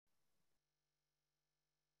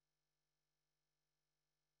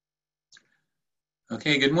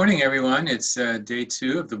Okay, good morning, everyone. It's day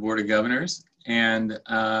 2 of the Board of Governors, and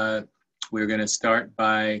we're going to start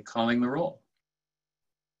by calling the roll.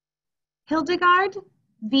 Hildegard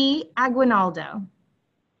V. Aguinaldo.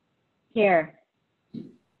 Here.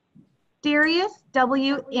 Darius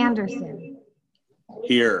W. Anderson.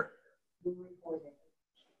 Here.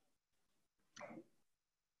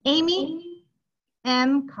 Amy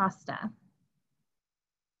M. Costa.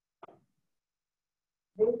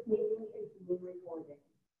 This meeting is being recorded.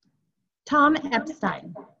 Tom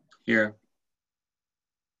Epstein. Here.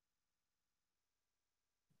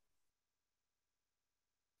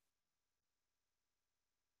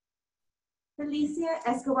 Felicia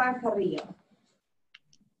Escobar Carrillo.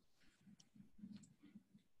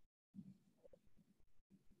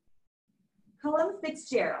 Colin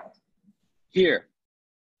Fitzgerald. Here.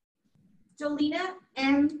 Jolina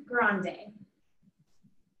M. Grande.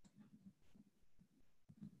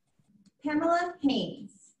 Pamela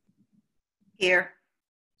Haynes. Here.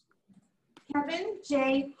 Kevin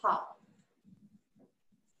J. Hall.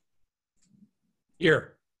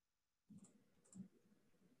 Here.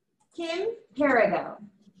 Kim Perigo.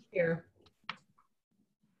 Here.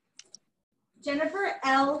 Jennifer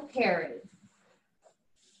L. Perry.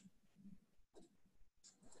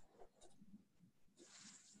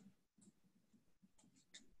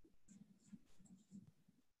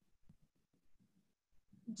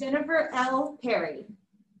 Jennifer L. Perry.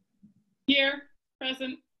 Here.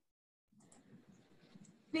 Present.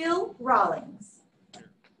 Bill Rawlings.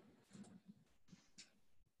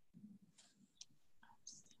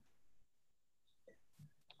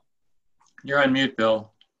 You're on mute,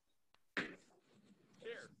 Bill.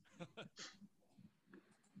 Here.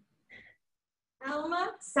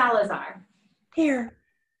 Alma Salazar. Here.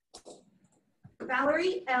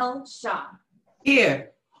 Valerie L. Shaw.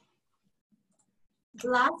 Here.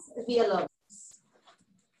 Blas Villalobos.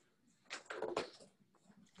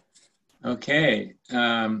 Okay,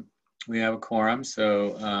 we have a quorum,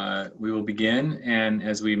 so we will begin. And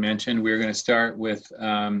as we mentioned, we're going to start with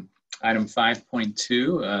item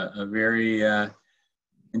 5.2, a very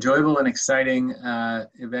enjoyable and exciting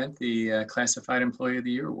event, the Classified Employee of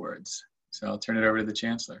the Year Awards. So I'll turn it over to the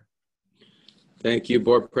Chancellor. Thank you,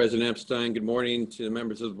 Board President Epstein. Good morning to the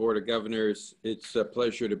members of the Board of Governors. It's a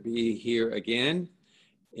pleasure to be here again,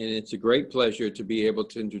 and it's a great pleasure to be able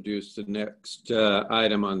to introduce the next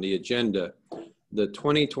item on the agenda, the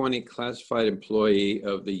 2020 Classified Employee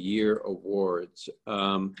of the Year Awards.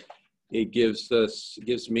 It gives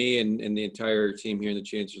me and the entire team here in the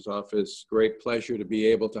Chancellor's Office great pleasure to be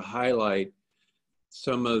able to highlight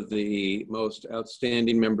some of the most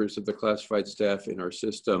outstanding members of the classified staff in our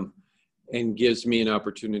system, and gives me an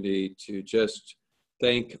opportunity to just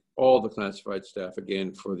thank all the classified staff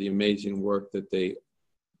again for the amazing work that they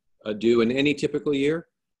do in any typical year,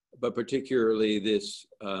 but particularly this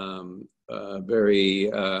very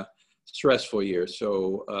stressful year.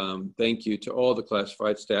 So thank you to all the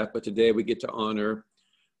classified staff. But today we get to honor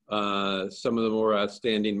some of the more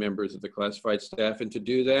outstanding members of the classified staff. And to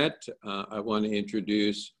do that, I want to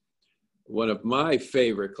introduce one of my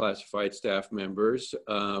favorite classified staff members,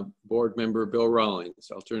 Board Member Bill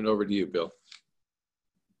Rawlings. I'll turn it over to you, Bill.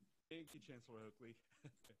 Thank you, Chancellor Oakley.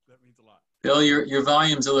 That means a lot. Bill, your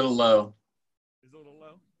volume's a little low. Is it a little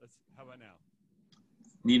low? How about now?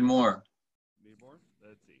 Need more. Need more?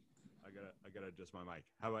 Let's see. I gotta adjust my mic.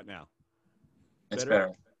 How about now? That's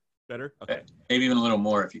better. Better? Okay. Maybe even a little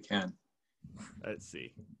more if you can. Let's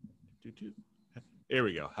see. Here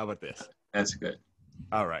we go. How about this? That's good.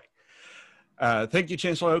 All right. Thank you,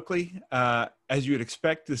 Chancellor Oakley. As you would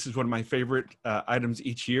expect, this is one of my favorite items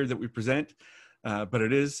each year that we present, but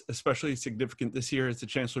it is especially significant this year, as the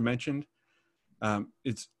Chancellor mentioned.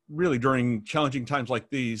 It's really during challenging times like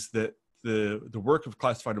these that the work of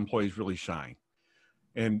classified employees really shine.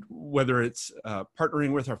 And whether it's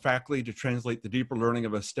partnering with our faculty to translate the deeper learning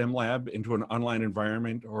of a STEM lab into an online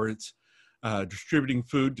environment, or it's distributing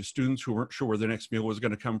food to students who weren't sure where their next meal was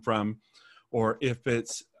going to come from, or if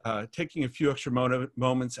it's taking a few extra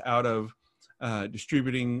moments out of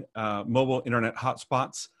distributing mobile internet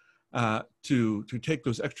hotspots to take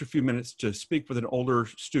those extra few minutes to speak with an older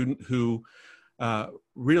student who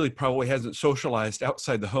really probably hasn't socialized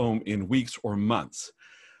outside the home in weeks or months.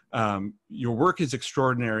 Your work is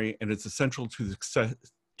extraordinary, and it's essential to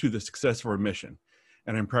the success of our mission,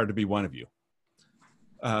 and I'm proud to be one of you.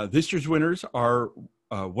 This year's winners are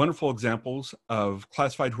wonderful examples of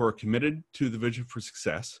classified who are committed to the vision for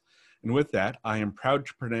success. And with that, I am proud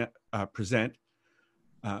to present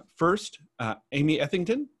first, Amy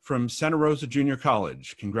Ethington from Santa Rosa Junior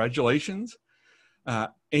College. Congratulations.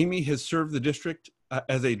 Amy has served the district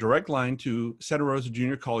as a direct line to Santa Rosa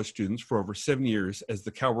Junior College students for over 7 years as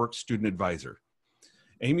the CalWorks student advisor.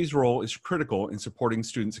 Amy's role is critical in supporting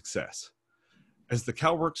student success. As the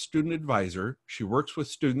CalWorks student advisor, she works with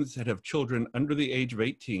students that have children under the age of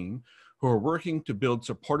 18 who are working to build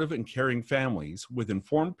supportive and caring families with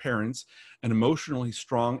informed parents and emotionally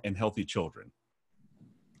strong and healthy children.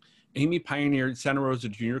 Amy pioneered Santa Rosa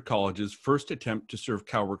Junior College's first attempt to serve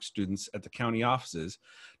CalWorks students at the county offices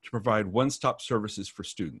to provide one-stop services for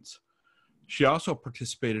students. She also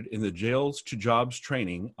participated in the Jails to Jobs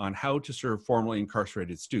training on how to serve formerly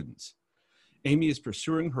incarcerated students. Amy is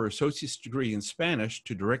pursuing her associate's degree in Spanish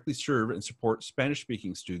to directly serve and support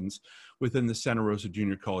Spanish-speaking students within the Santa Rosa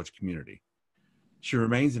Junior College community. She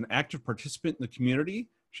remains an active participant in the community.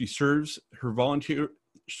 She serves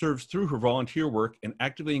through her volunteer work and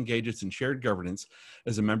actively engages in shared governance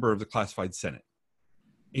as a member of the Classified Senate.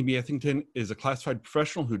 Amy Ethington is a classified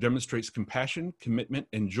professional who demonstrates compassion, commitment,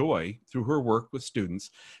 and joy through her work with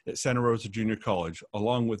students at Santa Rosa Junior College,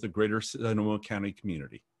 along with the greater Sonoma County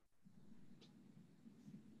community.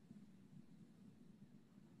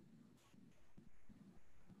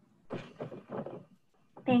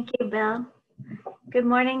 Thank you, Bill. Good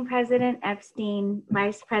morning, President Epstein,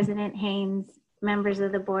 Vice President Haynes, members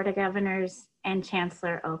of the Board of Governors, and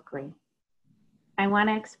Chancellor Oakley. I want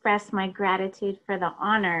to express my gratitude for the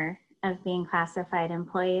honor of being Classified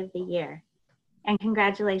Employee of the Year, and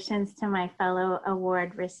congratulations to my fellow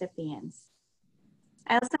award recipients.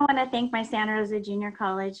 I also want to thank my Santa Rosa Junior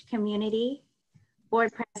College community,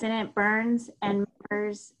 Board President Burns, and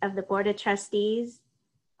members of the Board of Trustees,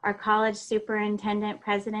 our College Superintendent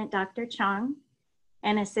President, Dr. Chong,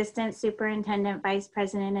 and Assistant Superintendent Vice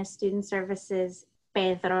President of Student Services,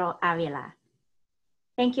 Pedro Avila.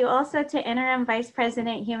 Thank you also to Interim Vice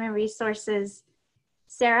President Human Resources,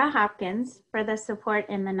 Sarah Hopkins, for the support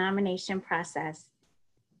in the nomination process.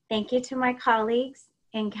 Thank you to my colleagues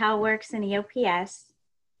in CalWorks and EOPS,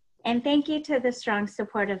 and thank you to the strong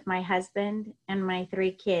support of my husband and my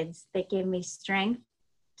 3 kids that give me strength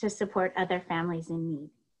to support other families in need.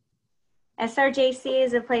 SRJC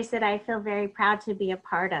is a place that I feel very proud to be a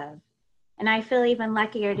part of, and I feel even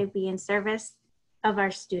luckier to be in service of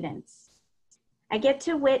our students. I get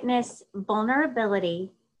to witness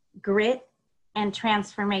vulnerability, grit, and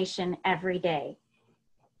transformation every day.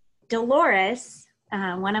 Dolores,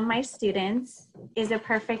 one of my students, is a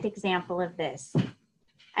perfect example of this.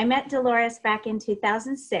 I met Dolores back in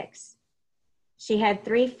 2006. She had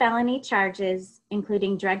 3 felony charges,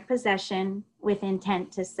 including drug possession with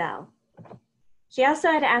intent to sell. She also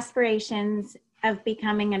had aspirations of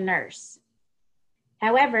becoming a nurse.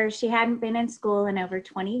 However, she hadn't been in school in over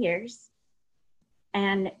 20 years.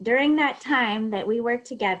 And during that time that we worked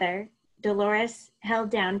together, Dolores held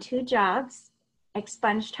down 2 jobs,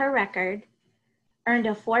 expunged her record, earned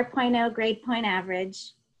a 4.0 grade point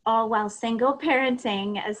average, all while single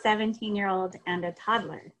parenting a 17-year-old and a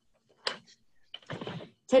toddler.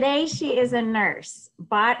 Today, she is a nurse,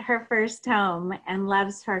 bought her first home, and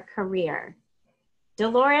loves her career.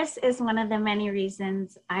 Dolores is one of the many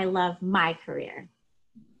reasons I love my career.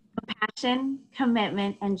 Compassion,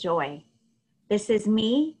 commitment, and joy. This is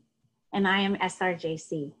me, and I am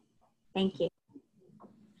SRJC. Thank you.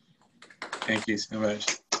 Thank you so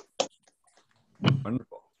much.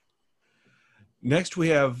 Wonderful. Next, we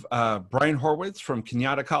have Brian Horwitz from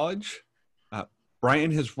Kenyatta College.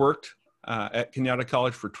 Brian has worked at Kenyatta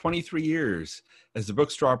College for 23 years as the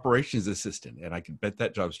bookstore operations assistant, and I can bet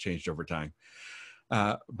that job's changed over time.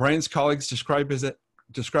 Brian's colleagues describe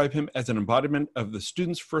him as an embodiment of the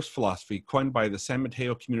student's first philosophy coined by the San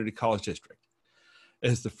Mateo Community College District.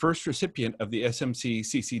 As the first recipient of the SMC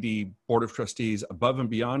CCD Board of Trustees Above and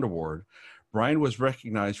Beyond Award, Brian was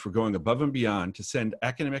recognized for going above and beyond to send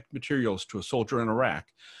academic materials to a soldier in Iraq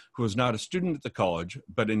who was not a student at the college,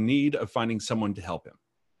 but in need of finding someone to help him.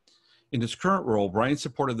 In his current role, Brian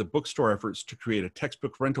supported the bookstore efforts to create a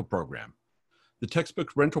textbook rental program. The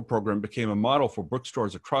textbook rental program became a model for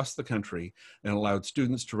bookstores across the country and allowed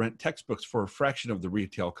students to rent textbooks for a fraction of the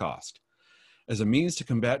retail cost. As a means to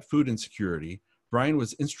combat food insecurity, Brian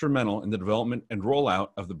was instrumental in the development and rollout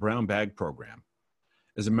of the Brown Bag program.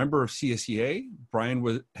 As a member of CSEA,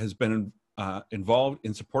 Brian has been involved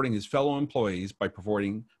in supporting his fellow employees by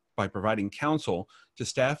providing counsel to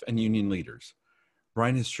staff and union leaders.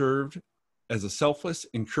 Brian has served as a selfless,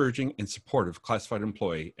 encouraging, and supportive classified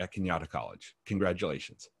employee at Kenyatta College.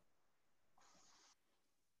 Congratulations.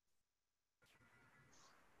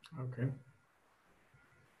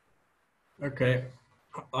 Okay.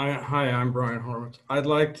 Hi, I'm Brian Horwitz. I'd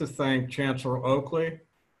like to thank Chancellor Oakley,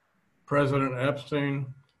 President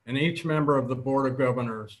Epstein, and each member of the Board of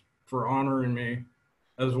Governors for honoring me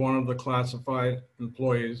as one of the classified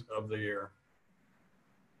employees of the year.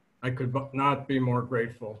 I could not be more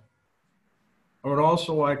grateful. I would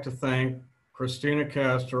also like to thank Christina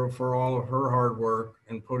Castro for all of her hard work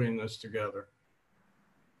in putting this together,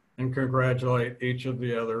 and congratulate each of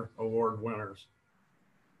the other award winners.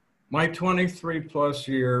 My 23 plus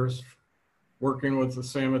years working with the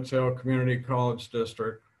San Mateo Community College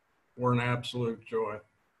District were an absolute joy.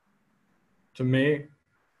 To me,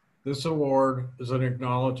 this award is an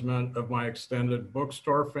acknowledgement of my extended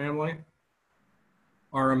bookstore family,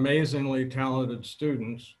 our amazingly talented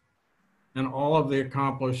students, and all of the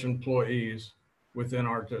accomplished employees within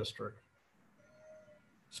our district.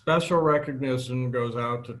 Special recognition goes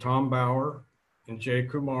out to Tom Bauer and Jay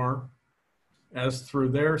Kumar, as through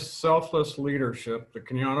their selfless leadership, the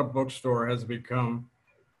Kenyatta Bookstore has become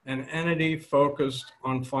an entity focused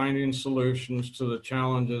on finding solutions to the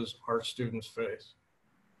challenges our students face.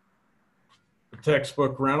 The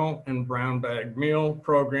textbook rental and brown bag meal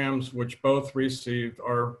programs, which both received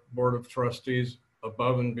our Board of Trustees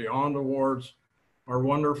Above and Beyond Awards, are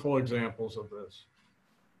wonderful examples of this.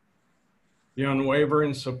 The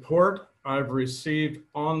unwavering support I've received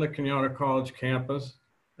on the Kenyatta College campus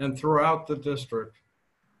and throughout the district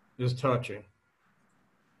is touching.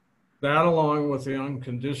 That, along with the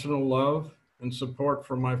unconditional love and support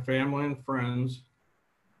from my family and friends,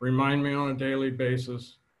 remind me on a daily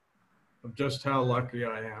basis of just how lucky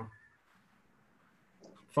I am.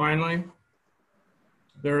 Finally,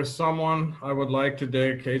 there is someone I would like to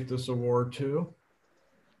dedicate this award to,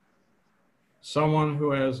 someone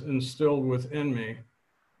who has instilled within me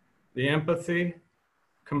the empathy,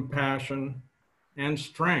 compassion, and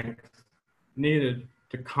strength needed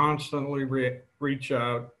to constantly reach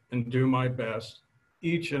out and do my best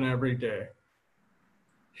each and every day.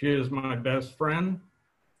 She is my best friend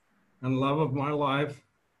and love of my life,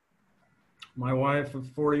 my wife of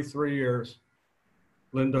 43 years,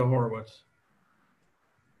 Linda Horwitz.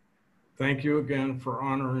 Thank you again for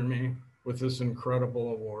honoring me with this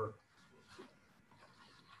incredible award.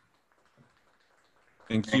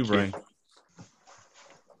 Thank you, Brian.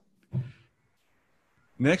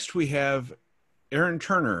 Next, we have Aaron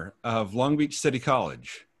Turner of Long Beach City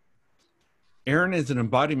College. Aaron is an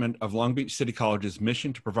embodiment of Long Beach City College's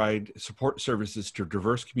mission to provide support services to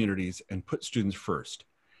diverse communities and put students first.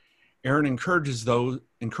 Aaron encourages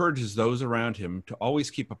those around him to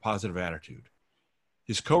always keep a positive attitude.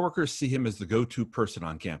 His coworkers see him as the go-to person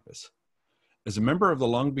on campus. As a member of the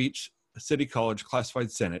Long Beach City College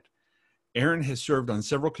Classified Senate, Aaron has served on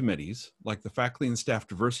several committees, like the Faculty and Staff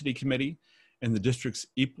Diversity Committee and the district's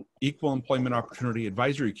Equal Employment Opportunity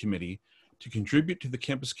Advisory Committee, to contribute to the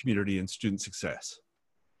campus community and student success.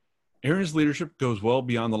 Aaron's leadership goes well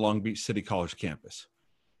beyond the Long Beach City College campus.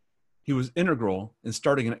 He was integral in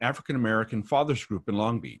starting an African-American fathers group in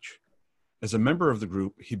Long Beach. As a member of the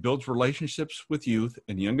group, he builds relationships with youth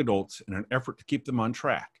and young adults in an effort to keep them on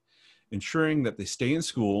track, ensuring that they stay in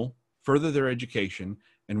school, further their education,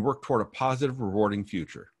 and work toward a positive, rewarding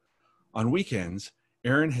future. On weekends,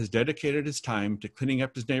 Aaron has dedicated his time to cleaning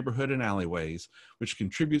up his neighborhood and alleyways, which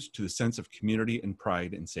contributes to the sense of community and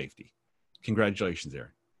pride and safety. Congratulations, Aaron.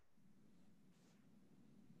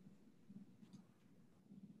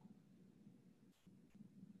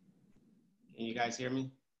 Can you guys hear me?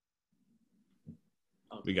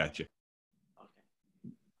 Okay. We got you.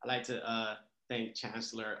 Okay. I'd like to thank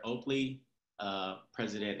Chancellor Oakley,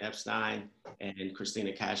 President Epstein, and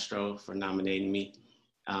Christina Castro for nominating me.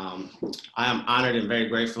 I am honored and very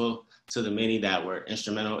grateful to the many that were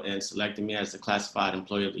instrumental in selecting me as the Classified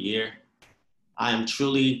Employee of the Year. I am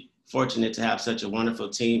truly fortunate to have such a wonderful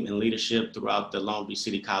team and leadership throughout the Long Beach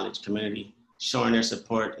City College community, showing their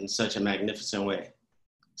support in such a magnificent way.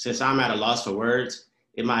 Since I'm at a loss for words,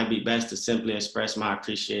 it might be best to simply express my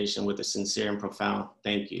appreciation with a sincere and profound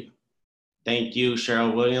thank you. Thank you,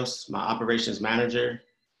 Cheryl Williams, my operations manager,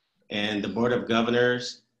 and the Board of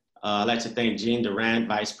Governors. I'd like to thank Jean Durant,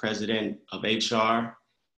 Vice President of HR,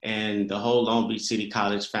 and the whole Long Beach City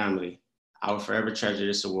College family. I will forever treasure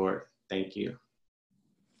this award. Thank you.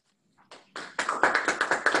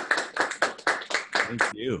 Thank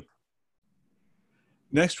you.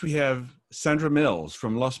 Next, we have Sandra Mills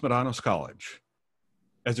from Los Medanos College.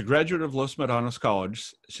 As a graduate of Los Medanos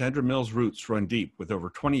College, Sandra Mills' roots run deep with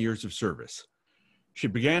over 20 years of service. She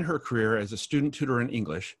began her career as a student tutor in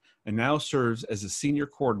English and now serves as a senior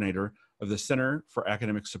coordinator of the Center for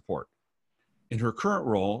Academic Support. In her current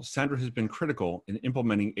role, Sandra has been critical in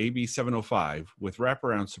implementing AB 705 with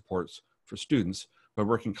wraparound supports for students by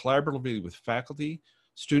working collaboratively with faculty,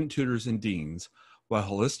 student tutors, and deans while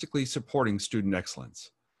holistically supporting student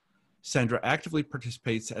excellence. Sandra actively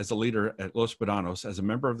participates as a leader at Los Medanos as a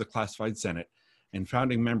member of the Classified Senate and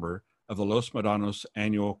founding member of the Los Medanos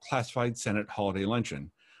annual Classified Senate Holiday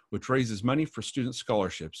Luncheon, which raises money for student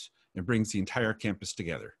scholarships and brings the entire campus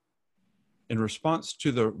together. In response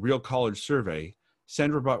to the Real College survey,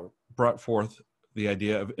 Sandra brought forth the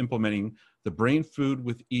idea of implementing the Brain Food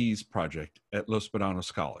with Ease project at Los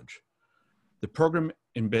Medanos College. The program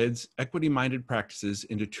embeds equity-minded practices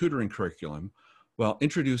into tutoring curriculum while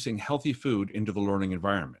introducing healthy food into the learning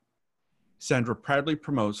environment. Sandra proudly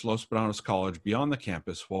promotes Los Medanos College beyond the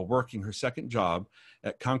campus while working her second job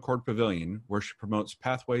at Concord Pavilion, where she promotes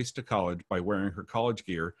pathways to college by wearing her college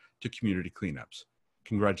gear to community cleanups.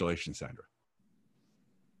 Congratulations, Sandra.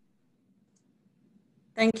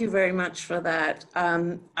 Thank you very much for that.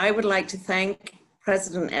 I would like to thank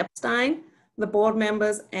President Epstein, the board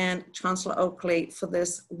members, and Chancellor Oakley for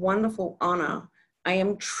this wonderful honor. I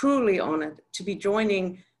am truly honored to be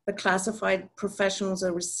joining the classified professionals who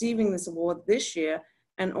are receiving this award this year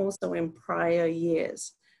and also in prior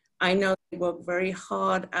years. I know they work very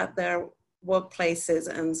hard at their workplaces,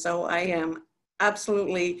 and so I am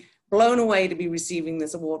absolutely blown away to be receiving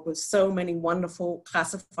this award with so many wonderful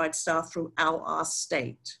classified staff throughout our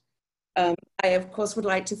state. I, of course, would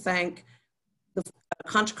like to thank the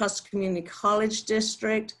Contra Costa Community College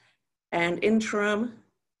District and Interim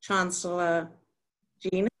Chancellor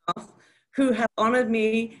Jean Huff, who have honored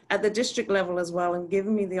me at the district level as well and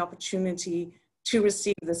given me the opportunity to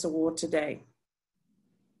receive this award today.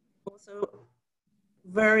 Also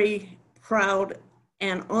very proud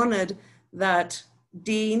and honored that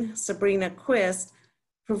Dean Sabrina Quist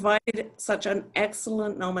provided such an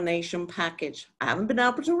excellent nomination package. I haven't been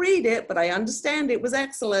able to read it, but I understand it was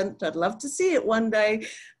excellent. I'd love to see it one day.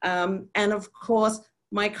 And of course,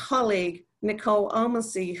 my colleague, Nicole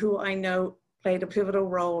Omasey, who I know played a pivotal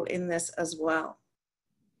role in this as well.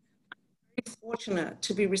 I'm very fortunate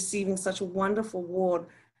to be receiving such a wonderful award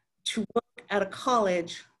to work at a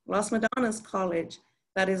college, Los Medanos College,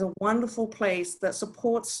 that is a wonderful place that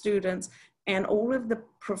supports students, and all of the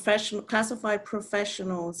classified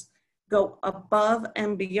professionals go above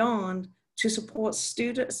and beyond to support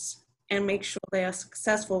students and make sure they are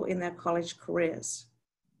successful in their college careers.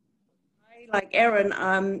 Like Erin,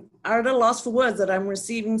 I'm at a loss for words that I'm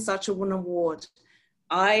receiving such an award.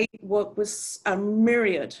 I work with a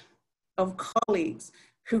myriad of colleagues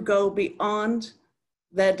who go beyond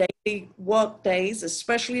their daily work days,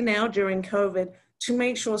 especially now during COVID, to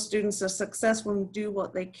make sure students are successful and do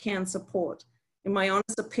what they can support. In my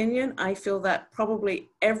honest opinion, I feel that probably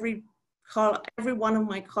every one of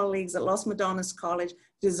my colleagues at Los Medanos College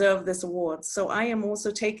deserve this award. So I am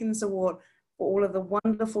also taking this award for all of the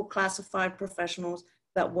wonderful classified professionals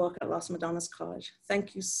that work at Los Medanos College.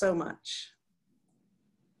 Thank you so much.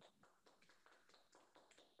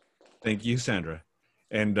 Thank you, Sandra.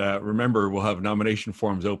 And remember, we'll have nomination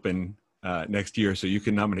forms open next year, so you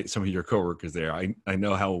can nominate some of your coworkers there. I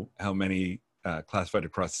know how many classified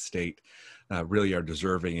across the state really are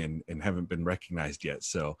deserving and haven't been recognized yet,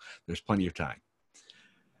 so there's plenty of time.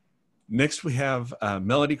 Next, we have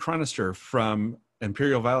Melody Chronister from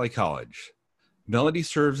Imperial Valley College. Melody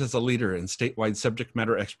serves as a leader and statewide subject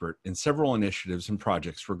matter expert in several initiatives and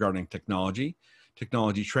projects regarding technology,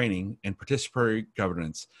 technology training, and participatory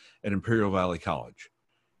governance at Imperial Valley College.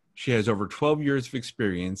 She has over 12 years of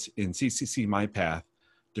experience in CCC MyPath,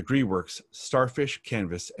 DegreeWorks, Starfish,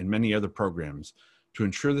 Canvas, and many other programs to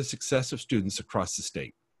ensure the success of students across the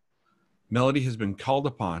state. Melody has been called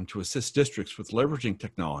upon to assist districts with leveraging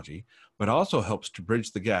technology, but also helps to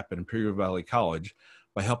bridge the gap at Imperial Valley College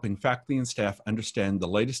by helping faculty and staff understand the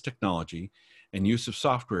latest technology and use of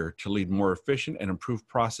software to lead more efficient and improved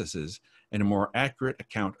processes and a more accurate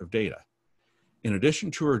account of data. In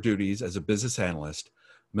addition to her duties as a business analyst,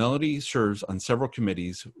 Melody serves on several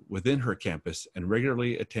committees within her campus and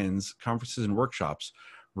regularly attends conferences and workshops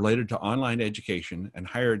related to online education and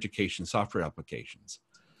higher education software applications.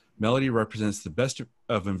 Melody represents the best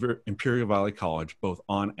of Imperial Valley College, both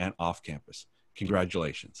on and off campus.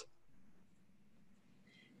 Congratulations.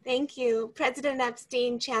 Thank you, President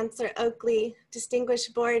Epstein, Chancellor Oakley,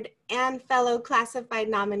 distinguished board, and fellow classified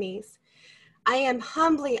nominees. I am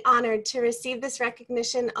humbly honored to receive this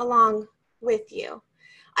recognition along with you.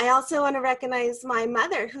 I also want to recognize my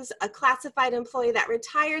mother, who's a classified employee that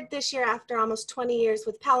retired this year after almost 20 years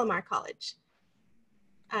with Palomar College,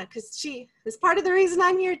 because she is part of the reason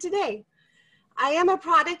I'm here today. I am a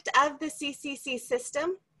product of the CCC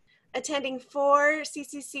system, attending 4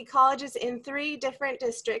 CCC colleges in 3 different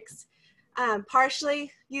districts,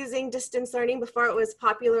 partially using distance learning before it was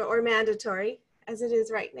popular or mandatory, as it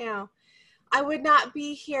is right now. I would not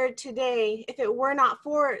be here today if it were not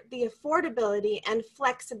for the affordability and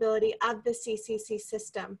flexibility of the CCC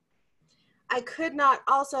system. I could not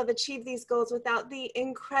also have achieved these goals without the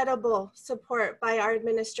incredible support by our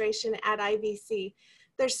administration at IVC.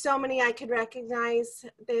 There's so many I could recognize.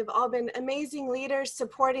 They've all been amazing leaders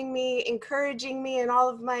supporting me, encouraging me in all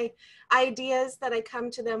of my ideas that I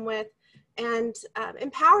come to them with, and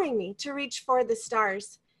empowering me to reach for the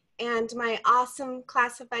stars. And my awesome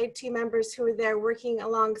classified team members who are there working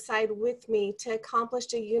alongside with me to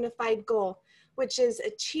accomplish a unified goal, which is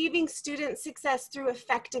achieving student success through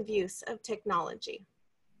effective use of technology.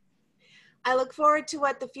 I look forward to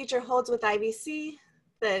what the future holds with IVC,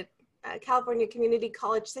 the California Community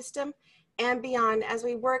College System, and beyond as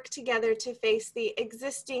we work together to face the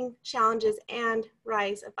existing challenges and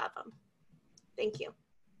rise above them. Thank you.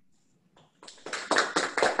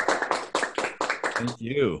 Thank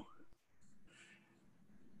you.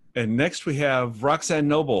 And next we have Roxanne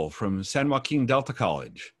Noble from San Joaquin Delta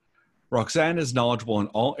College. Roxanne is knowledgeable in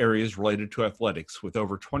all areas related to athletics with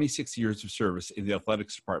over 26 years of service in the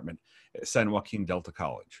athletics department at San Joaquin Delta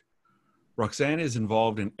College. Roxanne is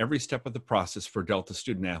involved in every step of the process for Delta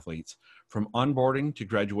student athletes, from onboarding to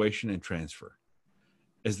graduation and transfer.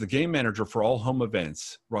 As the game manager for all home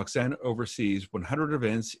events, Roxanne oversees 100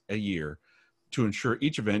 events a year to ensure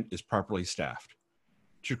each event is properly staffed.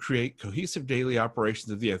 To create cohesive daily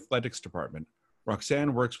operations of the athletics department,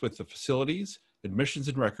 Roxanne works with the facilities, admissions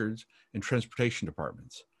and records, and transportation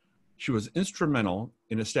departments. She was instrumental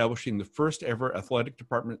in establishing the first ever athletic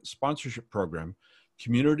department sponsorship program,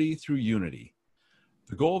 Community Through Unity.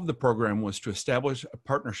 The goal of the program was to establish a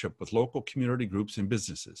partnership with local community groups and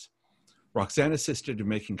businesses. Roxanne assisted in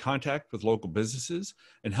making contact with local businesses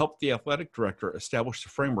and helped the athletic director establish the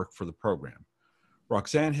framework for the program.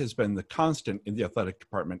 Roxanne has been the constant in the athletic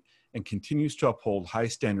department and continues to uphold high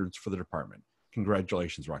standards for the department.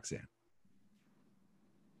 Congratulations, Roxanne.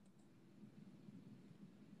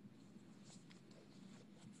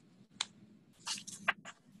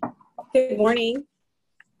 Good morning.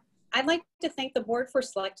 I'd like to thank the board for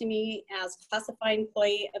selecting me as Classified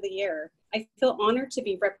Employee of the Year. I feel honored to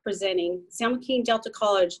be representing San Joaquin Delta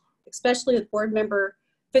College, especially with board member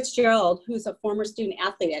Fitzgerald, who's a former student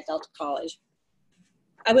athlete at Delta College.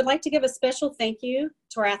 I would like to give a special thank you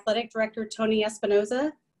to our athletic director, Tony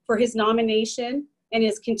Espinoza, for his nomination and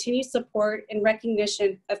his continued support and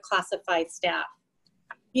recognition of classified staff.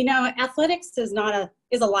 You know, athletics is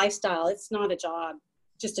a lifestyle. It's not a job,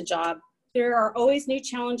 just a job. There are always new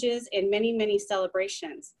challenges and many, many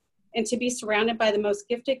celebrations. And to be surrounded by the most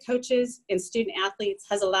gifted coaches and student athletes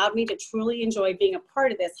has allowed me to truly enjoy being a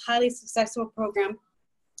part of this highly successful program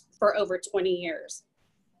for over 20 years.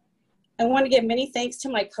 I want to give many thanks to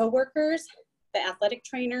my coworkers, the athletic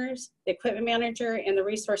trainers, the equipment manager, and the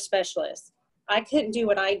resource specialists. I couldn't do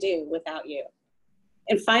what I do without you.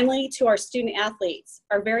 And finally, to our student athletes,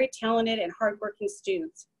 our very talented and hardworking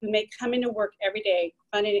students who make coming to work every day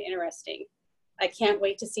fun and interesting. I can't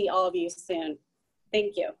wait to see all of you soon.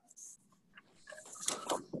 Thank you.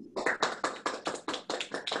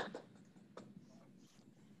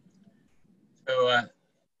 So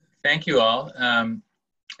thank you all.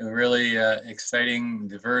 A really exciting,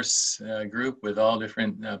 diverse group with all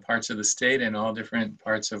different parts of the state and all different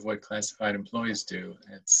parts of what classified employees do.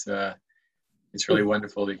 It's really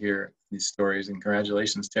wonderful to hear these stories, and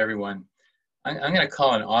congratulations to everyone. I'm going to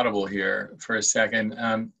call an audible here for a second.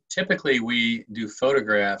 Typically, we do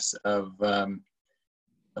photographs of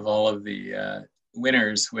all of the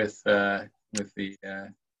winners with the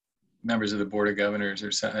members of the Board of Governors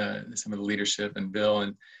or some of the leadership and Bill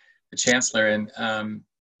and the Chancellor,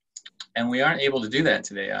 and we aren't able to do that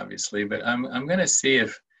today, obviously. But I'm going to see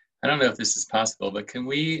if, I don't know if this is possible, but can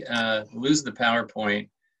we lose the PowerPoint,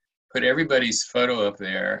 put everybody's photo up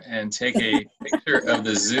there, and take a picture of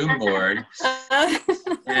the Zoom board,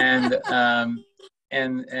 and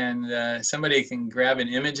somebody can grab an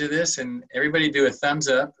image of this, and everybody do a thumbs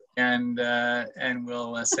up, and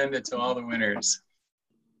we'll send it to all the winners.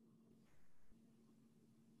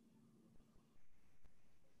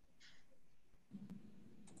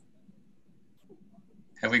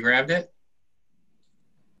 Have we grabbed it?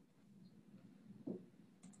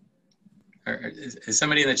 Or is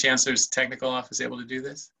somebody in the Chancellor's technical office able to do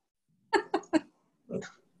this? I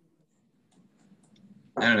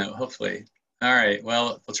don't know, hopefully. All right,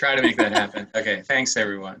 well, we'll try to make that happen. Okay, thanks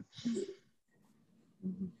everyone.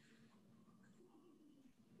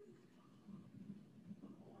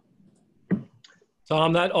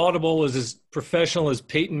 Tom, that audible was as professional as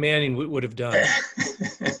Peyton Manning would have done.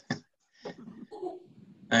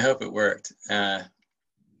 I hope it worked.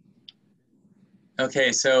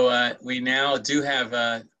 Okay, so we now do have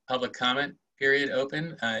a public comment period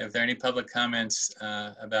open. If there are any public comments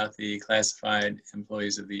about the classified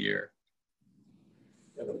employees of the year.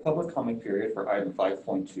 Yeah, the public comment period for item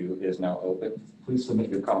 5.2 is now open. Please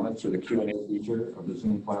submit your comments through the Q&A feature of the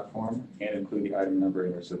Zoom platform and include the item number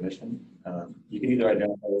in your submission. You can either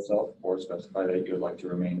identify yourself or specify that you would like to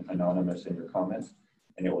remain anonymous in your comments,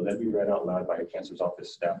 and it will then be read out loud by a Chancellor's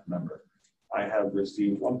Office staff member. I have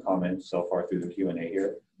received one comment so far through the Q&A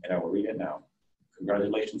here, and I will read it now.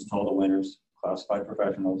 Congratulations to all the winners, classified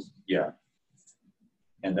professionals, yeah.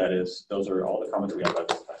 And those are all the comments we have at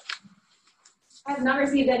this time. I have not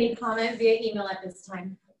received any comment via email at this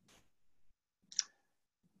time.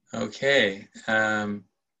 Okay,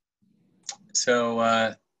 so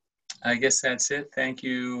I guess that's it. Thank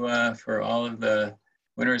you for all of the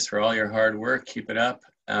winners for all your hard work. Keep it up.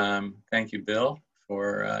 Thank you, Bill,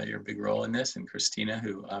 for your big role in this, and Christina,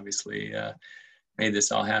 who obviously made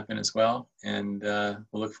this all happen as well. And we'll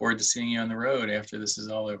look forward to seeing you on the road after this is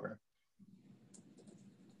all over.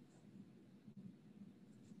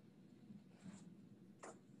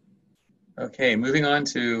 Okay, moving on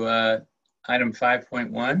to item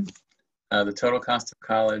 5.1, the total cost of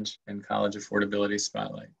college and college affordability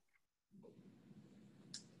spotlight.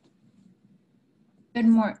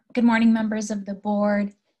 Good morning, members of the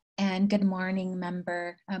board, and good morning,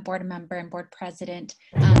 board member and board president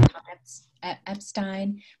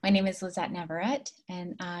Epstein. My name is Lizette Navarrete,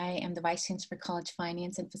 and I am the Vice Chancellor for College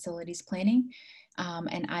Finance and Facilities Planning.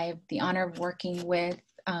 And I have the honor of working with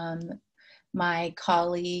my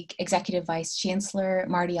colleague, Executive Vice Chancellor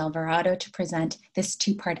Marty Alvarado, to present this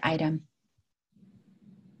two-part item.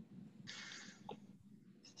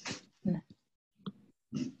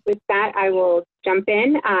 With that, I will jump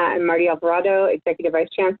in. I'm Marty Alvarado, Executive Vice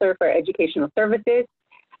Chancellor for Educational Services.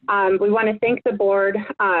 We want to thank the board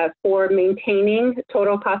for maintaining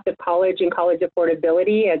total cost of college and college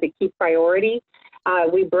affordability as a key priority.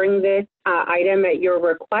 We bring this item at your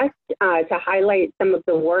request to highlight some of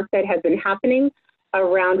the work that has been happening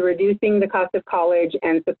around reducing the cost of college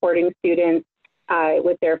and supporting students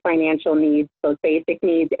with their financial needs, both basic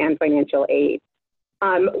needs and financial aid.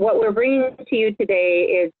 What we're bringing to you today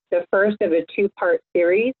is the first of a two-part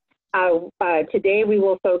series. Today we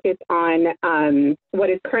will focus on what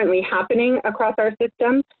is currently happening across our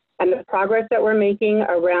system and the progress that we're making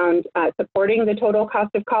around supporting the total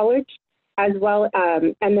cost of college, as well,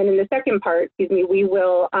 and then in the second part, we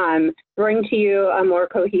will bring to you a more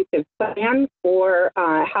cohesive plan for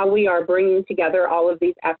how we are bringing together all of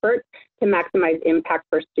these efforts to maximize impact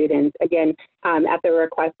for students, again, at the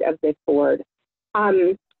request of this board.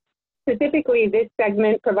 Specifically, this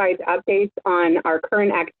segment provides updates on our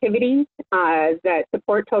current activities that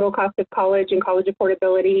support total cost of college and college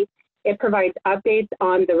affordability. It provides updates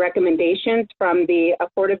on the recommendations from the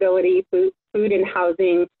Affordability, Food and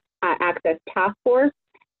Housing Access Task Force.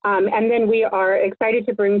 And then we are excited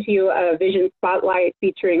to bring to you a vision spotlight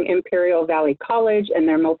featuring Imperial Valley College and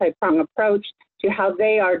their multi-pronged approach to how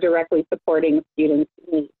they are directly supporting students'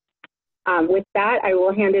 needs. With that, I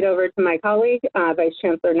will hand it over to my colleague, Vice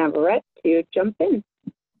Chancellor Navarrete, to jump in.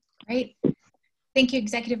 Great. Thank you,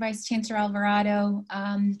 Executive Vice Chancellor Alvarado.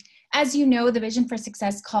 As you know, the Vision for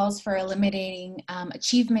Success calls for eliminating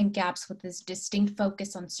achievement gaps with this distinct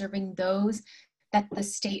focus on serving those that the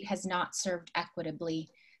state has not served equitably.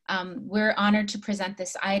 We're honored to present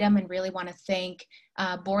this item and really want to thank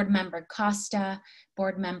Board Member Costa,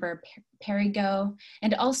 Board Member Perigo,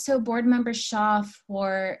 and also Board Member Shaw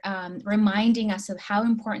for reminding us of how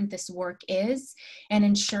important this work is and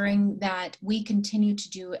ensuring that we continue to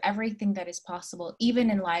do everything that is possible,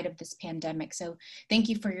 even in light of this pandemic. So thank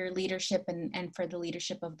you for your leadership and for the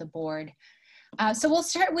leadership of the board. So we'll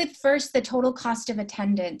start with first the total cost of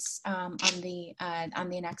attendance on the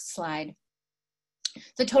next slide.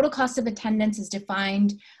 The total cost of attendance is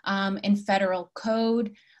defined in federal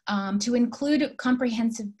code to include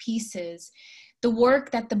comprehensive pieces. The work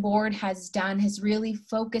that the board has done has really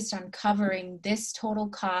focused on covering this total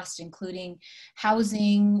cost, including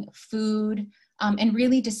housing, food, and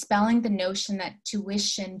really dispelling the notion that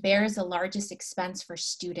tuition bears the largest expense for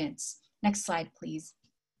students. Next slide, please.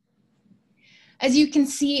 As you can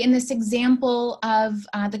see in this example of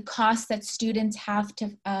the cost that students have to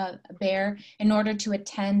bear in order to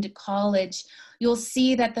attend college, you'll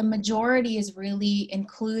see that the majority is really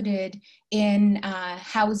included in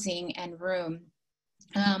housing and room.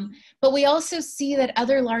 But we also see that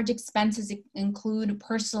other large expenses include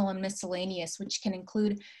personal and miscellaneous, which can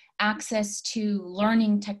include access to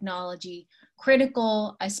learning technology,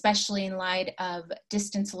 critical, especially in light of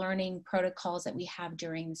distance learning protocols that we have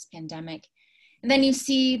during this pandemic. And then you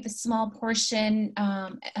see the small portion,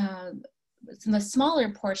 the smaller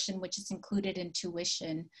portion, which is included in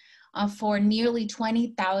tuition for nearly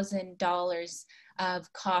 $20,000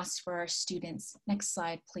 of costs for our students. Next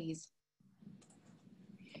slide, please.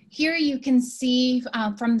 Here you can see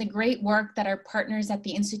from the great work that our partners at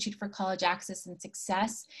the Institute for College Access and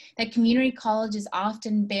Success, that community colleges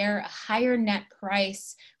often bear a higher net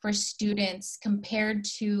price for students compared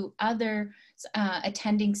to other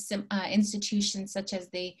attending institutions such as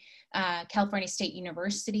the California State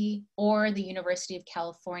University or the University of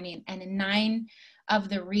California. And in 9 of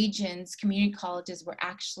the regions, community colleges were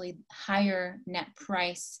actually higher net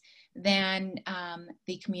price than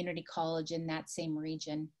the community college in that same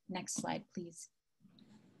region. Next slide, please.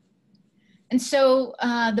 And so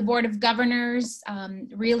the Board of Governors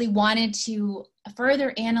really wanted to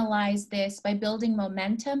further analyze this by building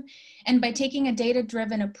momentum and by taking a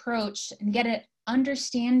data-driven approach and get an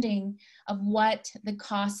understanding of what the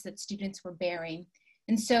costs that students were bearing.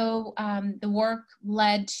 And so the work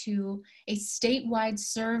led to a statewide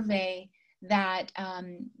survey that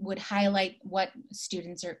would highlight what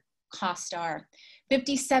students' costs are.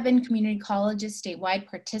 57 community colleges statewide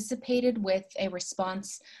participated with a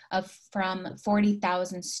response of from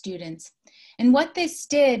 40,000 students. And what this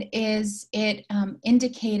did is it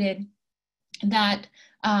indicated that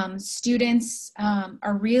students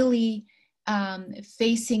are really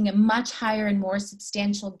facing a much higher and more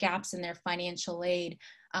substantial gaps in their financial aid,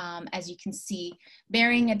 as you can see,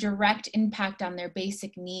 bearing a direct impact on their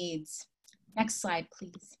basic needs. Next slide,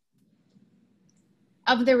 please.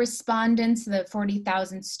 Of the respondents, the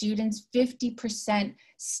 40,000 students, 50%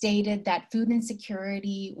 stated that food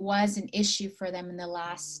insecurity was an issue for them in the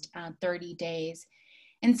last 30 days.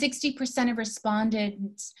 And 60% of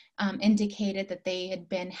respondents indicated that they had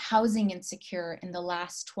been housing insecure in the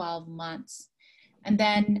last 12 months. And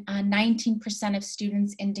then 19% of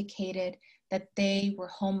students indicated that they were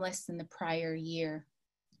homeless in the prior year.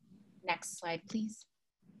 Next slide, please.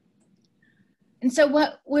 And so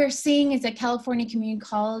what we're seeing is that California community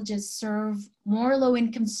colleges serve more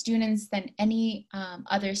low-income students than any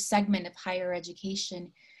other segment of higher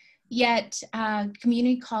education. Yet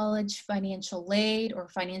community college financial aid or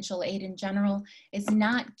financial aid in general is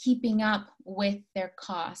not keeping up with their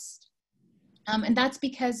cost. And that's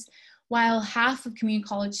because while half of community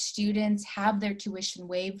college students have their tuition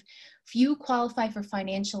waived, few qualify for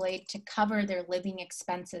financial aid to cover their living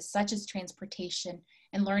expenses, such as transportation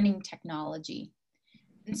and learning technology.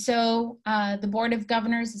 And so the Board of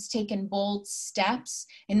Governors has taken bold steps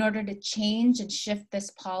in order to change and shift this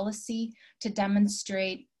policy to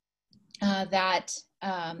demonstrate that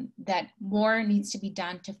more needs to be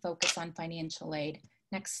done to focus on financial aid.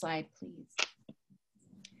 Next slide, please.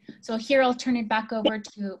 So here I'll turn it back over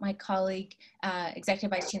to my colleague,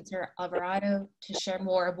 Executive Vice Chancellor Alvarado, to share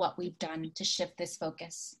more of what we've done to shift this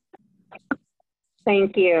focus.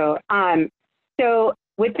 Thank you. So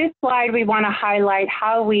with this slide, we want to highlight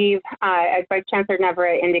how we've, as Vice Chancellor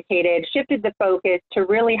Navarrete indicated, shifted the focus to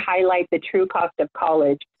really highlight the true cost of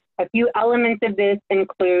college. A few elements of this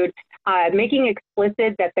include making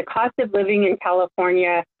explicit that the cost of living in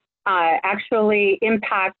California actually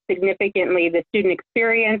impacts significantly the student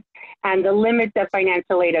experience and the limits of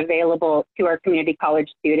financial aid available to our community college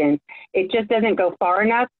students. It just doesn't go far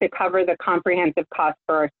enough to cover the comprehensive cost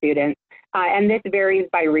for our students, and this varies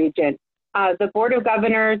by region. The Board of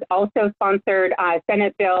Governors also sponsored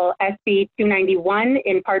Senate Bill SB 291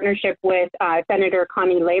 in partnership with Senator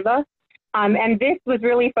Connie Leyva. And this was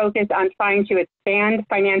really focused on trying to expand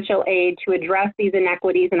financial aid to address these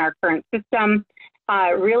inequities in our current system,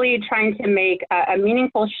 really trying to make a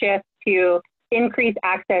meaningful shift to increase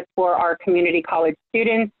access for our community college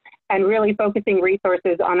students and really focusing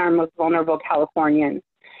resources on our most vulnerable Californians.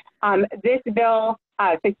 This bill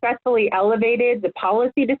successfully elevated the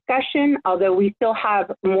policy discussion, although we still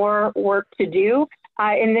have more work to do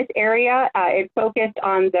in this area. It focused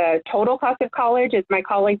on the total cost of college, as my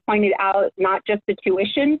colleague pointed out, not just the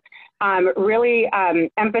tuition, really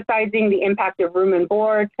emphasizing the impact of room and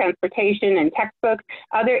board, transportation, and textbooks,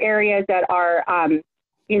 other areas that are,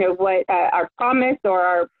 you know, what our promise or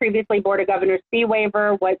our previously Board of Governors fee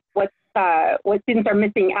waiver, what students are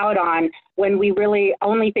missing out on when we really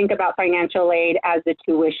only think about financial aid as the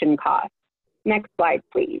tuition cost. Next slide,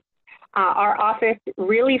 please. Our office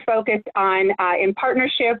really focused on, in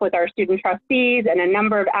partnership with our student trustees and a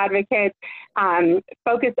number of advocates,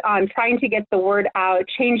 focused on trying to get the word out,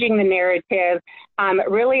 changing the narrative,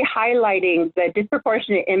 really highlighting the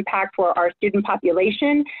disproportionate impact for our student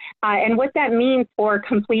population and what that means for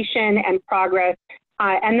completion and progress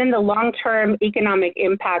and then the long-term economic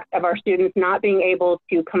impact of our students not being able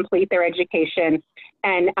to complete their education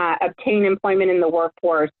and obtain employment in the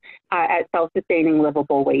workforce at self-sustaining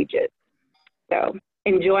livable wages. So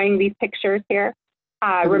enjoying these pictures here,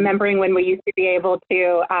 remembering when we used to be able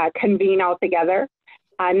to convene all together.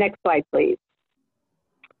 Next slide, please.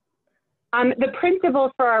 The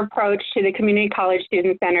principles for our approach to the community college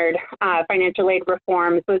student-centered financial aid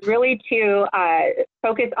reforms was really to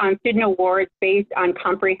focus on student awards based on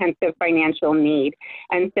comprehensive financial need.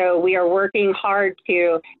 And so we are working hard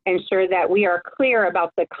to ensure that we are clear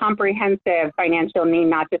about the comprehensive financial need,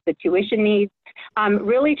 not just the tuition needs.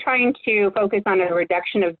 Really trying to focus on a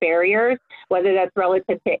reduction of barriers, whether that's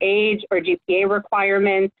relative to age or GPA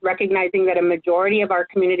requirements, recognizing that a majority of our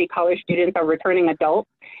community college students are returning adults,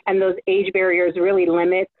 and those age barriers really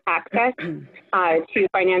limit access to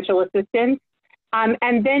financial assistance.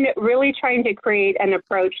 And then really trying to create an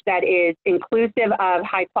approach that is inclusive of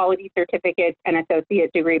high quality certificates and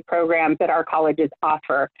associate degree programs that our colleges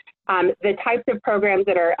offer. The types of programs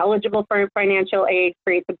that are eligible for financial aid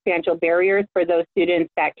create substantial barriers for those students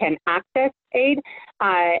that can access aid,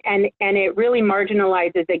 and it really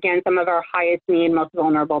marginalizes, again, some of our highest need, most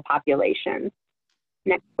vulnerable populations.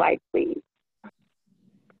 Next slide, please.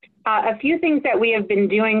 A few things that we have been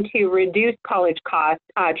doing to reduce college costs,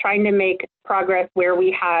 trying to make progress where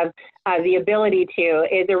we have the ability to,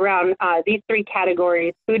 is around these three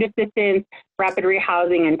categories: food assistance, rapid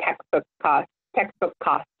rehousing, and textbook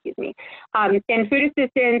costs. Excuse me. In food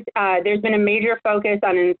assistance, there's been a major focus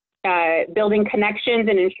on building connections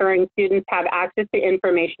and ensuring students have access to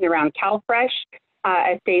information around CalFresh,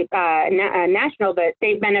 a state, national, but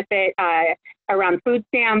state benefit around food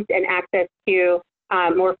stamps and access to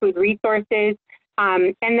more food resources.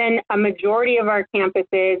 And then a majority of our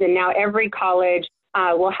campuses, and now every college,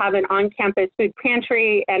 will have an on-campus food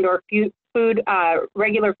pantry and or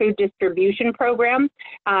regular food distribution program.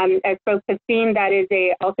 As folks have seen, that is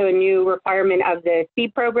also a new requirement of the C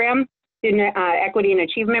program, Student Equity and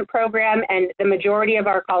Achievement Program, and the majority of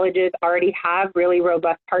our colleges already have really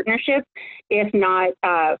robust partnerships, if not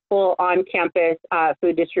full on-campus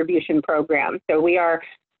food distribution programs. So we are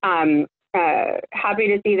happy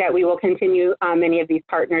to see that we will continue many of these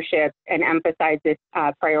partnerships and emphasize this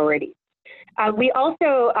priority. We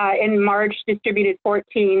also, in March, distributed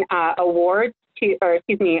 14 awards to,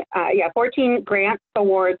 14 grants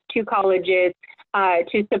awards to colleges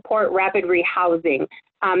to support rapid rehousing.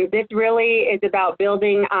 This really is about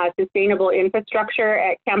building sustainable infrastructure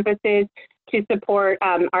at campuses to support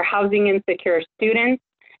our housing insecure students.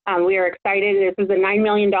 We are excited. This is a $9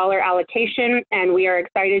 million allocation, and we are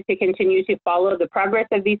excited to continue to follow the progress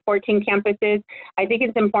of these 14 campuses. I think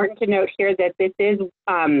it's important to note here that this is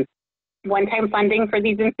one-time funding for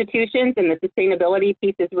these institutions, and the sustainability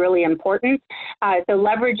piece is really important. So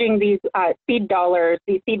leveraging these seed dollars,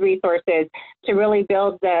 these seed resources, to really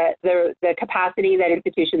build the capacity that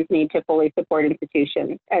institutions need to fully support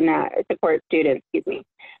institutions and support students, excuse me.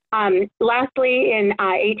 Lastly, in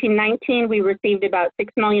 18-19, we received about $6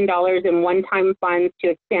 million in one-time funds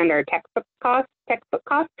to expand our textbook costs.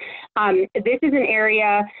 This is an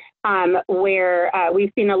area where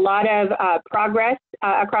we've seen a lot of progress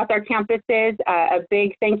across our campuses. A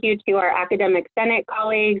big thank you to our academic senate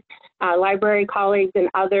colleagues, library colleagues, and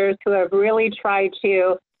others who have really tried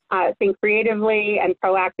to think creatively and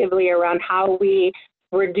proactively around how we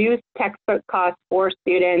reduce textbook costs for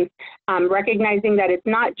students, recognizing that it's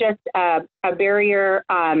not just a barrier,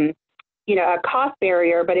 a cost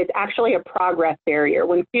barrier, but it's actually a progress barrier.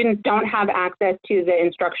 When students don't have access to the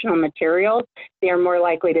instructional materials, they are more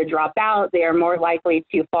likely to drop out, they are more likely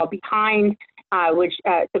to fall behind, which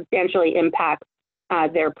substantially impacts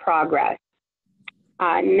their progress.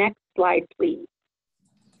 Next slide, please.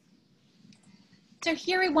 So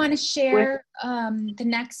here we want to share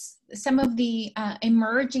some of the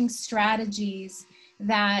emerging strategies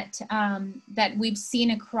that that we've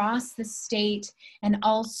seen across the state, and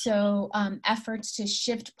also efforts to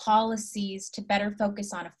shift policies to better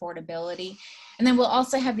focus on affordability. And then we'll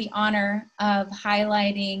also have the honor of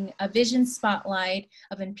highlighting a vision spotlight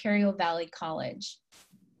of Imperial Valley College.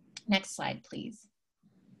 Next slide, please.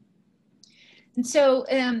 And so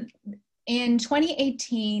in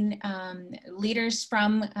 2018, leaders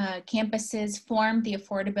from campuses formed the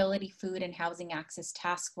Affordability, Food, and Housing Access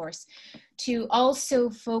Task Force to also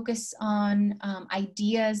focus on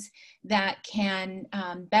ideas that can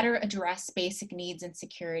better address basic needs and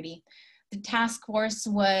security. The task force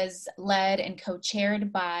was led and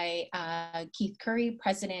co-chaired by Keith Curry,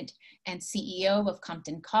 President and CEO of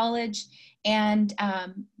Compton College, and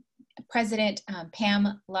President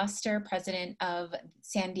Pam Luster, President of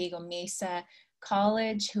San Diego Mesa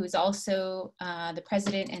College, who is also the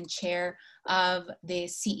president and chair of the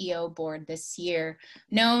CEO board this year.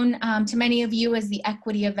 Known to many of you as the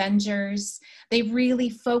Equity Avengers, they really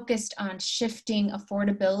focused on shifting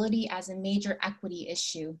affordability as a major equity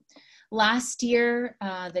issue. Last year,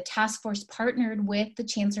 the task force partnered with the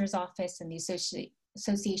Chancellor's Office and the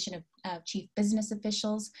Association of Chief Business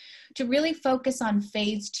Officials to really focus on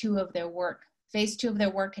phase 2 of their work. Phase 2 of their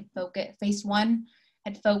work had phase 1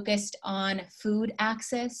 had focused on food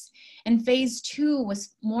access, and phase 2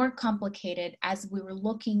 was more complicated as we were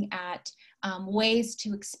looking at ways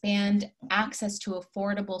to expand access to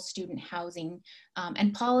affordable student housing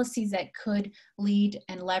and policies that could lead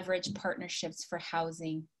and leverage partnerships for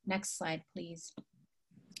housing. Next slide, please.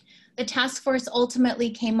 The task force ultimately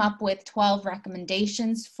came up with 12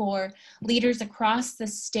 recommendations for leaders across the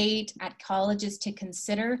state at colleges to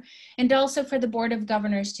consider, and also for the Board of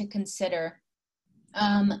Governors to consider.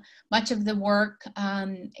 Much of the work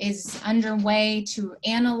is underway to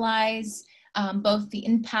analyze both the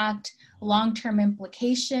impact, long-term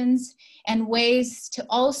implications, and ways to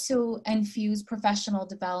also infuse professional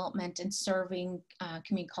development in serving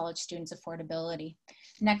community college students' affordability.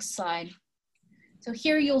 Next slide. So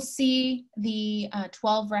here you'll see the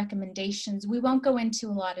 12 recommendations. We won't go into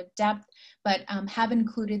a lot of depth, but have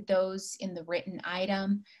included those in the written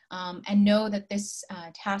item, and know that this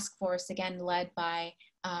task force, again led by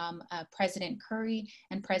President Curry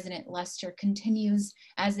and President Lester, continues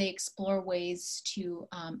as they explore ways to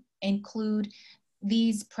include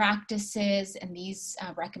these practices and these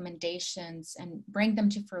recommendations and bring them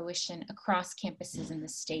to fruition across campuses in the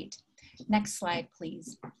state. Next slide,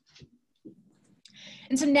 please.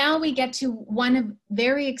 And so now we get to one of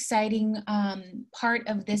very exciting part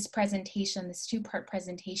of this presentation, this 2-part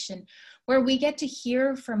presentation, where we get to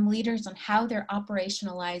hear from leaders on how they're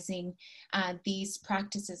operationalizing these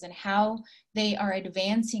practices and how they are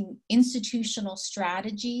advancing institutional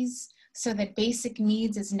strategies so that basic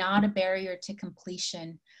needs is not a barrier to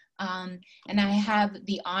completion. And I have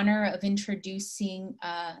the honor of introducing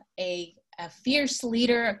a fierce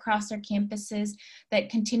leader across our campuses that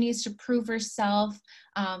continues to prove herself,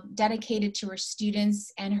 dedicated to her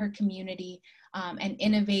students and her community, and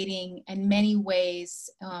innovating in many ways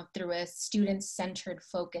through a student-centered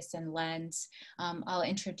focus and lens. I'll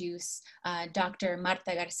introduce Dr.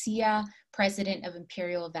 Marta Garcia, President of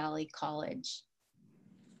Imperial Valley College.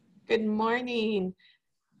 Good morning.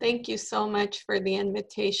 Thank you so much for the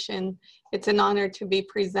invitation. It's an honor to be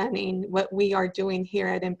presenting what we are doing here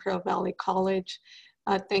at Imperial Valley College.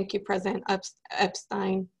 Thank you, President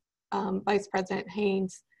Epstein, Vice President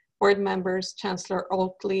Haynes, board members, Chancellor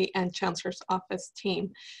Oakley, and Chancellor's Office team.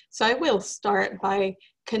 So I will start by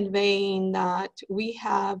conveying that we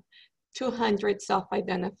have 200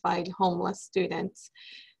 self-identified homeless students.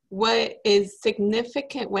 What is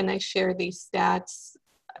significant when I share these stats,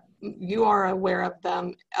 you are aware of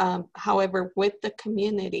them, however, with the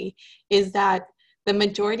community, is that the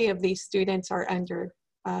majority of these students are under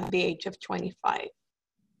the age of 25.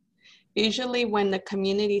 Usually when the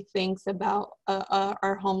community thinks about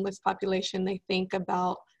our homeless population, they think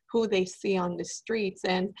about who they see on the streets.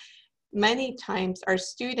 And many times our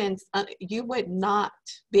students, you would not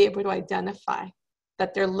be able to identify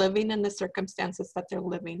that they're living in the circumstances that they're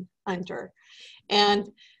living under. And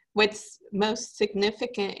what's most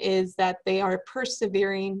significant is that they are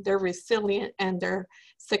persevering, they're resilient, and their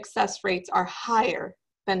success rates are higher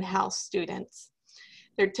than house students.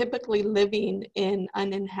 They're typically living in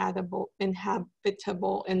uninhabitable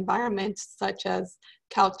environments such as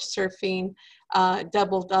couch surfing,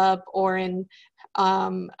 doubled up, or in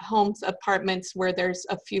homes, apartments where there's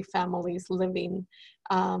a few families living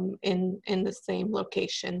in the same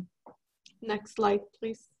location. Next slide,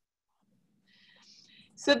 please.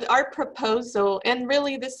 So our proposal, and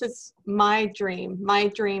really this is my dream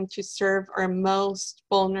to serve our most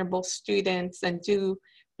vulnerable students and do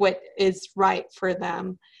what is right for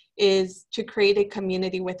them, is to create a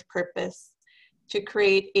community with purpose, to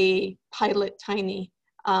create a pilot tiny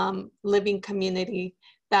living community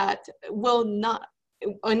that will not,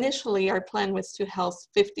 initially our plan was to house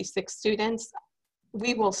 56 students.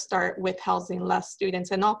 We will start with housing less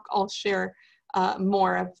students, and I'll share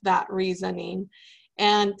more of that reasoning.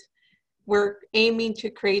 And we're aiming to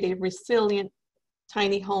create a resilient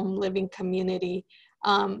tiny home living community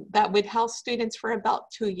that would house students for about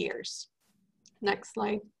 2 years. Next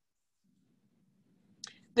slide.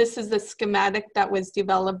 This is a schematic that was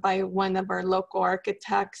developed by one of our local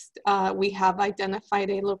architects. We have identified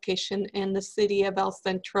a location in the city of El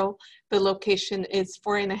Centro. The location is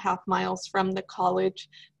 4.5 miles from the college.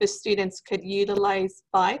 The students could utilize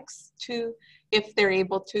bikes to if they're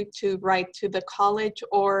able to ride to the college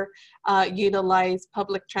or utilize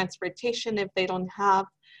public transportation if they don't have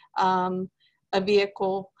a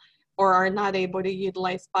vehicle or are not able to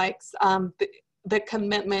utilize bikes. The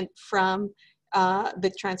commitment from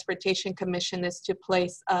the Transportation Commission is to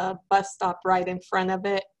place a bus stop right in front of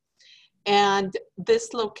it. And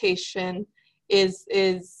this location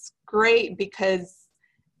is great because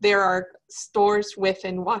there are stores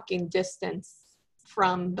within walking distance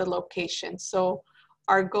from the location. So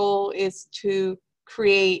our goal is to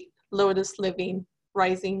create Lotus Living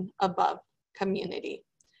rising above community.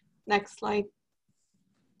 Next slide.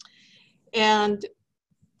 And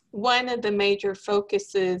one of the major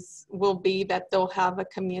focuses will be that they'll have a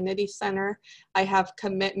community center. I have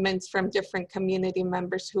commitments from different community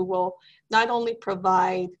members who will not only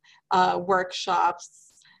provide workshops,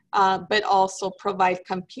 but also provide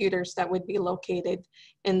computers that would be located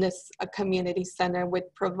in this community center,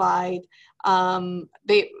 would provide,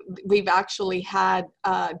 we've actually had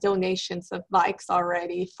donations of bikes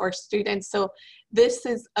already for students. So this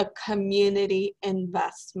is a community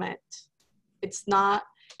investment. It's not,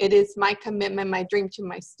 it is my commitment, my dream to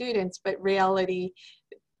my students, but reality,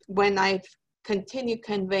 when I've continued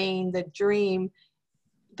conveying the dream,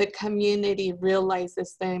 the community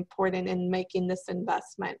realizes the importance in making this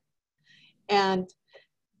investment. And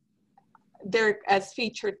there, as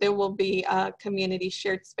featured, there will be community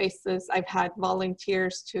shared spaces. I've had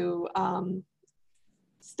volunteers to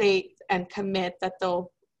state and commit that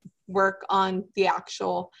they'll work on the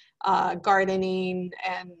actual gardening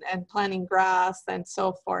and planting grass and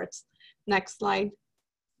so forth. Next slide.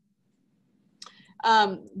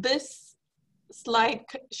 This slide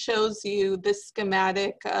shows you the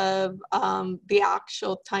schematic of the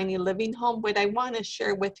actual tiny living home. What I want to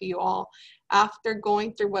share with you all, after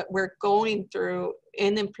going through what we're going through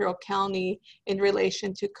in Imperial County in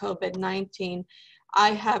relation to COVID-19,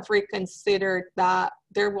 I have reconsidered that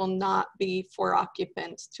there will not be 4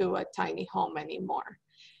 occupants to a tiny home anymore.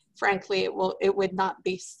 Frankly, it would not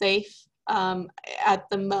be safe. At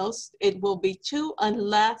the most, it will be 2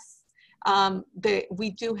 unless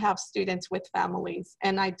we do have students with families,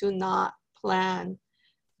 and I do not plan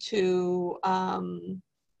to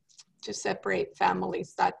separate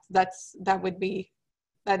families. That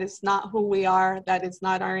is not who we are. That is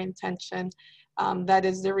not our intention. That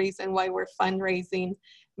is the reason why we're fundraising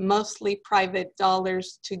mostly private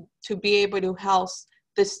dollars to be able to house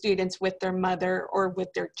the students with their mother or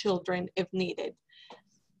with their children if needed.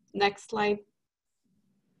 Next slide.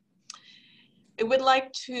 I would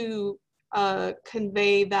like to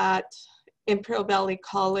convey that Imperial Valley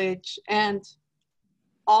College and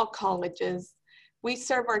all colleges, we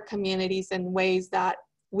serve our communities in ways that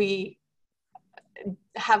we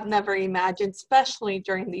have never imagined, especially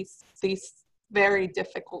during these very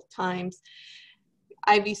difficult times.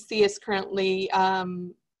 IVC is currently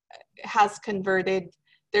has converted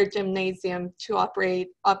their gymnasium to operate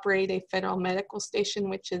a federal medical station,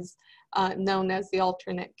 which is known as the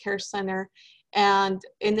Alternate Care Center. And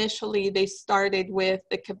initially they started with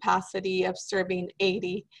the capacity of serving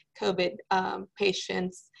 80 COVID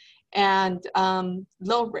patients and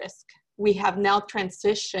low risk. We have now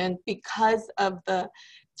transitioned because of the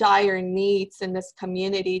dire needs in this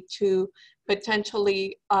community to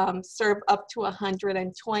potentially serve up to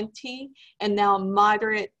 120 and now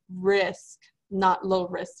moderate risk, not low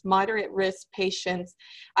risk, moderate risk patients.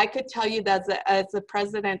 I could tell you that as a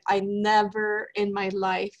president, I never in my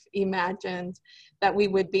life imagined that we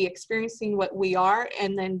would be experiencing what we are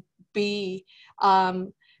and then be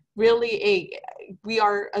really we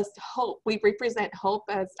are as hope, we represent hope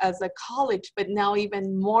as a college, but now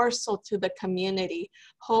even more so to the community,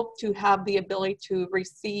 hope to have the ability to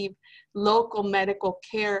receive local medical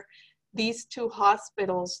care. These 2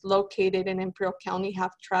 hospitals located in Imperial County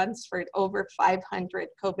have transferred over 500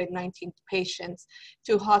 COVID-19 patients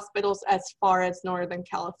to hospitals as far as Northern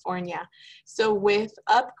California. So with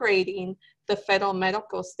upgrading the federal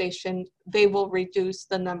medical station, they will reduce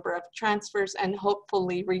the number of transfers and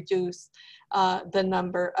hopefully reduce the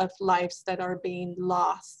number of lives that are being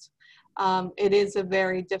lost. It is a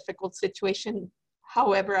very difficult situation.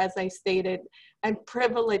 However, as I stated, I'm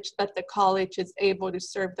privileged that the college is able to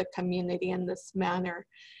serve the community in this manner.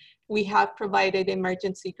 We have provided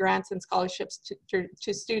emergency grants and scholarships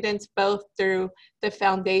to students, both through the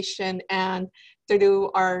foundation and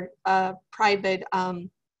through our private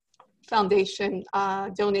foundation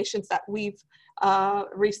donations that we've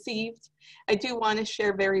received. I do want to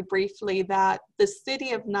share very briefly that the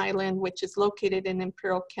city of Nyland, which is located in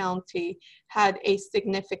Imperial County, had a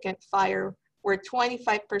significant fire where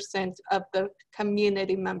 25% of the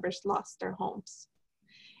community members lost their homes.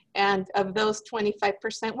 And of those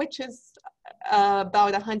 25%, which is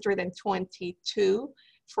about 122,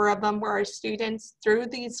 4 of them were our students. Through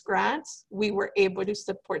these grants, we were able to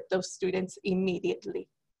support those students immediately.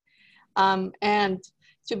 And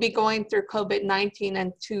to be going through COVID-19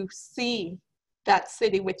 and to see that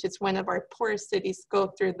city, which is one of our poorest cities,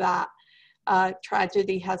 go through that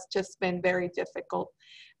tragedy has just been very difficult.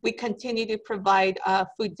 We continue to provide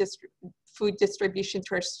food distribution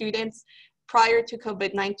to our students. Prior to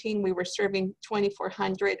COVID-19, we were serving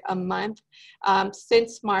 2,400 a month.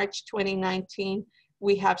 Since March 2019,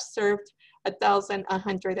 we have served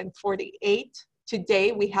 1,148.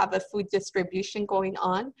 Today, we have a food distribution going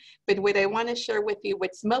on, but what I want to share with you,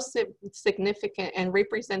 what's most significant and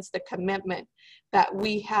represents the commitment that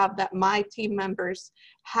we have, that my team members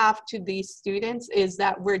have to these students, is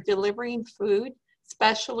that we're delivering food,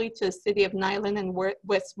 especially to the city of Niland and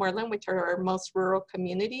Westmoreland, which are our most rural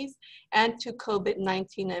communities, and to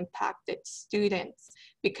COVID-19 impacted students,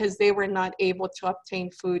 because they were not able to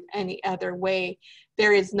obtain food any other way.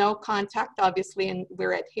 There is no contact, obviously, and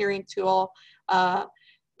we're adhering to all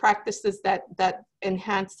practices that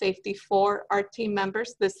enhance safety for our team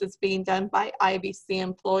members. This is being done by IBC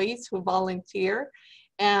employees who volunteer,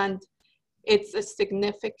 and it's a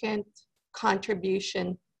significant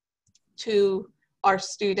contribution to our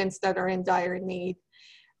students that are in dire need.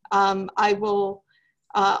 I will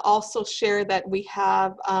also share that we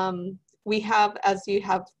have, as you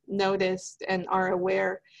have noticed and are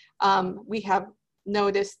aware, we have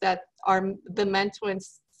noticed that the mental and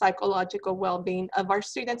psychological well-being of our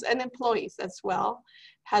students and employees as well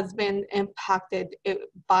has been impacted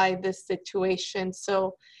by this situation.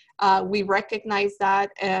 So we recognize that,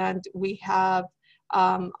 and we have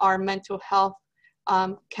our mental health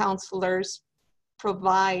counselors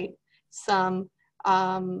provide some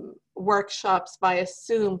workshops via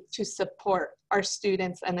Zoom to support our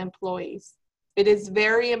students and employees. It is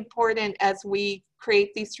very important as we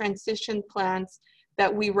create these transition plans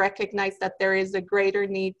that we recognize that there is a greater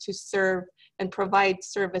need to serve and provide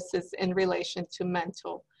services in relation to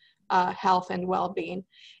mental health and well-being.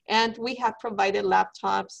 And we have provided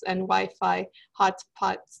laptops and Wi-Fi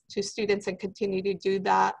hotspots to students and continue to do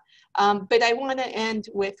that. But I want to end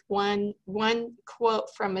with one quote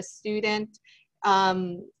from a student,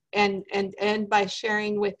 and end by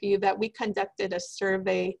sharing with you that we conducted a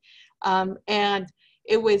survey, and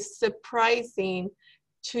it was surprising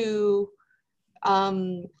to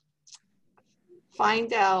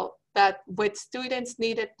find out that what students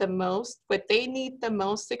needed the most, what they need the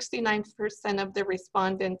most, 69% of the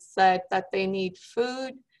respondents said that they need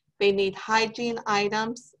food, they need hygiene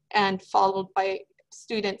items, and followed by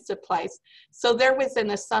student supplies. So there was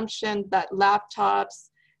an assumption that laptops,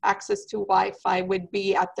 access to Wi-Fi would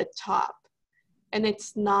be at the top, and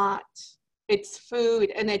it's not. It's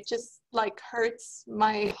food, and it just like hurts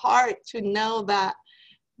my heart to know that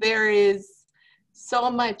there is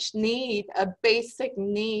so much need, a basic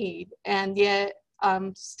need, and yet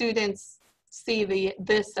students see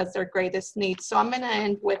this as their greatest need. So I'm going to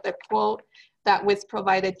end with a quote that was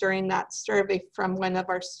provided during that survey from one of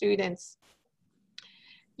our students.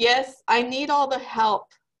 Yes, I need all the help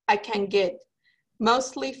I can get,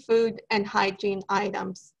 mostly food and hygiene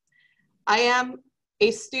items. I am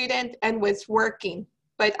a student and was working,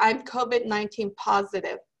 but I'm COVID-19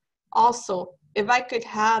 positive. Also, if I could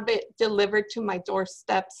have it delivered to my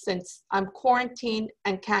doorstep since I'm quarantined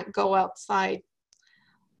and can't go outside,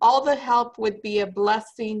 all the help would be a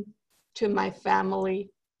blessing to my family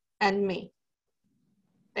and me.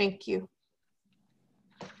 Thank you.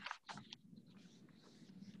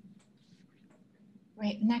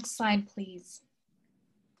 Right, next slide, please.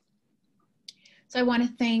 So I want to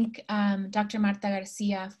thank Dr. Marta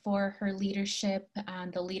Garcia for her leadership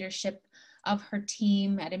and the leadership of her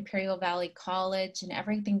team at Imperial Valley College and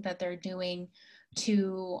everything that they're doing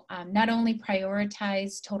to not only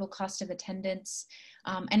prioritize total cost of attendance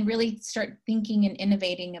and really start thinking and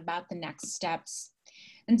innovating about the next steps.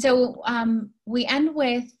 And so we end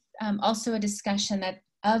with also a discussion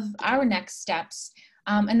of our next steps,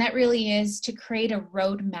 and that really is to create a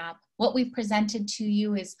roadmap. What we've presented to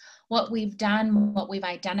you is what we've done, what we've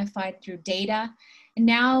identified through data. And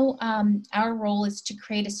now our role is to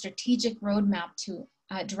create a strategic roadmap to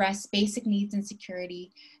address basic needs and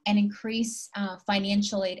security and increase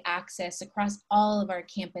financial aid access across all of our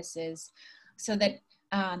campuses so that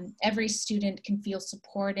every student can feel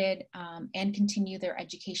supported and continue their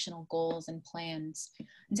educational goals and plans.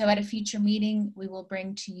 And so at a future meeting, we will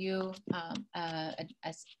bring to you a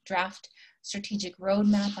draft strategic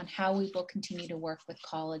roadmap on how we will continue to work with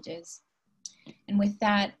colleges. And with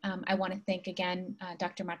that, I want to thank again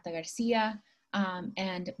Dr. Marta Garcia,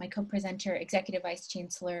 and my co-presenter, Executive Vice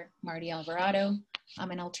Chancellor Marty Alvarado.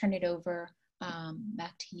 And I'll turn it over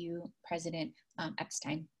back to you, President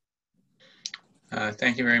Epstein.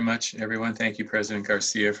 Thank you very much, everyone. Thank you, President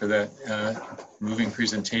Garcia, for that moving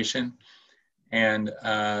presentation. And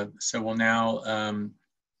so we'll now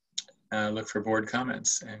look for board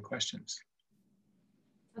comments and questions.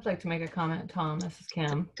 I'd like to make a comment, Tom. This is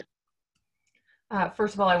Kim.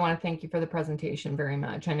 First of all, I want to thank you for the presentation very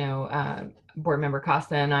much. I know Board Member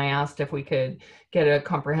Costa and I asked if we could get a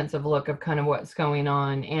comprehensive look of kind of what's going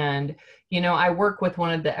on. And, you know, I work with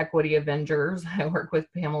one of the Equity Avengers. I work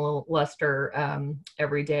with Pamela Lester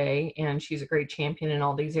every day, and she's a great champion in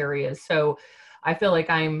all these areas. So I feel like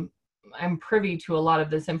I'm privy to a lot of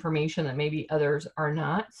this information that maybe others are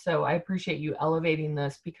not. So I appreciate you elevating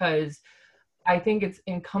this, because I think it's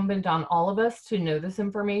incumbent on all of us to know this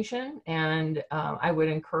information. And I would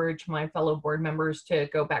encourage my fellow board members to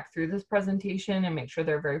go back through this presentation and make sure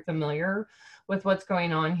they're very familiar with what's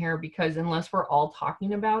going on here, because unless we're all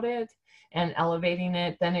talking about it and elevating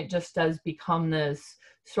it, then it just does become this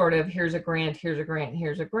sort of, here's a grant, here's a grant,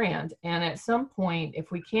 here's a grant. And at some point,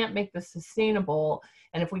 if we can't make this sustainable,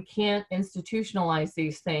 and if we can't institutionalize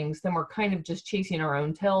these things, then we're kind of just chasing our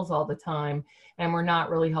own tails all the time, and we're not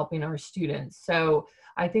really helping our students. So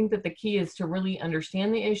I think that the key is to really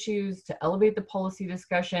understand the issues, to elevate the policy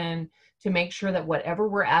discussion, to make sure that whatever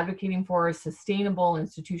we're advocating for is sustainable,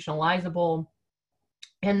 institutionalizable.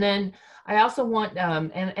 And then I also want,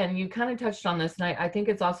 and you kind of touched on this, and I think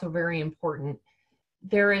it's also very important.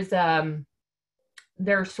 There's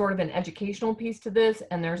sort of an educational piece to this,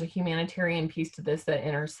 and there's a humanitarian piece to this that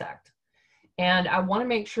intersect. And I want to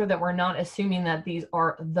make sure that we're not assuming that these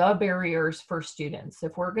are the barriers for students.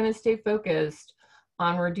 If we're going to stay focused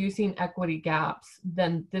on reducing equity gaps,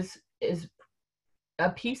 then this is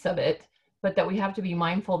a piece of it, but that we have to be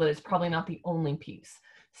mindful that it's probably not the only piece.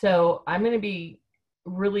 So I'm going to be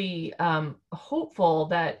really hopeful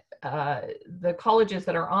that the colleges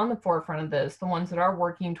that are on the forefront of this, the ones that are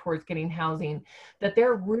working towards getting housing, that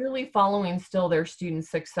they're really following still their student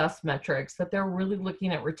success metrics, that they're really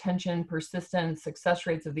looking at retention, persistence, success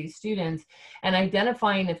rates of these students, and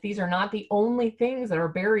identifying if these are not the only things that are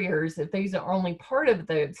barriers, if these are only part of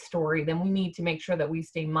the story, then we need to make sure that we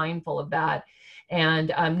stay mindful of that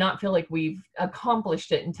and not feel like we've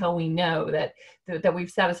accomplished it until we know that we've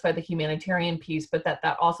satisfied the humanitarian piece, but that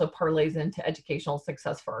also parlays into educational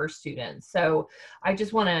success for our students. So I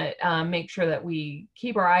just want to make sure that we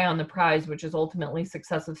keep our eye on the prize, which is ultimately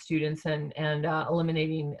success of students and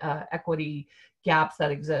eliminating equity gaps that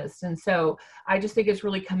exist. And so I just think it's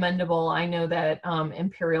really commendable. I know that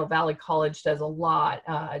Imperial Valley College does a lot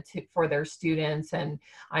for their students, and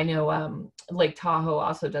I know Lake Tahoe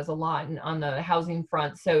also does a lot on the housing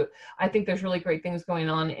front. So I think there's really great things going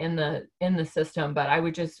on in the system, but I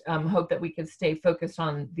would just hope that we could stay focused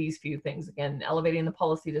on these few things. Again, elevating the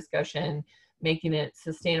policy discussion, making it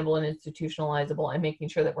sustainable and institutionalizable, and making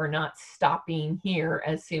sure that we're not stopping here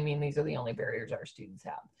assuming these are the only barriers our students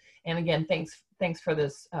have. And again, thanks for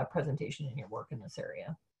this presentation and your work in this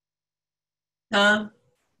area. Tom?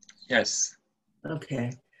 Yes.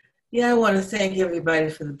 Okay. Yeah, I want to thank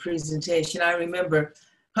everybody for the presentation. I remember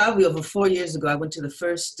probably over 4 years ago, I went to the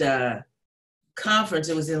first conference.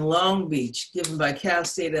 It was in Long Beach, given by Cal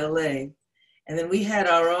State LA. And then we had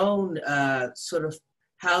our own sort of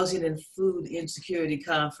housing and food insecurity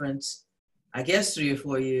conference, I guess 3 or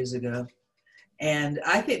 4 years ago. And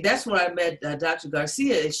I think that's where I met Dr.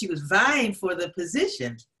 Garcia, and she was vying for the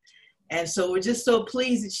position. And so we're just so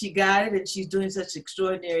pleased that she got it, and she's doing such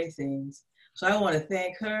extraordinary things. So I want to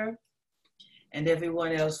thank her and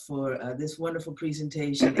everyone else for this wonderful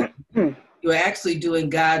presentation. You're actually doing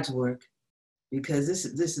God's work, because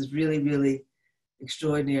this is really, really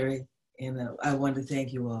extraordinary. And I want to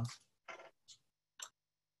thank you all.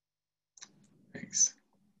 Thanks.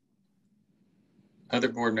 Other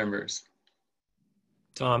board members?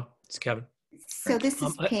 Tom, it's Kevin. So this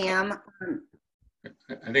is Pam.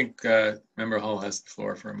 I think Member Hull has the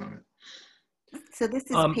floor for a moment. So this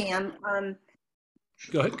is Pam.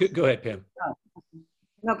 Go ahead, Pam.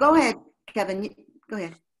 No, go ahead, Kevin. Go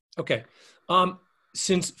ahead. Okay.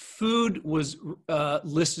 Since food was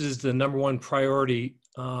listed as the #1 priority,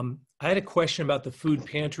 I had a question about the food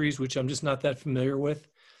pantries, which I'm just not that familiar with.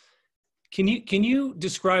 Can you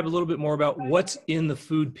describe a little bit more about what's in the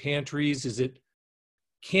food pantries? Is it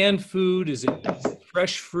canned food? Is it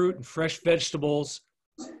fresh fruit and fresh vegetables?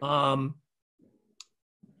 How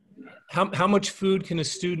much food can a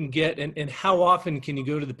student get, and how often can you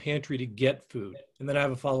go to the pantry to get food? And then I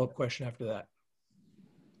have a follow-up question after that.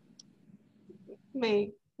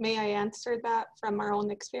 May may I answer that from our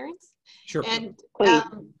own experience? Sure. And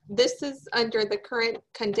this is under the current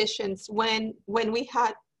conditions. When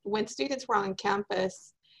students were on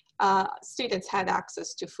campus, students had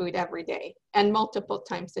access to food every day and multiple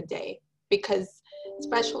times a day, because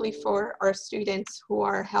especially for our students who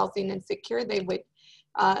are housing insecure, they would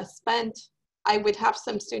I would have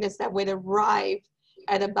some students that would arrive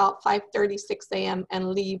at about 5:30, 6 a.m.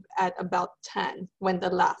 and leave at about 10 when the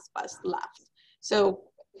last bus left. So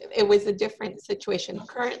it was a different situation.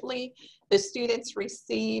 Currently, the students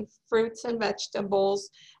receive fruits and vegetables.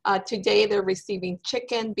 Today, they're receiving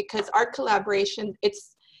chicken, because our collaboration,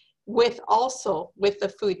 it's also with the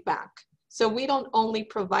food bank. So we don't only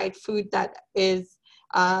provide food that is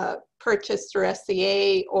purchased through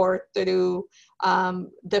SCA or through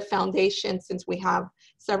the foundation, since we have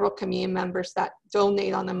several community members that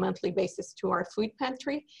donate on a monthly basis to our food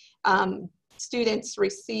pantry. Students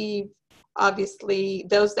receive, obviously,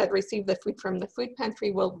 those that receive the food from the food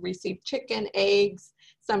pantry will receive chicken, eggs,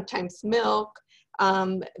 sometimes milk.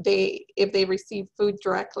 If they receive food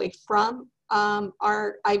directly from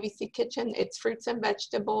our IBC kitchen, it's fruits and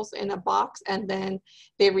vegetables in a box, and then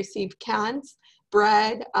they receive cans,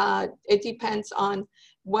 bread. It depends on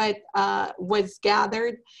what was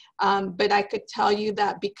gathered, but I could tell you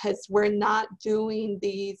that because we're not doing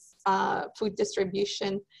these food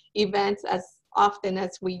distribution events as often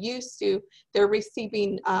as we used to, they're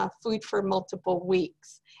receiving food for multiple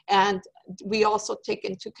weeks. And we also take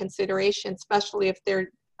into consideration, especially if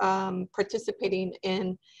they're participating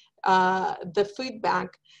in the food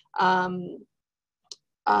bank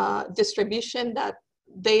distribution, that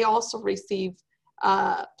they also receive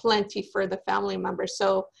plenty for the family members.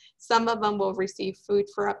 So some of them will receive food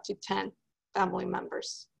for up to 10 family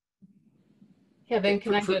members. Kevin,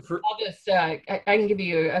 can I can give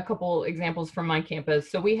you a couple examples from my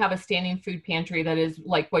campus. So we have a standing food pantry that is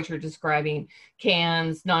like what you're describing: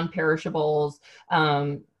 cans, non-perishables,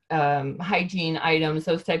 hygiene items,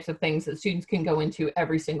 those types of things that students can go into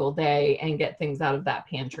every single day and get things out of that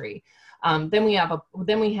pantry. Then we have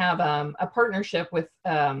a partnership with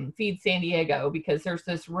Feed San Diego, because there's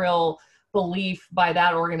this real belief by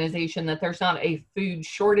that organization that there's not a food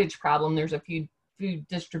shortage problem, there's a food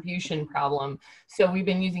distribution problem. So we've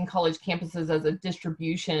been using college campuses as a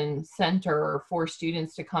distribution center for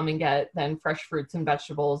students to come and get then fresh fruits and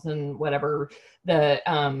vegetables and whatever the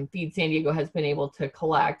Feed San Diego has been able to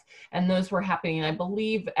collect. And those were happening, I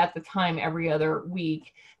believe, at the time every other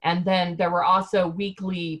week. And then there were also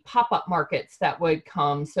weekly pop-up markets that would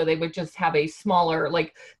come. So they would just have a smaller,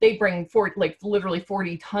 like they bring literally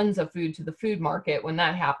 40 tons of food to the food market when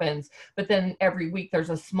that happens. But then every week there's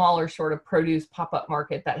a smaller sort of produce pop-up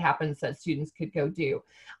market that happens that students could go do.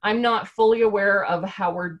 I'm not fully aware of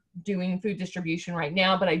how we're doing food distribution right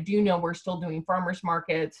now, but I do know we're still doing farmers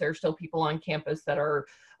markets. There are still people on campus that are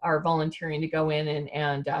volunteering to go in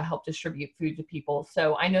and help distribute food to people.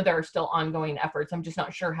 So I know there are still ongoing efforts. I'm just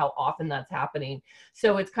not sure how often that's happening.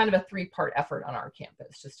 So it's kind of a three-part effort on our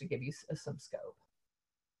campus, just to give you some scope.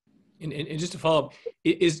 And just to follow up,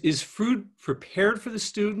 is food prepared for the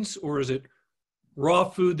students, or is it raw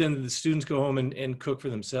food then the students go home and cook for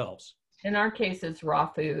themselves? In our case, it's raw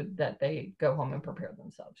food that they go home and prepare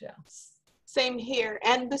themselves, yeah. Same here.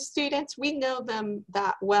 And the students, we know them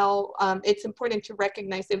that well. It's important to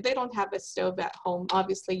recognize if they don't have a stove at home,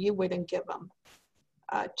 obviously you wouldn't give them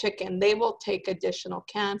chicken. They will take additional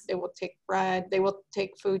cans, they will take bread, they will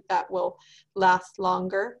take food that will last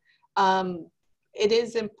longer. It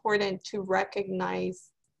is important to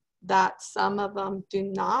recognize that some of them do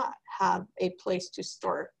not have a place to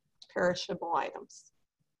store perishable items.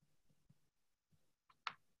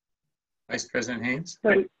 Vice President Haynes.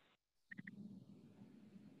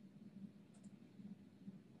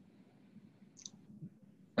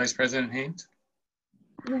 Vice President Haynes.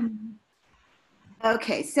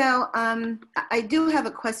 Okay, so I do have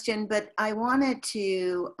a question, but I wanted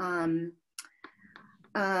to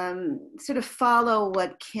sort of follow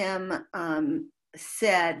what Kim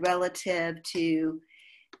said relative to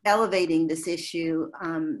elevating this issue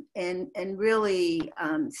and really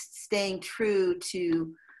staying true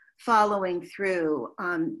to following through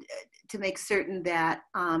to make certain that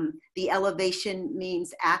the elevation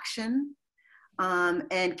means action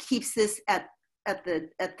and keeps this at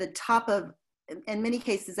the top of, in many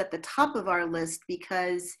cases, at the top of our list,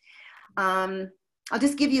 because I'll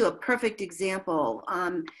just give you a perfect example.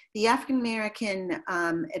 The African American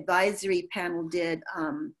Advisory Panel did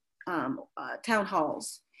town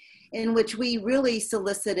halls in which we really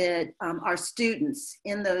solicited our students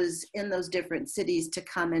in those different cities to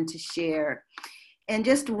come and to share. And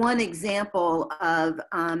just one example of,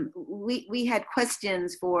 we had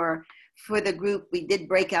questions for the group. We did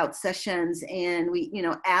breakout sessions, and we,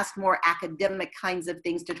 asked more academic kinds of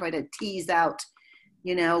things to try to tease out,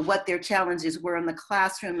 what their challenges were in the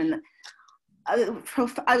classroom. And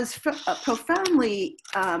I was profoundly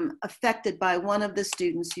affected by one of the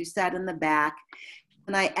students who sat in the back.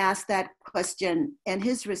 And I asked that question, and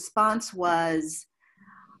his response was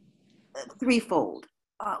threefold.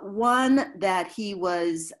 One, that he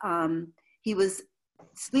was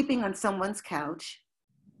sleeping on someone's couch,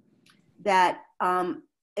 that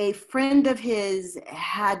a friend of his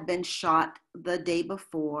had been shot the day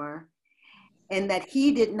before, and that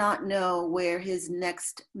he did not know where his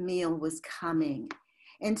next meal was coming.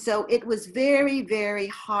 And so it was very, very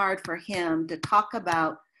hard for him to talk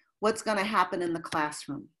about what's going to happen in the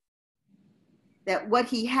classroom. That what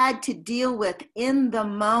he had to deal with in the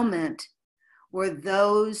moment were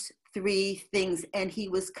those three things, and he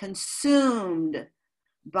was consumed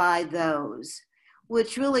by those,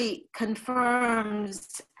 which really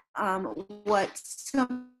confirms what so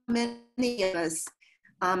many of us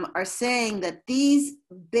are saying, that these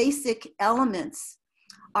basic elements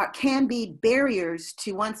can be barriers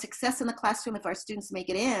to one's success in the classroom if our students make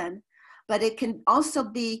it in, but it can also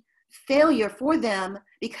be failure for them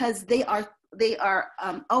because they are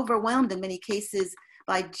overwhelmed in many cases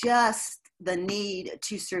by just the need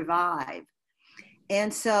to survive.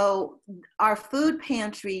 And so our food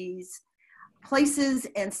pantries, places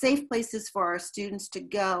and safe places for our students to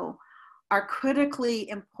go, are critically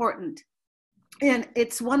important. And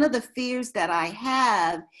it's one of the fears that I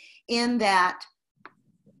have, in that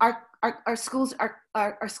our schools are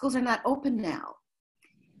not open now.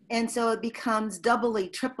 And so it becomes doubly,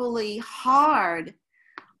 triply hard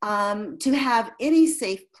to have any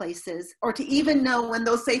safe places, or to even know when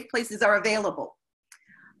those safe places are available,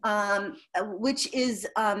 which is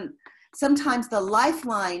sometimes the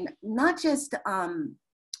lifeline, not just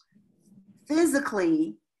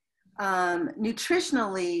physically,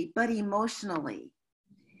 nutritionally, but emotionally.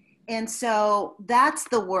 And so that's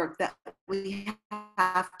the work that we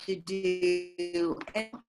have to do. And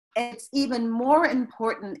it's even more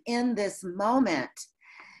important in this moment,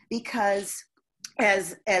 because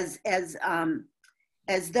as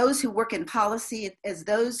those who work in policy, as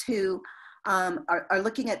those who are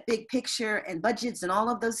looking at big picture and budgets and all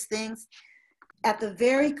of those things, at the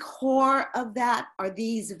very core of that are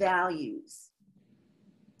these values.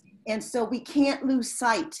 And so we can't lose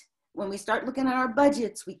sight. When we start looking at our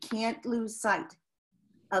budgets, we can't lose sight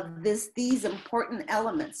of these important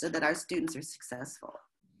elements so that our students are successful.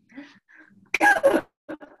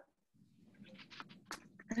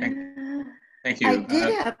 Thank you. I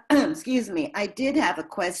did have, excuse me, I did have a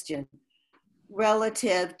question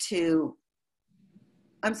relative to,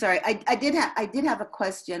 I'm sorry, I did have a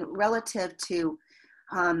question relative to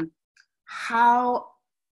how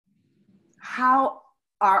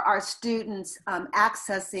are our students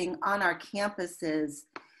accessing on our campuses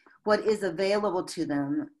what is available to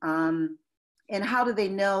them, and how do they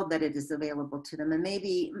know that it is available to them? And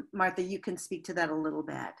maybe, Martha, you can speak to that a little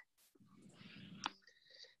bit.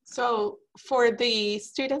 So for the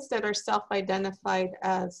students that are self-identified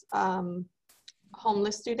as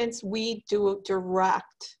homeless students, we do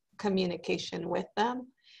direct communication with them,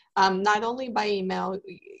 not only by email.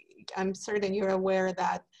 I'm certain you're aware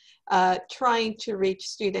that trying to reach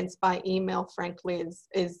students by email, frankly,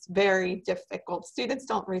 is very difficult. Students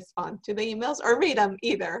don't respond to the emails or read them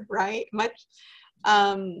either, right? Much.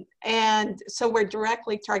 And so we're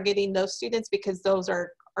directly targeting those students because those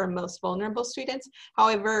are our most vulnerable students.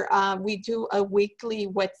 However, we do a weekly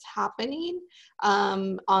what's happening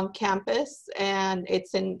on campus, and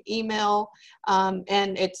it's an email, and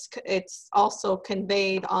it's also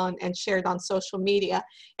conveyed on and shared on social media.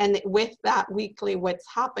 And with that weekly what's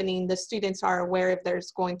happening, the students are aware if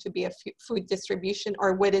there's going to be a food distribution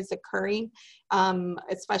or what is occurring,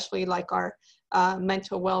 especially like our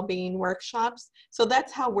mental well-being workshops. So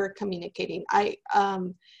that's how we're communicating. I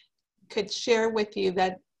could share with you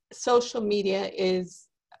that social media is,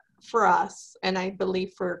 for us, and I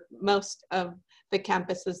believe for most of the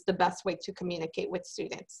campuses, the best way to communicate with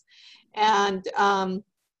students. And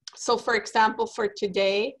so for example, for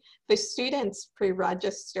today, the students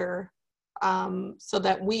pre-register so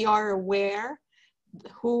that we are aware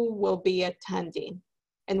who will be attending.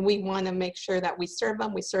 And we want to make sure that we serve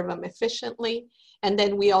them efficiently. And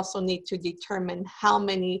then we also need to determine how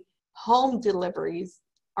many home deliveries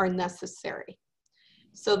are necessary.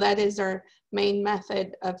 So that is our main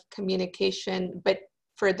method of communication. But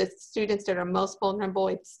for the students that are most vulnerable,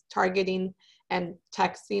 it's targeting and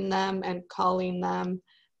texting them and calling them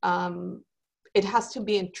it has to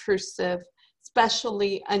be intrusive,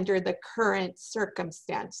 especially under the current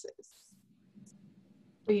circumstances.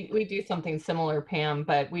 We do something similar, Pam,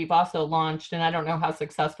 but we've also launched, and I don't know how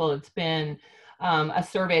successful it's been, a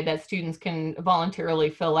survey that students can voluntarily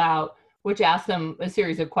fill out, which asks them a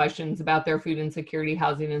series of questions about their food insecurity,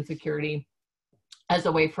 housing insecurity, as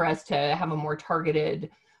a way for us to have a more targeted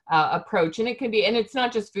approach. And it can be, and it's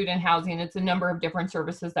not just food and housing, it's a number of different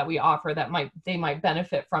services that we offer that they might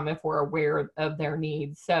benefit from if we're aware of their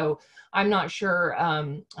needs. So I'm not sure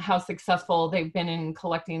how successful they've been in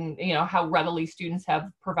collecting, how readily students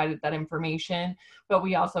have provided that information, but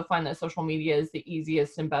we also find that social media is the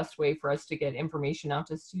easiest and best way for us to get information out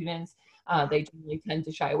to students. They generally tend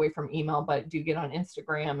to shy away from email, but do get on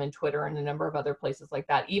Instagram and Twitter and a number of other places like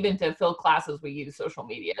that. Even to fill classes, we use social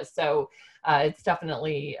media. So it's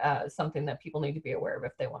definitely something that people need to be aware of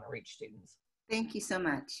if they want to reach students. Thank you so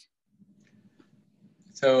much.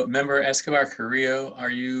 So Member Escobar Carrillo, are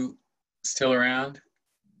you still around?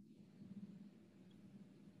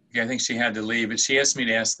 Yeah, I think she had to leave, but she asked me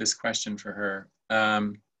to ask this question for her.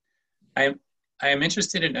 I am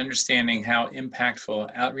interested in understanding how impactful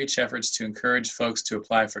outreach efforts to encourage folks to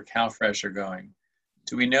apply for CalFresh are going.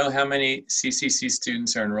 Do we know how many CCC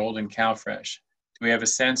students are enrolled in CalFresh? Do we have a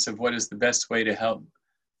sense of what is the best way to help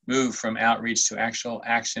move from outreach to actual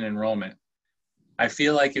action enrollment? I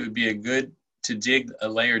feel like it would be good to dig a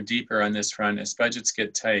layer deeper on this front as budgets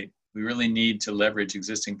get tight. We really need to leverage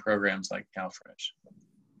existing programs like CalFresh.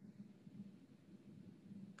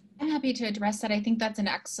 I'm happy to address that. I think that's an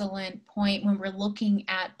excellent point when we're looking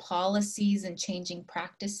at policies and changing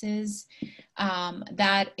practices.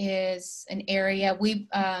 That is an area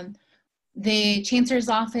the Chancellor's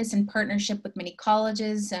Office, in partnership with many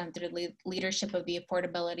colleges and through the leadership of the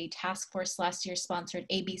Affordability Task Force last year, sponsored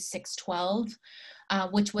AB 612,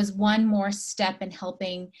 which was one more step in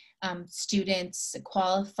helping students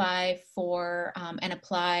qualify for and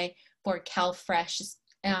apply for CalFresh,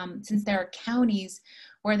 since there are counties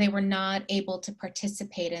where they were not able to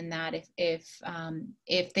participate in that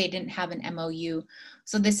if they didn't have an MOU.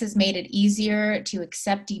 So this has made it easier to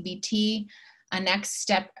accept DBT. A next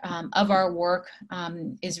step of our work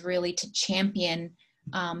is really to champion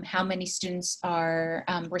how many students are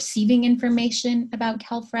receiving information about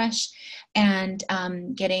CalFresh and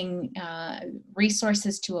getting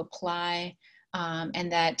resources to apply, and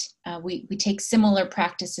that we take similar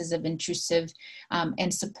practices of intrusive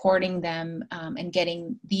and supporting them and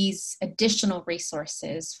getting these additional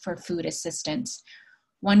resources for food assistance.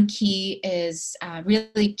 One key is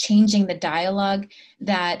really changing the dialogue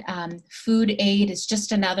that food aid is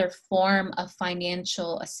just another form of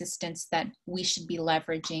financial assistance that we should be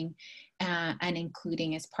leveraging and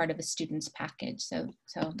including as part of a student's package. So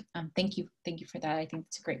thank you for that. I think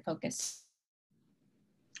it's a great focus.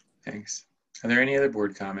 Thanks. Are there any other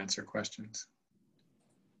board comments or questions?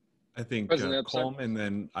 I think Colm, and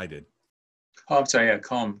then I did. Oh, I'm sorry. Yeah,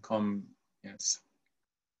 Colm. Yes.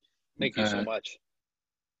 Thank you so much.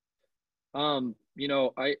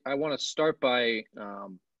 I want to start by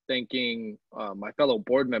thanking my fellow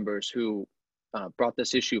board members who brought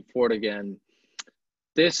this issue forward again.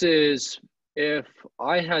 This is, if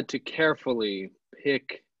I had to carefully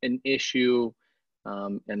pick an issue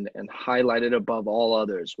and highlight it above all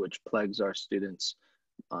others, which plagues our students,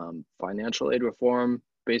 financial aid reform,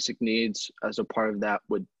 basic needs as a part of that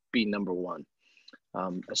would be number one,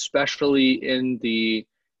 especially in the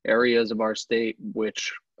areas of our state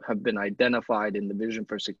which have been identified in the Vision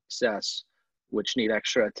for Success, which need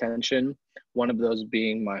extra attention. One of those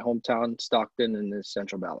being my hometown, Stockton, in the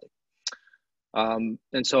Central Valley.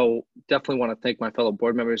 And so definitely want to thank my fellow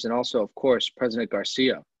board members and also, of course, President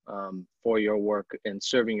Garcia for your work in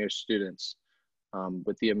serving your students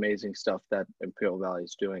with the amazing stuff that Imperial Valley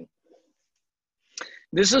is doing.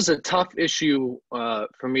 This is a tough issue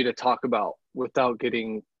for me to talk about without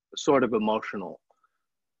getting sort of emotional,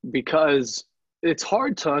 because it's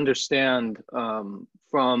hard to understand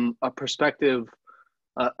from a perspective,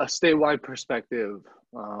 a statewide perspective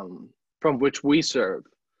from which we serve,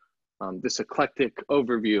 this eclectic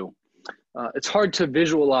overview. It's hard to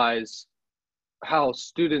visualize how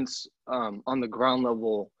students on the ground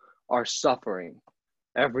level are suffering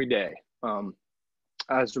every day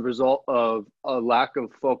as a result of a lack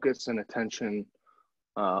of focus and attention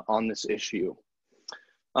on this issue.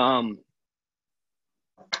 I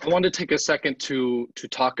wanted to take a second to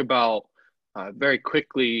talk about very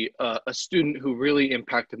quickly a student who really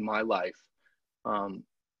impacted my life.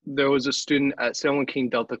 There was a student at San Joaquin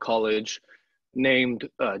Delta College named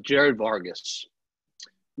Jared Vargas.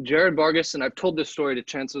 Jared Vargas, and I've told this story to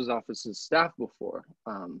Chancellor's Office's staff before,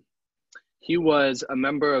 He was a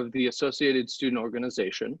member of the Associated Student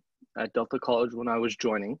Organization at Delta College when I was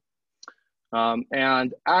joining,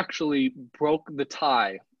 and actually broke the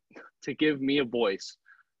tie to give me a voice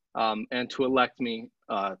and to elect me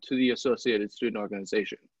to the Associated Student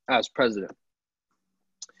Organization as president.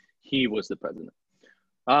 He was the president.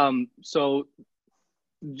 So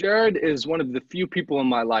Jared is one of the few people in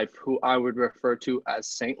my life who I would refer to as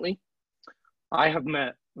saintly. I have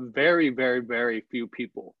met very, very, very few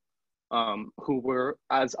people who were,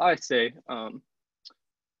 as I say,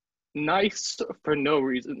 nice for no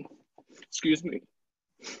reason. Excuse me.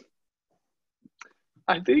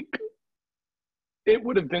 I think it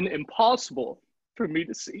would have been impossible for me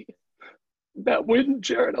to see that when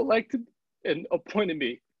Jared elected and appointed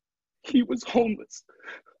me, he was homeless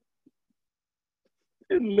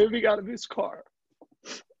and living out of his car.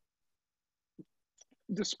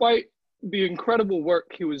 Despite the incredible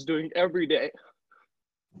work he was doing every day,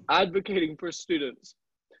 advocating for students,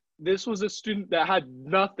 this was a student that had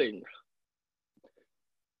nothing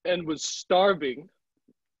and was starving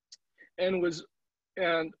and was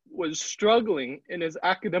struggling in his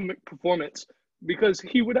academic performance because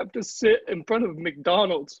he would have to sit in front of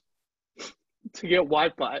McDonald's to get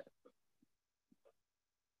Wi-Fi.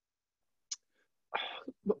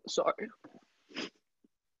 Sorry.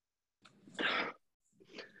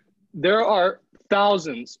 There are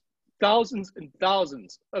thousands and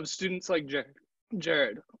thousands of students like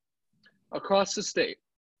Jared across the state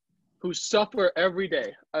who suffer every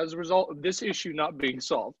day as a result of this issue not being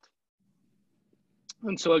solved.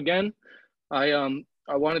 And so again, I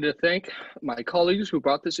wanted to thank my colleagues who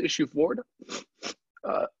brought this issue forward.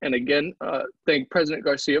 And again, thank President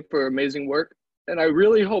Garcia for amazing work. And I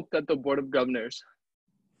really hope that the Board of Governors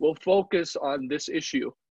will focus on this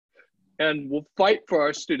issue and will fight for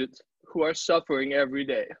our students who are suffering every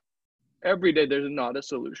day. Every day there's not a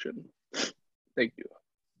solution. Thank you.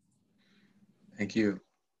 Thank you.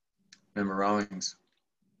 Member Rawlings.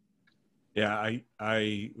 Yeah,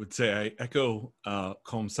 I would say I echo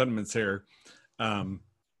Combs' sentiments here.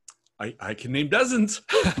 I can name dozens.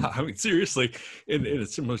 I mean, seriously, in a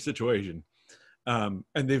similar situation. And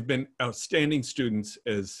they've been outstanding students,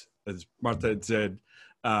 as Martha had said.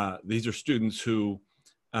 These are students who,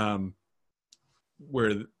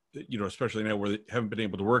 where, you know, especially now where they haven't been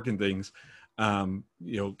able to work in things, you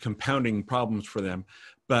know, compounding problems for them.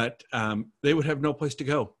 But they would have no place to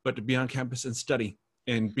go but to be on campus and study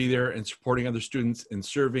and be there and supporting other students and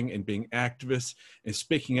serving and being activists and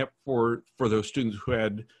speaking up for those students who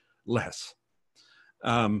had less.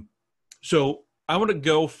 So I want to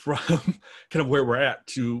go from kind of where we're at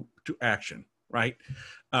to action, right?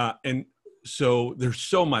 And so there's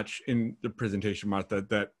so much in the presentation, Martha,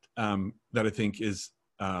 that I think is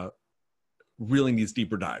really needs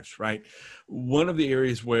deeper dives, right? One of the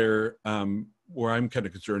areas where I'm kind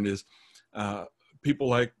of concerned is people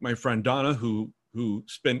like my friend Donna, who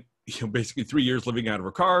spent, you know, basically 3 years living out of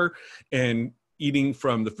her car and eating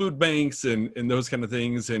from the food banks and those kind of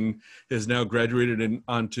things, and has now graduated and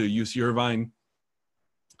onto UC Irvine.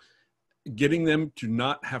 Getting them to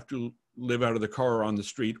not have to live out of the car or on the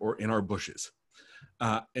street or in our bushes.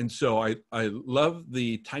 And so I love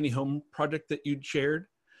the tiny home project that you'd shared.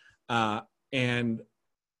 And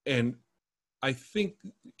I think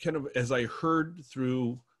kind of as I heard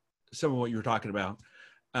through some of what you were talking about,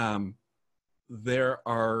 there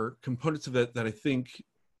are components of it that I think,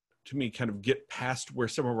 to me, kind of get past where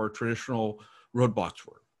some of our traditional roadblocks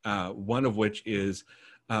were. One of which is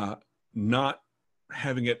not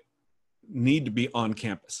having it need to be on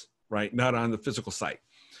campus, right? Not on the physical site.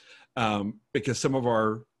 Because some of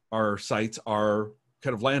our sites are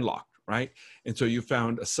kind of landlocked, right? And so you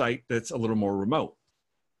found a site that's a little more remote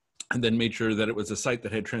and then made sure that it was a site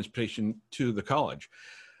that had transportation to the college.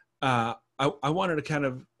 I wanted to kind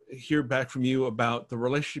of hear back from you about the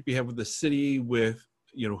relationship you have with the city, with,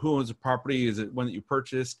 you know, who owns the property? Is it one that you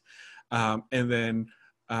purchased? And then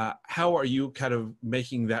how are you kind of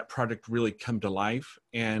making that project really come to life?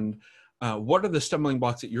 And what are the stumbling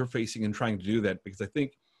blocks that you're facing in trying to do that? Because I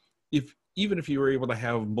think even if you were able to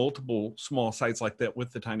have multiple small sites like that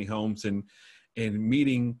with the tiny homes and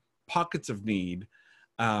meeting pockets of need,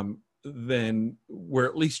 then we're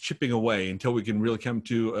at least chipping away until we can really come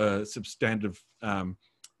to a substantive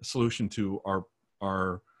solution to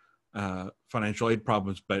our financial aid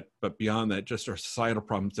problems, but beyond that, just our societal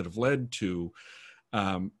problems that have led to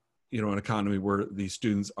you know, an economy where these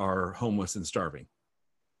students are homeless and starving.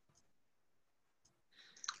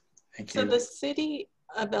 Thank you. So the city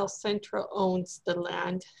of El Centro owns the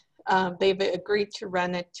land. They've agreed to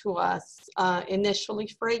rent it to us initially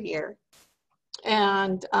for a year.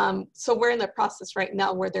 And so we're in the process right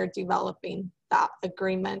now where they're developing that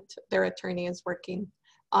agreement. Their attorney is working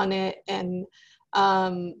on it. And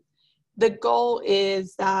the goal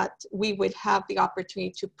is that we would have the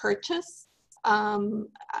opportunity to purchase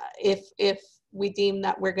if we deem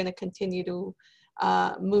that we're going to continue to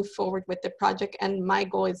move forward with the project. And my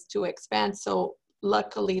goal is to expand. So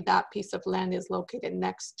luckily that piece of land is located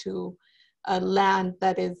next to land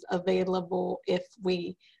that is available if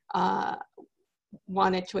we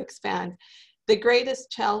wanted to expand. The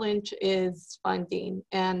greatest challenge is funding,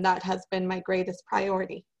 and that has been my greatest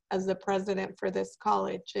priority as the president for this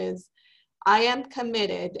college. Is I am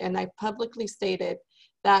committed, and I publicly stated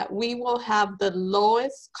that we will have the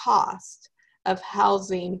lowest cost of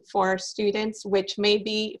housing for our students, which may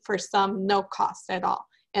be for some no cost at all.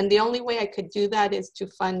 And the only way I could do that is to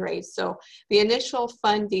fundraise. So the initial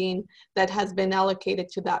funding that has been allocated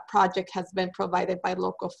to that project has been provided by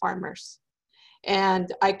local farmers.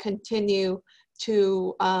 And I continue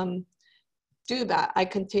to do that. I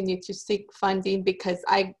continue to seek funding because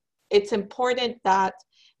it's important that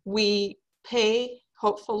we pay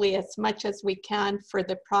hopefully as much as we can for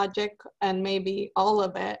the project, and maybe all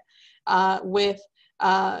of it, with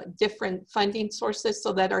different funding sources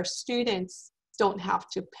so that our students don't have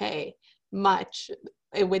to pay much.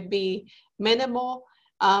 It would be minimal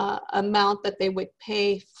amount that they would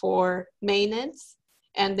pay for maintenance,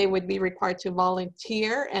 and they would be required to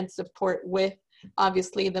volunteer and support with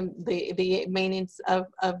obviously the maintenance of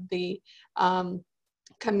the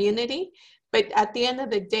community. But at the end of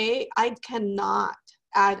the day, I cannot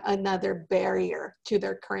add another barrier to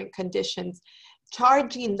their current conditions.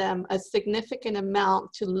 Charging them a significant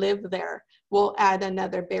amount to live there will add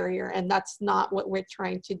another barrier, and that's not what we're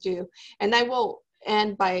trying to do. And I will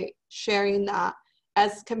end by sharing that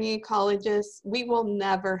as community colleges, we will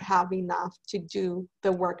never have enough to do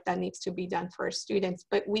the work that needs to be done for our students,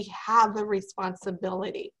 but we have a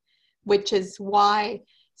responsibility, which is why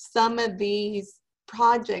some of these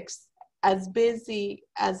projects, as busy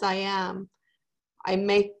as I am, I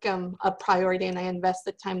make them a priority, and I invest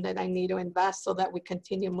the time that I need to invest so that we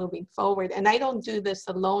continue moving forward. And I don't do this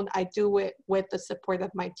alone. I do it with the support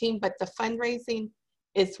of my team, but the fundraising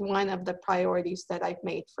is one of the priorities that I've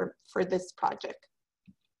made for this project.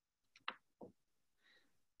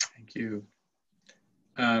 Thank you.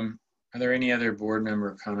 Are there any other board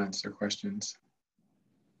member comments or questions?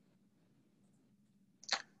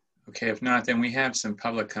 Okay, if not, then we have some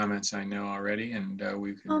public comments I know already, and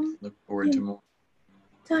we can look forward to more.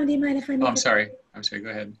 Tom, do you mind if I make I'm sorry, go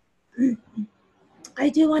ahead. I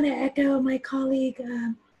do want to echo my colleague,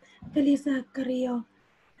 Felisa Carrillo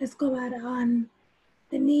Escobar, on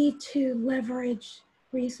the need to leverage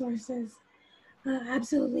resources.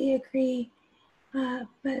 Absolutely agree.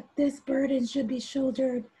 But this burden should be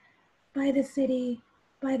shouldered by the city,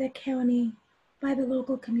 by the county, by the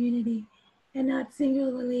local community, and not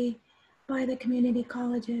singularly by the community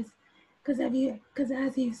colleges. Because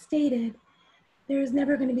as you've stated, there is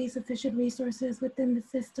never going to be sufficient resources within the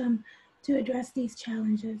system to address these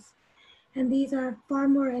challenges. And these are far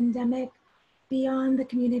more endemic beyond the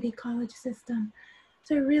community college system.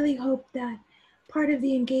 So I really hope that part of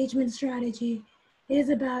the engagement strategy is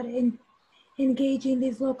about engaging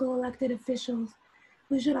these local elected officials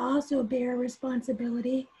who should also bear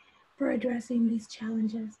responsibility for addressing these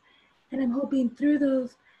challenges. And I'm hoping through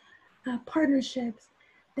those partnerships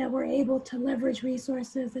that we're able to leverage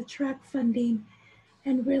resources, attract funding,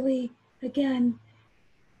 and really, again,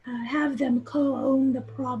 have them co-own the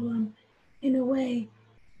problem in a way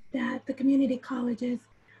that the community colleges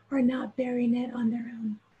are not bearing it on their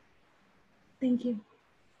own. Thank you.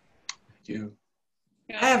 Thank you.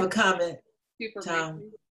 I have a comment,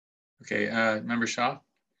 Tom. Okay, Member Shaw?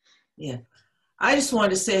 Yeah, I just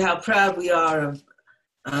wanted to say how proud we are of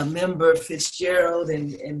Member Fitzgerald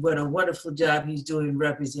and what a wonderful job he's doing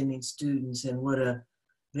representing students, and what a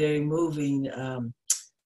very moving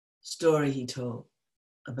story he told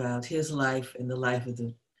about his life and the life of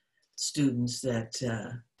the students that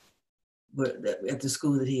were at the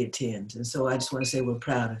school that he attends. And so I just want to say we're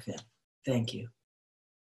proud of him. Thank you.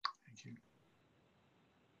 Thank you.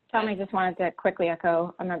 Tom, I just wanted to quickly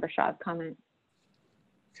echo a Member Shaw's comment.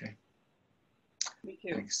 Okay. Me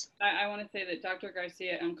too. Thanks. I want to say that Dr.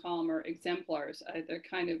 Garcia and Colm are exemplars. They're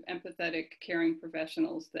kind of empathetic, caring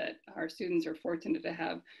professionals that our students are fortunate to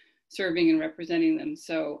have serving and representing them.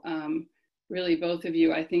 So really, both of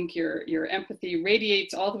you, I think your empathy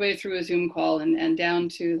radiates all the way through a Zoom call and down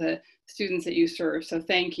to the students that you serve. So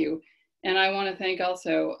thank you. And I want to thank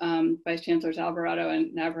also Vice Chancellors Alvarado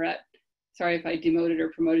and Navarrete sorry if I demoted or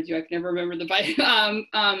promoted you, I can never remember the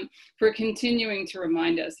for continuing to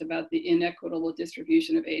remind us about the inequitable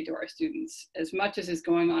distribution of aid to our students. As much as is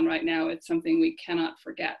going on right now, it's something we cannot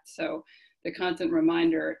forget. So the constant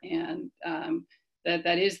reminder and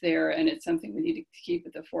that is there, and it's something we need to keep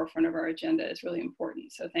at the forefront of our agenda is really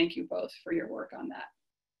important. So thank you both for your work on that.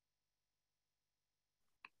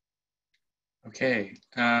 Okay,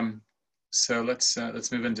 so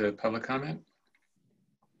let's move into public comment.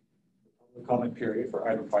 The comment period for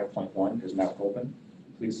item 5.1 is now open.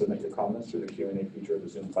 Please submit your comments through the Q&A feature of the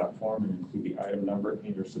Zoom platform and include the item number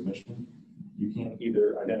in your submission. You can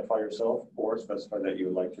either identify yourself or specify that you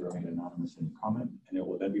would like to remain anonymous in your comment, and it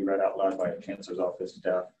will then be read out loud by a Chancellor's Office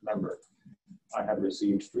staff member. I have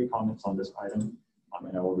received 3 comments on this item,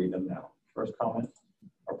 and I will read them now. First comment,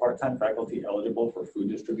 are part-time faculty eligible for food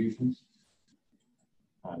distributions?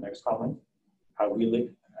 Next comment, have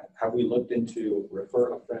we looked into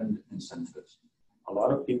refer a friend incentives? A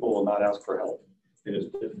lot of people will not ask for help. It is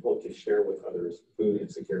difficult to share with others food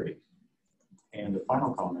insecurity. And the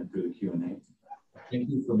final comment through the Q&A, thank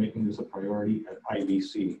you for making this a priority at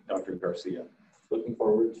IBC, Dr. Garcia. Looking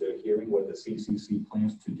forward to hearing what the CCC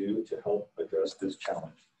plans to do to help address this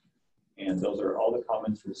challenge. And those are all the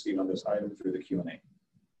comments received on this item through the Q&A.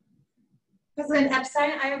 President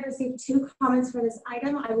Epstein, I have received 2 comments for this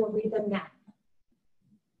item. I will read them now.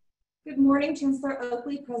 Good morning, Chancellor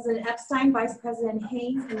Oakley, President Epstein, Vice President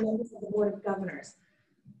Haynes, and members of the Board of Governors.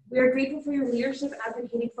 We are grateful for your leadership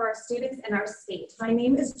advocating for our students and our state. My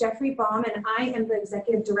name is Jeffrey Baum, and I am the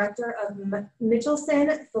Executive Director of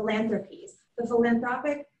Mitchelson Philanthropies, the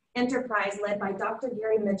philanthropic enterprise led by Dr.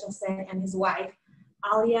 Gary Mitchelson and his wife,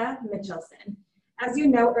 Alia Mitchelson. As you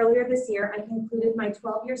know, earlier this year, I concluded my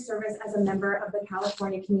 12-year service as a member of the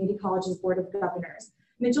California Community Colleges Board of Governors.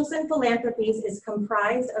 Mitchelson Philanthropies is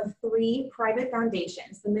comprised of 3 private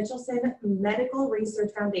foundations, the Mitchelson Medical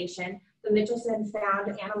Research Foundation, the Mitchelson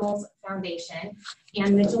Found Animals Foundation,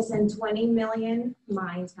 and Mitchelson 20 Million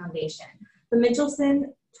Minds Foundation. The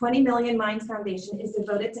Mitchelson 20 Million Minds Foundation is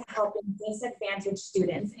devoted to helping disadvantaged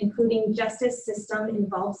students, including justice system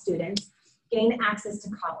involved students, gain access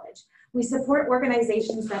to college. We support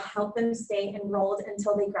organizations that help them stay enrolled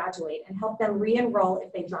until they graduate and help them re-enroll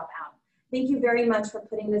if they drop out. Thank you very much for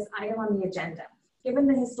putting this item on the agenda. Given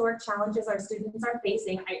the historic challenges our students are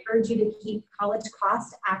facing, I urge you to keep college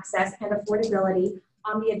cost, access, and affordability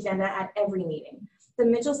on the agenda at every meeting. The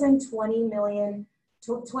Mitchelson 20MM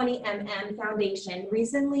Foundation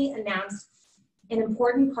recently announced an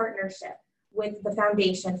important partnership with the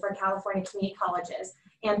Foundation for California Community Colleges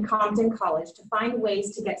and Compton College to find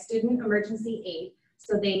ways to get student emergency aid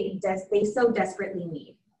so they so desperately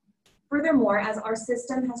need. Furthermore, as our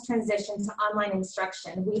system has transitioned to online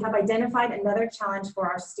instruction, we have identified another challenge for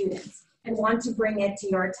our students and want to bring it to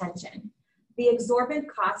your attention. The exorbitant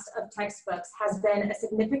cost of textbooks has been a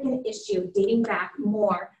significant issue dating back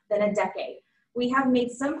more than a decade. We have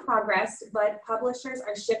made some progress, but publishers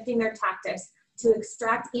are shifting their tactics to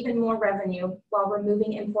extract even more revenue while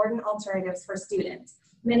removing important alternatives for students.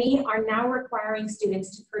 Many are now requiring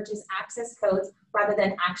students to purchase access codes rather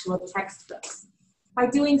than actual textbooks. By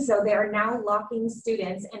doing so, they are now locking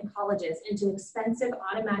students and colleges into expensive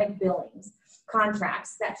automatic billings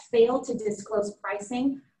contracts that fail to disclose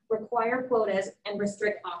pricing, require quotas, and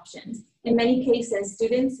restrict options. In many cases,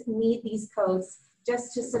 students need these codes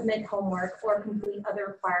just to submit homework or complete other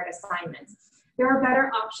required assignments. There are better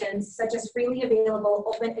options, such as freely available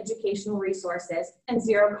open educational resources and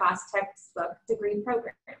zero-cost textbook degree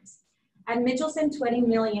programs. At Mitchelson 20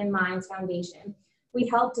 Million Minds Foundation, we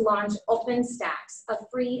helped launch OpenStax, a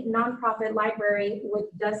free nonprofit library with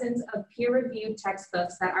dozens of peer-reviewed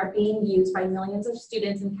textbooks that are being used by millions of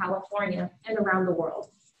students in California and around the world.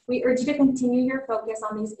 We urge you to continue your focus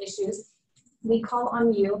on these issues. We call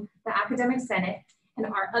on you, the Academic Senate, and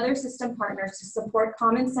our other system partners to support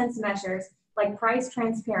common sense measures like price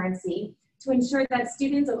transparency to ensure that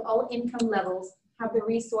students of all income levels have the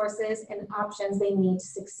resources and options they need to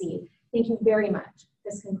succeed. Thank you very much.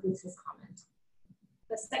 This concludes his comment.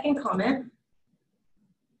 The second comment,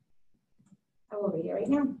 I will read it right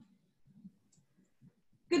now.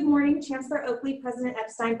 Good morning, Chancellor Oakley, President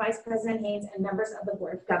Epstein, Vice President Haynes, and members of the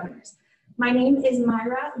Board of Governors. My name is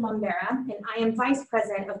Myra Lombera, and I am Vice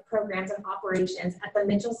President of Programs and Operations at the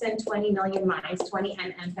Mitchelson 20 Million Minds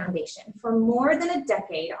 20MM Foundation. For more than a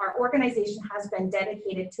decade, our organization has been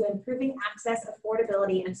dedicated to improving access,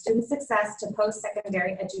 affordability, and student success to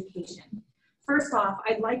post-secondary education. First off,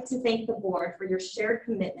 I'd like to thank the board for your shared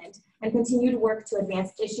commitment and continued work to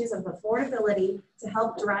advance issues of affordability to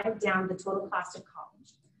help drive down the total cost of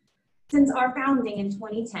college. Since our founding in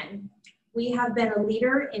 2010, We have been a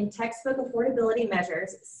leader in textbook affordability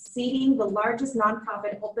measures, seeding the largest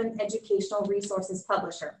nonprofit open educational resources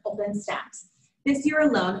publisher, OpenStax. This year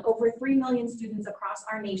alone, over 3 million students across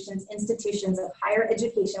our nation's institutions of higher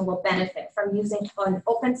education will benefit from using an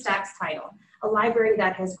OpenStax title, a library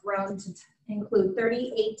that has grown to include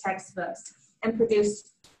 38 textbooks and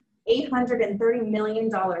produced $830 million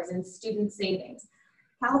in student savings.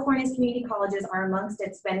 California's community colleges are amongst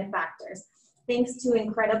its benefactors, thanks to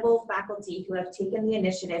incredible faculty who have taken the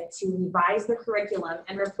initiative to revise the curriculum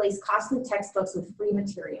and replace costly textbooks with free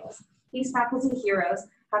materials. These faculty heroes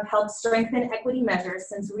have helped strengthen equity measures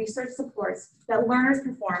since research supports that learners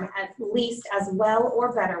perform at least as well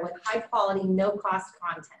or better with high quality, no cost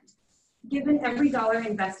content. Given every dollar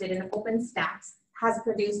invested in OpenStax has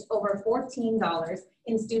produced over $14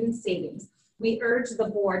 in student savings, we urge the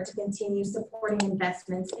board to continue supporting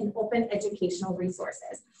investments in open educational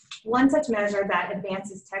resources. One such measure that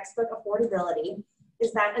advances textbook affordability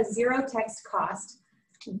is that a zero text cost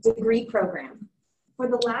degree program. For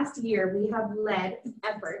the last year, we have led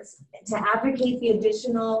efforts to advocate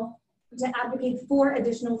for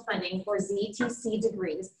additional funding for ZTC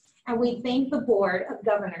degrees, and we thank the Board of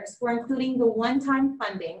Governors for including the one-time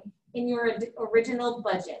funding in your original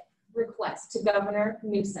budget request to Governor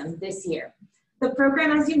Newsom this year. The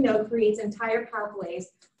program, as you know, creates entire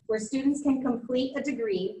pathways where students can complete a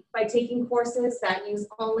degree by taking courses that use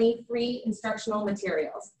only free instructional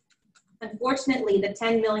materials. Unfortunately, the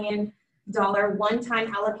 $10 million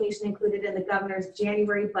one-time allocation included in the governor's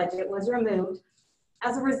January budget was removed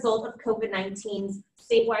as a result of COVID-19's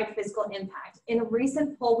statewide fiscal impact. In a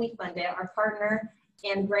recent poll we funded, our partner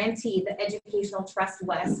and grantee, the Educational Trust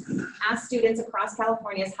West, asked students across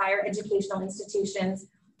California's higher educational institutions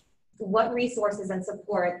what resources and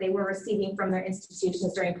support they were receiving from their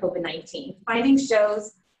institutions during COVID-19. Findings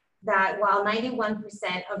shows that while 91%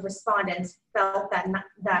 of respondents felt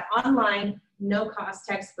that online no-cost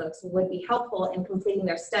textbooks would be helpful in completing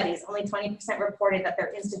their studies, only 20% reported that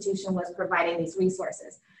their institution was providing these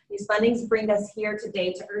resources. These fundings bring us here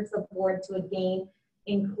today to urge the board to again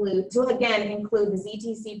include the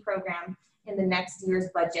ZTC program in the next year's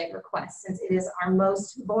budget request, since it is our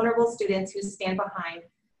most vulnerable students who stand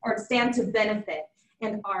to benefit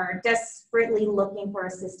and are desperately looking for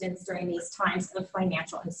assistance during these times of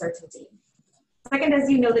financial uncertainty. Second, as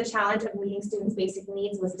you know, the challenge of meeting students' basic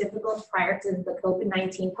needs was difficult prior to the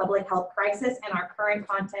COVID-19 public health crisis, and our current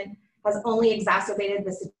content has only exacerbated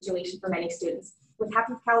the situation for many students. With half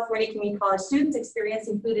of California community college students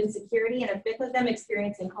experiencing food insecurity and a fifth of them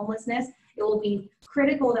experiencing homelessness, it will be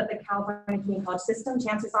critical that the California Community College System,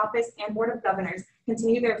 Chancellor's Office, and Board of Governors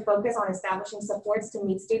continue their focus on establishing supports to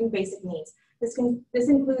meet student basic needs. This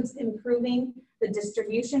includes improving the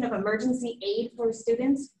distribution of emergency aid for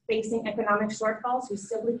students facing economic shortfalls who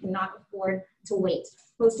simply cannot afford to wait.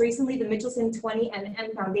 Most recently, the Mitchelson 20 and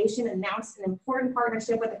M Foundation announced an important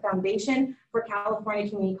partnership with the Foundation for California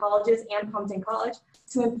Community Colleges and Compton College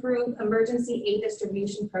to improve emergency aid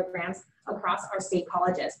distribution programs across our state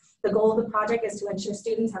colleges. The goal of the project is to ensure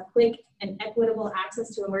students have quick and equitable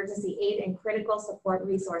access to emergency aid and critical support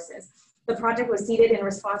resources. The project was seeded in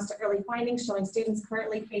response to early findings showing students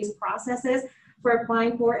currently face processes for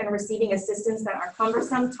applying for and receiving assistance that are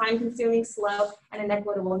cumbersome, time-consuming, slow, and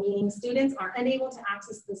inequitable, meaning students are unable to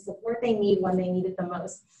access the support they need when they need it the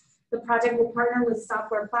most. The project will partner with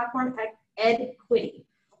software platform EdQuity.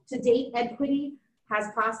 To date, EdQuity has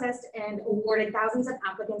processed and awarded thousands of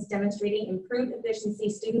applicants demonstrating improved efficiency,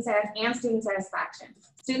 student satisfaction.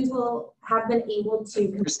 Students will have been able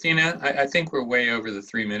to— Christina, I think we're way over the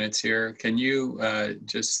 3 minutes here. Can you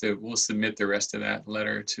we'll submit the rest of that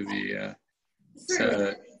letter to the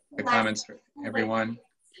comments for everyone?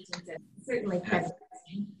 Certainly. Yeah.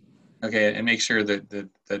 Okay, and make sure that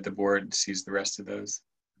the board sees the rest of those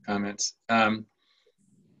comments.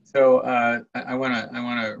 So I want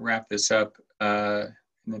to wrap this up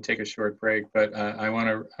and then take a short break. But I want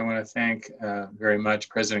to thank very much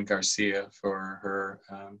President Garcia for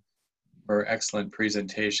her excellent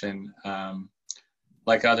presentation.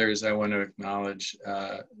 Like others, I want to acknowledge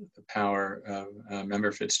the power of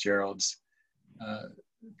Member Fitzgerald's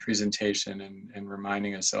presentation and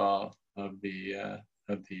reminding us all of the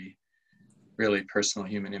really personal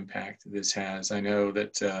human impact this has. I know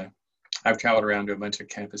that I've traveled around to a bunch of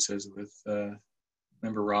campuses with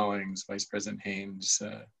Member Rawlings, Vice President Haynes,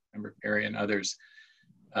 Member Perry, and others.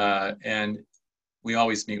 And we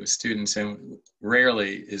always meet with students, and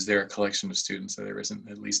rarely is there a collection of students that there isn't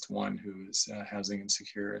at least one who is housing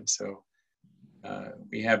insecure. And so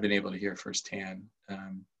we have been able to hear firsthand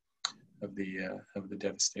the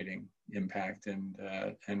devastating impact.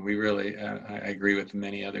 And we really, I agree with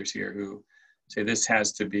many others here who say this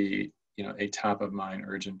has to be, you know, a top of mind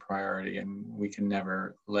urgent priority, and we can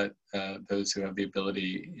never let those who have the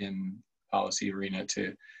ability in policy arena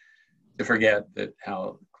to forget that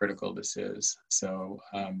how critical this is. So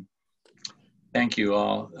thank you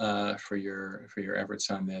all for your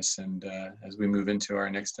efforts on this. And as we move into our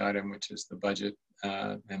next item, which is the budget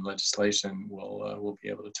and legislation, we'll be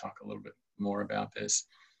able to talk a little bit more about this.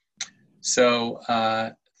 So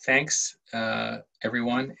thanks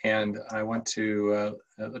everyone, and I want to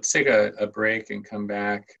let's take a break and come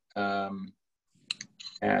back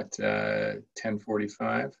at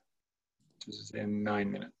 10:45, which is in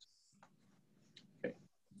 9 minutes.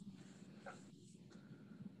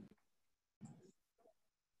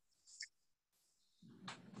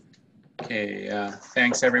 Okay,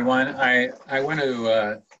 thanks everyone. I want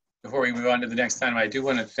to, before we move on to the next item, I do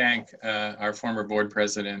want to thank our former board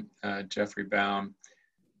president, Jeffrey Baum,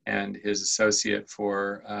 and his associate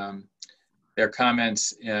for their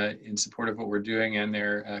comments in support of what we're doing and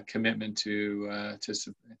their commitment to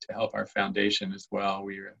help our foundation as well.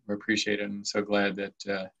 We appreciate it, and I'm so glad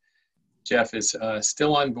that Jeff is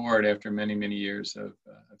still on board after many, many years of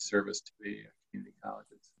service to the community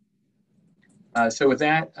colleges. So with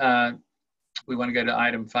that, we want to go to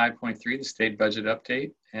item 5.3, the state budget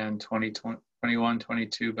update and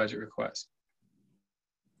 2021-22 budget request.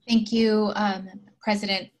 Thank you,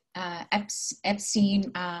 President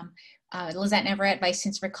Epstein, Lizette Navarrete, Vice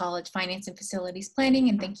Chancellor for College Finance and Facilities Planning,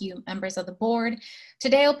 and thank you, members of the board.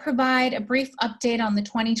 Today, I'll provide a brief update on the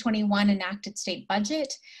 2021 enacted state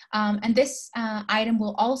budget, and this item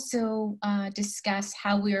will also discuss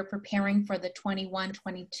how we are preparing for the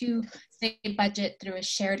 21-22 state budget through a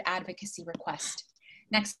shared advocacy request.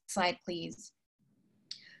 Next slide, please.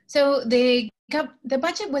 So the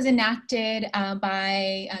budget was enacted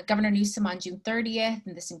by Governor Newsom on June 30th,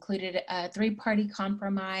 and this included a three-party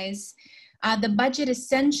compromise. The budget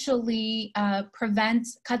essentially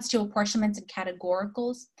prevents cuts to apportionments and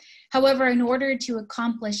categoricals. However, in order to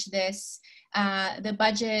accomplish this, the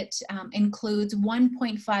budget includes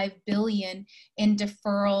 $1.5 billion in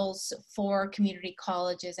deferrals for community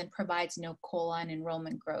colleges and provides no COLA on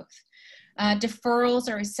enrollment growth. Deferrals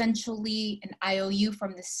are essentially an IOU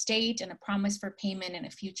from the state and a promise for payment in a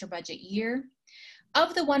future budget year.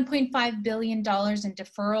 Of the $1.5 billion in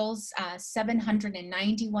deferrals,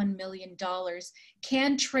 $791 million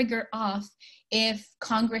can trigger off if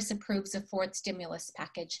Congress approves a fourth stimulus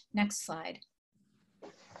package. Next slide.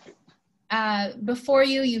 Before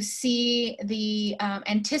you, you see the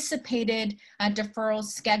anticipated deferral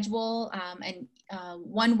schedule, and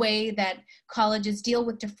one way that colleges deal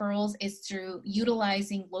with deferrals is through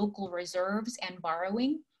utilizing local reserves and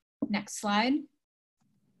borrowing. Next slide.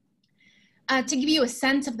 To give you a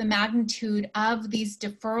sense of the magnitude of these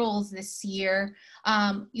deferrals this year,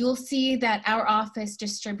 you'll see that our office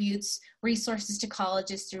distributes resources to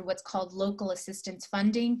colleges through what's called local assistance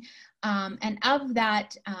funding. And of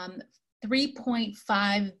that,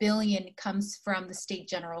 $3.5 billion comes from the state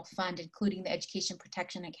general fund, including the education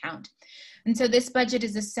protection account. And so this budget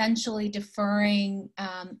is essentially deferring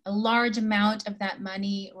a large amount of that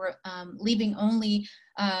money, leaving only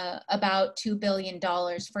about $2 billion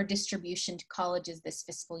for distribution to colleges this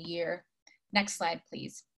fiscal year. Next slide,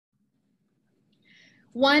 please.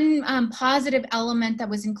 One positive element that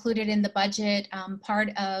was included in the budget, part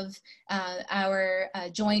of our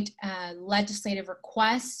joint legislative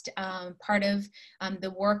request, part of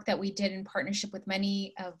the work that we did in partnership with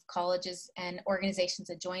many of colleges and organizations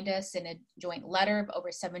that joined us in a joint letter of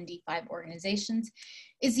over 75 organizations,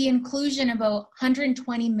 is the inclusion of a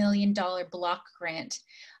 $120 million block grant.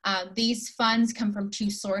 These funds come from two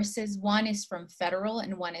sources. One is from federal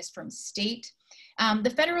and one is from state. The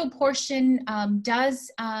federal portion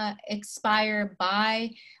does expire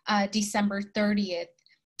by December 30th.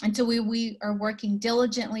 And so we are working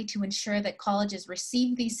diligently to ensure that colleges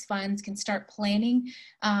receive these funds, can start planning.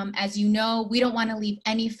 As you know, we don't want to leave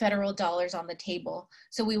any federal dollars on the table.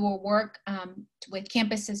 So we will work with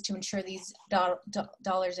campuses to ensure these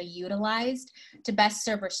dollars are utilized to best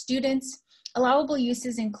serve our students. Allowable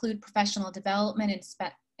uses include professional development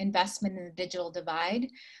and investment in the digital divide,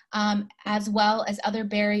 as well as other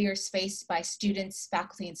barriers faced by students,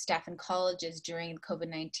 faculty, and staff in colleges during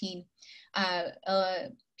COVID-19.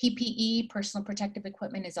 PPE, personal protective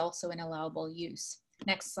equipment, is also an allowable use.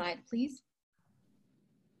 Next slide, please.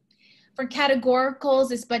 For categoricals,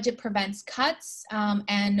 this budget prevents cuts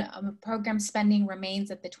and program spending remains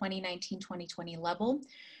at the 2019-2020 level.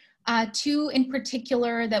 Two in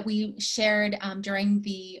particular that we shared during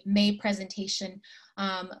the May presentation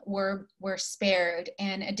were spared,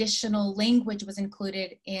 and additional language was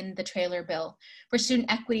included in the trailer bill. For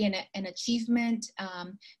student equity and achievement,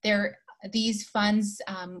 these funds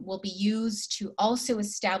will be used to also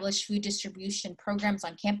establish food distribution programs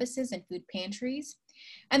on campuses and food pantries.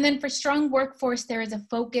 And then for strong workforce, there is a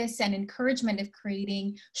focus and encouragement of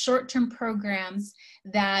creating short-term programs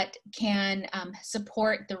that can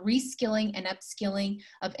support the reskilling and upskilling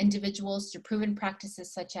of individuals through proven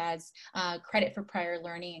practices such as credit for prior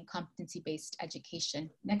learning and competency-based education.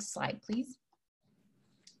 Next slide, please.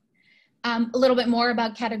 A little bit more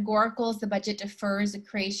about categoricals. The budget defers the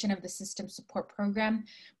creation of the system support program,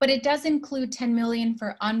 but it does include $10 million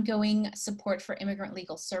for ongoing support for immigrant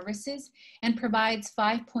legal services and provides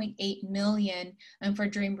 $5.8 million for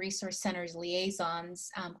Dream Resource Centers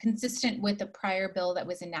liaisons, consistent with the prior bill that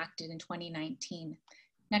was enacted in 2019.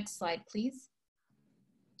 Next slide, please.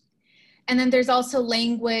 And then there's also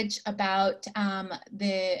language about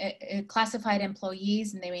the classified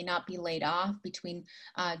employees, and they may not be laid off between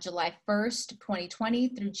July 1st, 2020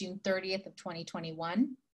 through June 30th of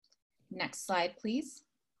 2021. Next slide, please.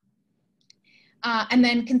 And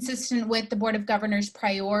then consistent with the Board of Governors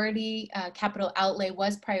priority, capital outlay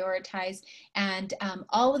was prioritized, and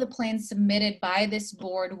all of the plans submitted by this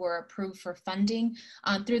board were approved for funding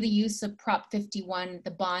through the use of Prop 51, the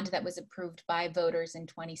bond that was approved by voters in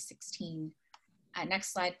 2016.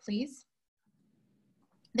 Next slide, please.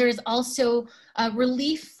 There is also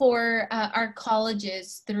relief for our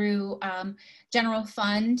colleges through general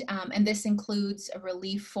fund, and this includes a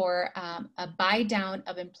relief for a buy down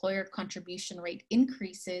of employer contribution rate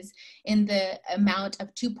increases in the amount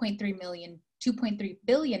of $2.3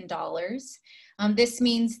 billion. This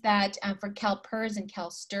means that for CalPERS and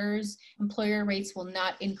CalSTRS, employer rates will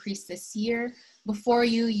not increase this year. Before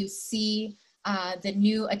you see the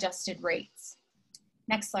new adjusted rates.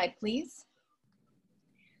 Next slide, please.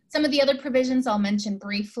 Some of the other provisions I'll mention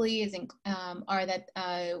briefly are that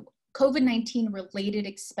COVID-19 related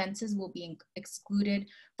expenses will be excluded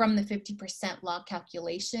from the 50% law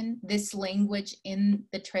calculation. This language in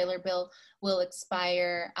the trailer bill will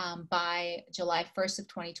expire by July 1st of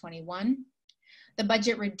 2021. The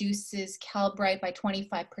budget reduces CalBrite by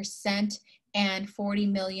 25% and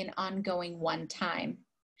 $40 million ongoing one time.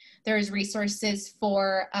 There is resources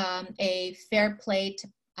for a Fair Pay to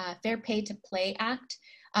Play Act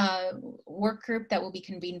work group that will be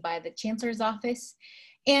convened by the Chancellor's Office,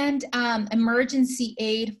 and emergency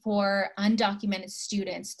aid for undocumented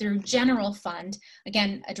students through general fund,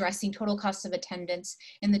 again, addressing total cost of attendance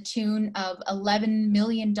in the tune of $11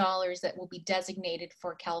 million that will be designated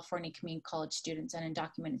for California community college students and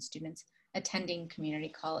undocumented students attending community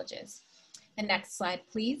colleges. And next slide,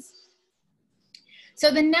 please. So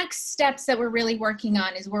the next steps that we're really working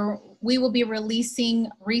on is we will be releasing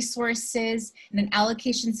resources and an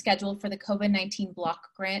allocation schedule for the COVID-19 block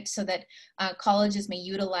grant so that colleges may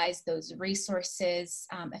utilize those resources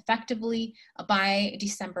effectively by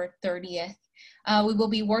December 30th. We will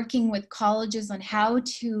be working with colleges on how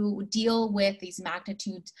to deal with these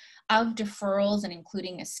magnitudes of deferrals and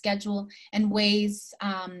including a schedule and ways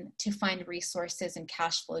to find resources and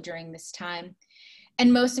cash flow during this time.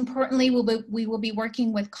 And most importantly, we will be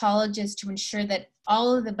working with colleges to ensure that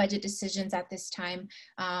all of the budget decisions at this time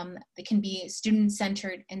that can be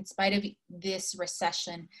student-centered in spite of this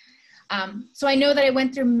recession. So I know that I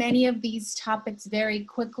went through many of these topics very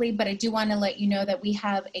quickly, but I do want to let you know that we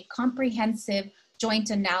have a comprehensive joint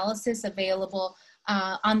analysis available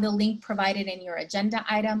on the link provided in your agenda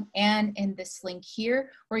item and in this link here,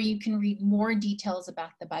 where you can read more details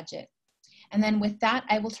about the budget. And then with that,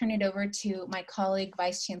 I will turn it over to my colleague,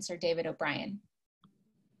 Vice Chancellor David O'Brien.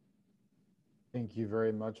 Thank you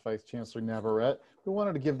very much, Vice Chancellor Navarrete. We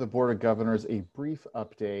wanted to give the Board of Governors a brief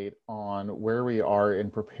update on where we are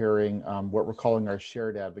in preparing what we're calling our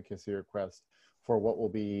shared advocacy request for what will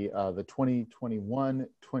be the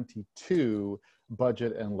 2021-22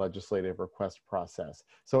 budget and legislative request process.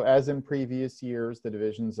 So as in previous years, the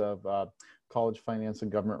divisions of College Finance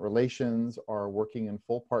and Government Relations are working in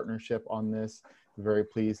full partnership on this. We're very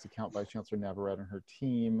pleased to count Vice Chancellor Navarrete and her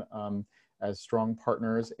team as strong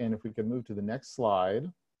partners. And if we could move to the next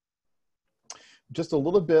slide. Just a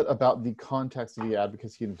little bit about the context of the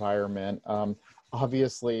advocacy environment.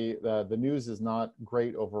 Obviously, the news is not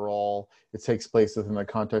great overall. It takes place within the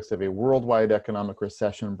context of a worldwide economic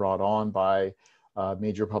recession brought on by a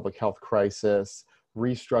major public health crisis,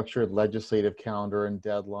 restructured legislative calendar and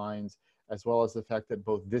deadlines, as well as the fact that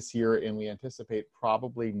both this year and we anticipate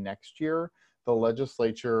probably next year, the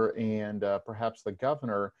legislature and perhaps the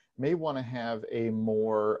governor may want to have a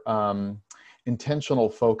more intentional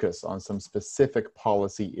focus on some specific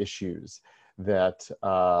policy issues that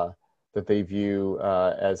that they view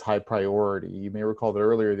as high priority. You may recall that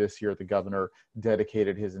earlier this year, the governor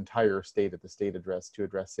dedicated his entire state at the state address to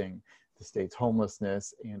addressing the state's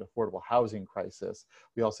homelessness and affordable housing crisis.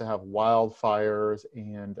 We also have wildfires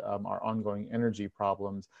and our ongoing energy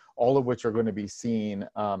problems, all of which are going to be seen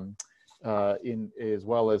as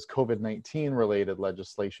well as COVID-19 related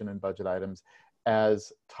legislation and budget items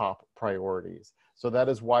as top priorities. So that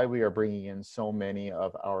is why we are bringing in so many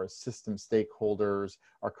of our system stakeholders,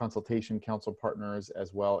 our consultation council partners,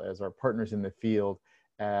 as well as our partners in the field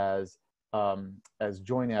as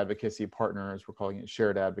joint advocacy partners. We're calling it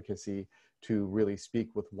shared advocacy, to really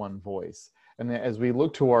speak with one voice. And then as we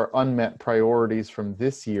look to our unmet priorities from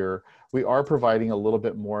this year, we are providing a little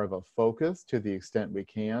bit more of a focus to the extent we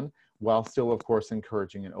can, while still, of course,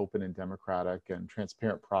 encouraging an open and democratic and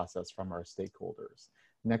transparent process from our stakeholders.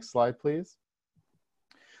 Next slide, please.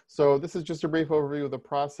 So this is just a brief overview of the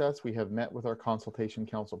process. We have met with our consultation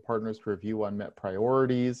council partners to review unmet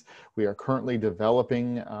priorities. We are currently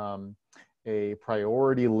developing a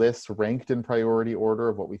priority list ranked in priority order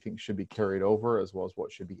of what we think should be carried over, as well as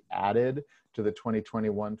what should be added to the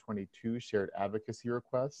 2021-22 shared advocacy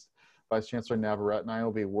request. Vice Chancellor Navarrete and I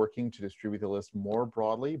will be working to distribute the list more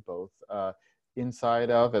broadly, both inside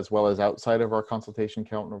of as well as outside of our consultation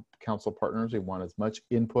council partners. We want as much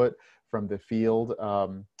input from the field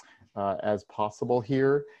as possible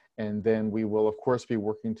here. And then we will, of course, be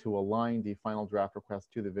working to align the final draft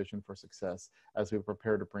request to the Vision for Success as we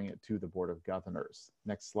prepare to bring it to the Board of Governors.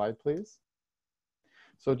 Next slide, please.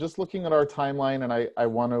 So just looking at our timeline, and I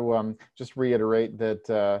want to just reiterate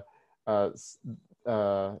that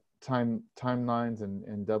timelines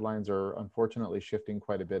and deadlines are unfortunately shifting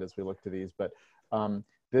quite a bit as we look to these, but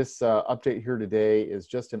this update here today is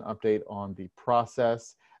just an update on the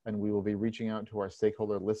process, and we will be reaching out to our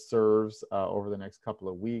stakeholder listservs over the next couple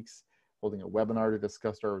of weeks, holding a webinar to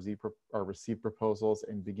discuss our received proposals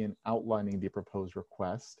and begin outlining the proposed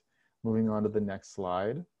request. Moving on to the next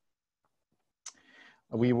slide.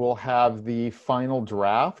 We will have the final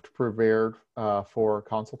draft prepared for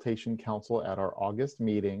consultation council at our August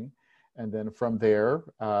meeting. And then from there,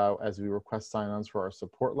 as we request sign-ons for our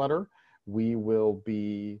support letter, we will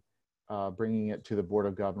be bringing it to the Board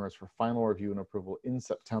of Governors for final review and approval in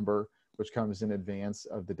September, which comes in advance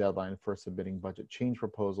of the deadline for submitting budget change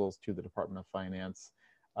proposals to the Department of Finance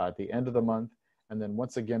at the end of the month. And then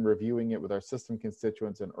once again, reviewing it with our system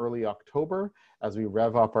constituents in early October as we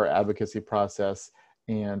rev up our advocacy process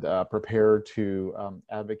and prepare to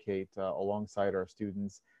advocate alongside our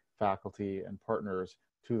students, faculty, and partners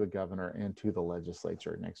to the governor and to the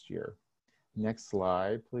legislature next year. Next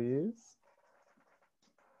slide, please.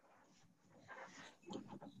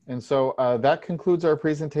 And so that concludes our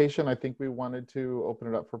presentation. I think we wanted to open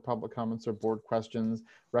it up for public comments or board questions.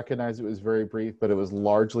 Recognize it was very brief, but it was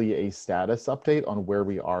largely a status update on where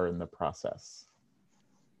we are in the process.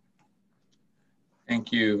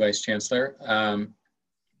 Thank you, Vice Chancellor.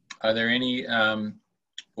 Are there any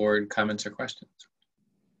board comments or questions?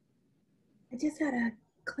 I just had a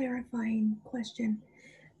clarifying question.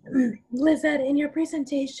 Lizette, in your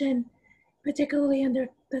presentation, particularly under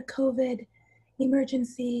the COVID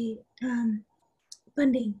emergency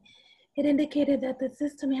funding, it indicated that the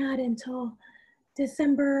system had until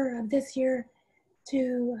December of this year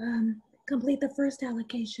to complete the first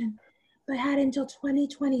allocation, but had until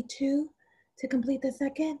 2022 to complete the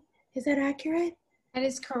second. Is that accurate? That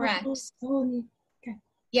is correct. Okay.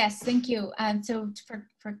 Yes, thank you. So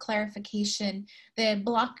for clarification, the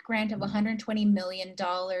block grant of $120 million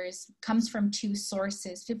comes from two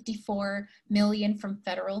sources, $54 million from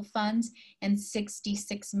federal funds and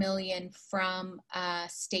 $66 million from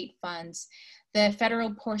state funds. The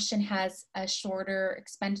federal portion has a shorter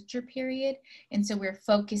expenditure period, and so we're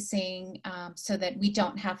focusing so that we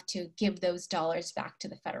don't have to give those dollars back to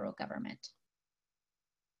the federal government.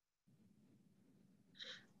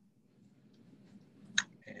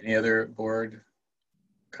 Any other board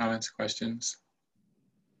comments, questions?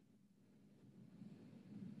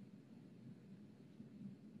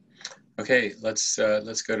 Okay, let's go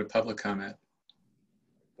to public comment.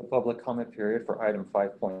 The public comment period for item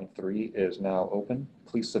 5.3 is now open.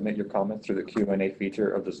 Please submit your comment through the Q&A feature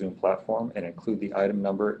of the Zoom platform and include the item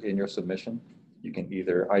number in your submission. You can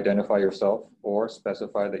either identify yourself or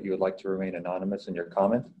specify that you would like to remain anonymous in your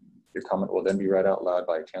comment. Your comment will then be read out loud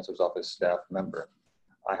by a Chancellor's Office staff member.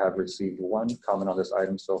 I have received one comment on this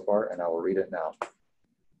item so far, and I will read it now.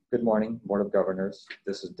 Good morning, Board of Governors.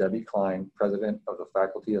 This is Debbie Klein, President of the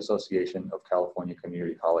Faculty Association of California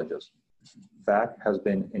Community Colleges. FAC has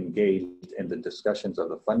been engaged in the discussions of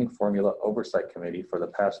the Funding Formula Oversight Committee for the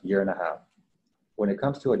past year and a half. When it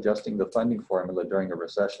comes to adjusting the funding formula during a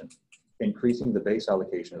recession, increasing the base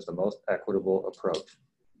allocation is the most equitable approach.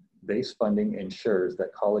 Base funding ensures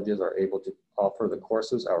that colleges are able to offer the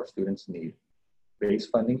courses our students need. Base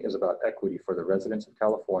funding is about equity for the residents of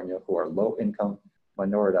California who are low income,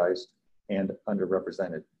 minoritized, and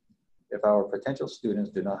underrepresented. If our potential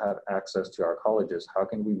students do not have access to our colleges, how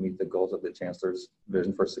can we meet the goals of the Chancellor's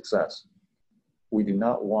vision for success? We do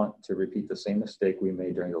not want to repeat the same mistake we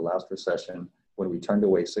made during the last recession when we turned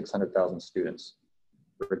away 600,000 students.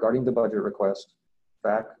 Regarding the budget request,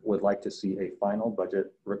 FAC would like to see a final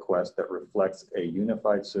budget request that reflects a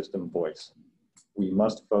unified system voice. We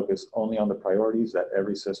must focus only on the priorities that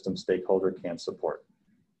every system stakeholder can support.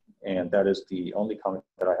 And that is the only comment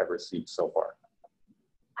that I have received so far.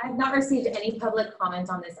 I have not received any public comments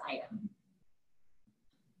on this item.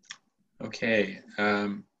 Okay,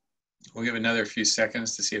 we'll give another few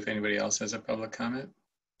seconds to see if anybody else has a public comment.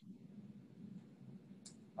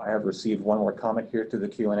 I have received one more comment here to the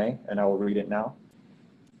Q&A, and I will read it now.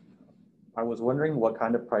 I was wondering what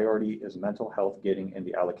kind of priority is mental health getting in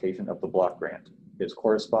the allocation of the block grant? Is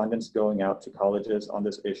correspondence going out to colleges on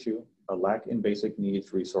this issue? A lack in basic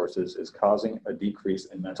needs resources is causing a decrease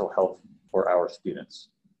in mental health for our students.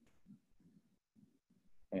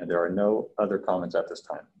 And there are no other comments at this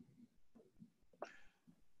time.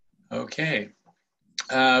 Okay.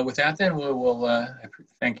 With that, then we'll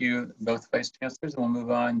thank you both Vice Chancellors, and we'll move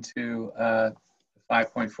on to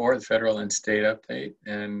 5.4, the federal and state update.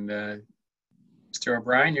 And Mr.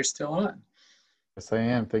 O'Brien, you're still on. Yes, I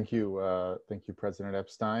am. Thank you, President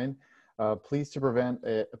Epstein. Pleased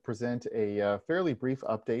to present a fairly brief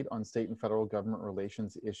update on state and federal government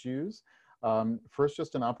relations issues. First,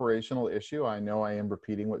 just an operational issue. I know I am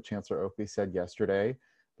repeating what Chancellor Oakley said yesterday,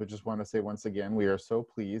 but just want to say once again, we are so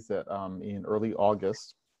pleased that in early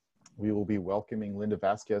August, we will be welcoming Linda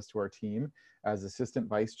Vasquez to our team as Assistant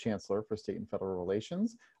Vice Chancellor for State and Federal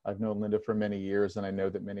Relations. I've known Linda for many years, and I know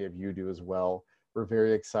that many of you do as well. We're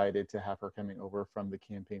very excited to have her coming over from the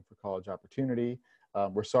Campaign for College Opportunity.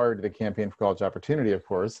 We're sorry to the Campaign for College Opportunity, of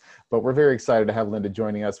course, but we're very excited to have Linda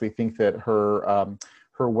joining us. We think that her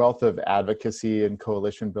wealth of advocacy and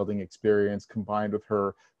coalition building experience, combined with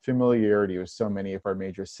her familiarity with so many of our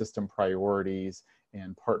major system priorities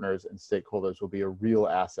and partners and stakeholders, will be a real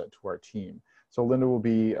asset to our team. So Linda will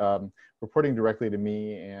be reporting directly to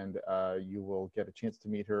me, and you will get a chance to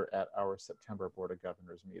meet her at our September Board of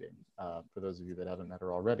Governors meeting, for those of you that haven't met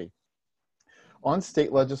her already. On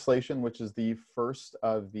state legislation, which is the first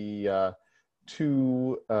of the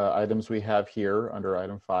two items we have here under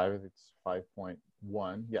item 5, it's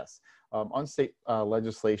 5.1, yes. On state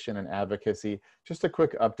legislation and advocacy, just a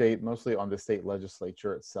quick update, mostly on the state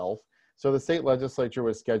legislature itself. So the state legislature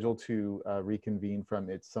was scheduled to reconvene from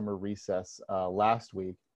its summer recess last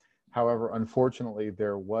week. However, unfortunately,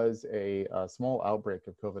 there was a small outbreak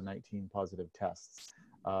of COVID-19 positive tests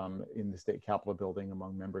in the state capitol building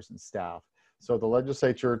among members and staff. So the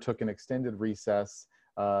legislature took an extended recess.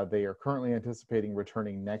 They are currently anticipating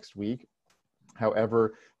returning next week.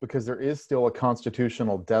 However, because there is still a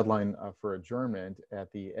constitutional deadline for adjournment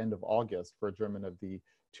at the end of August for adjournment of the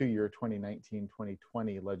two-year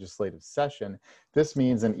 2019-2020 legislative session, this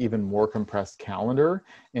means an even more compressed calendar,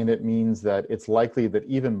 and it means that it's likely that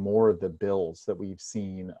even more of the bills that we've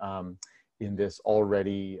seen in this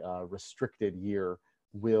already restricted year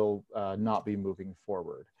will not be moving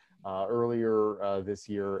forward. Earlier this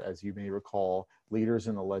year, as you may recall, leaders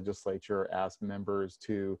in the legislature asked members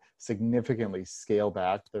to significantly scale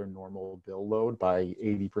back their normal bill load by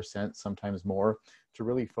 80%, sometimes more, to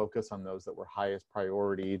really focus on those that were highest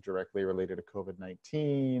priority, directly related to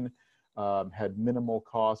COVID-19, had minimal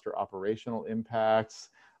cost or operational impacts,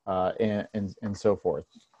 and so forth.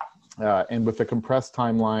 And with the compressed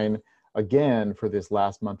timeline, again, for this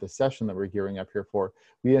last month of session that we're gearing up here for,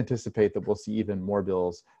 we anticipate that we'll see even more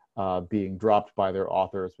bills being dropped by their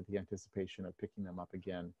authors with the anticipation of picking them up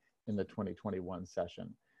again in the 2021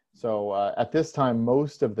 session. So at this time,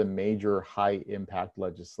 most of the major high impact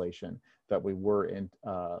legislation that we were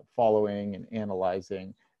following and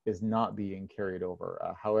analyzing is not being carried over.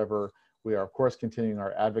 However, we are of course continuing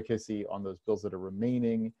our advocacy on those bills that are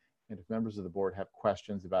remaining. And if members of the board have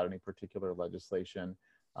questions about any particular legislation,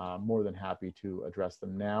 more than happy to address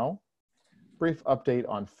them now. Brief update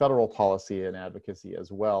on federal policy and advocacy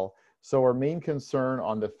as well. So our main concern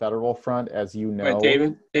on the federal front, as you know— Wait,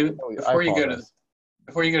 David, before you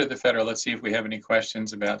go to the federal, let's see if we have any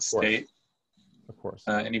questions about state. Of course.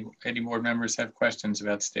 Any board members have questions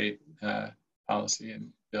about state policy and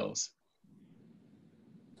bills?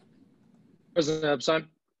 President Epstein?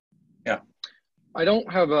 Yeah. I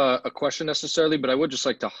don't have a question necessarily, but I would just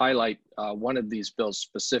like to highlight one of these bills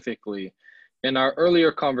specifically. In our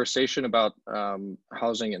earlier conversation about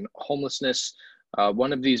housing and homelessness,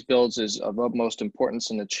 one of these bills is of utmost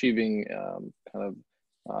importance in achieving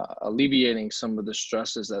alleviating some of the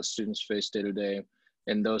stresses that students face day to day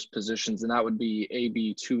in those positions, and that would be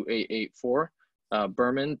AB 2884,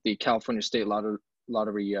 Berman, the California State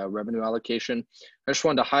Lottery revenue allocation. I just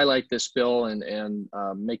wanted to highlight this bill and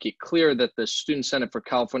make it clear that the Student Senate for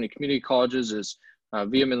California Community Colleges is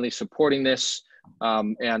vehemently supporting this.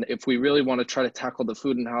 And if we really want to try to tackle the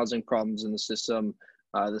food and housing problems in the system,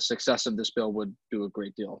 the success of this bill would do a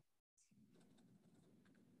great deal.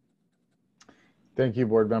 Thank you,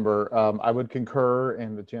 board member. I would concur,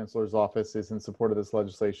 and the Chancellor's office is in support of this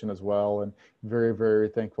legislation as well, and very, very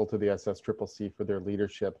thankful to the SSCCC for their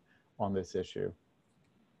leadership on this issue.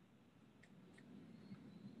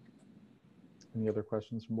 Any other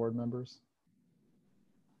questions from board members?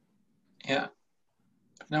 Yeah,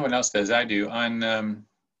 if no one else does, I do. On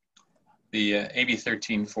the AB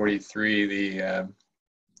 1343, the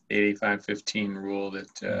 8515 rule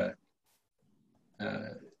that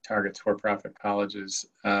targets for-profit colleges,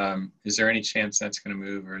 is there any chance that's going to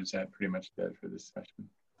move, or is that pretty much dead for this session?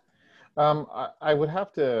 I would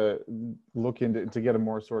have to look into to get a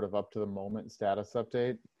more sort of up-to-the-moment status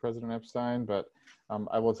update, President Epstein, but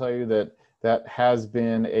I will tell you that that has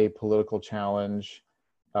been a political challenge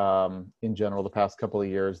in general the past couple of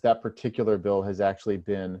years. That particular bill has actually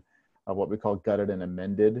been what we call gutted and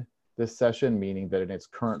amended this session, meaning that in its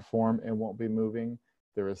current form it won't be moving.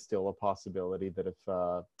 There is still a possibility that if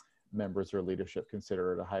members or leadership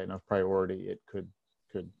consider it a high enough priority, it could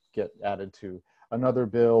get added to another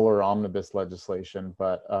bill or omnibus legislation.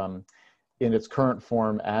 But in its current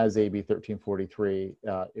form as AB 1343,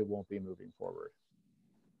 it won't be moving forward.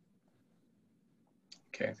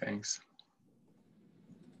 Okay, thanks.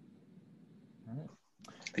 All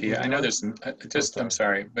right. I know there's some, I'm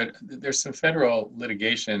sorry, but there's some federal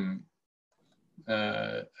litigation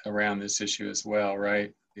around this issue as well,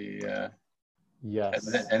 right? Yes.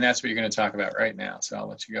 And that's what you're going to talk about right now, so I'll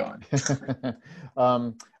let you go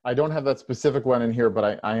on. I don't have that specific one in here,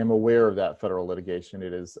 but I am aware of that federal litigation.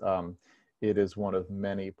 It is one of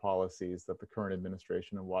many policies that the current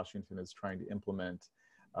administration in Washington is trying to implement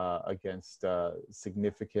against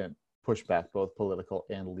significant pushback, both political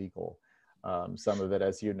and legal. Some of it,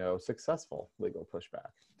 as you know, successful legal pushback.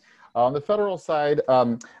 On the federal side,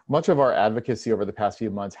 much of our advocacy over the past few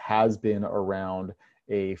months has been around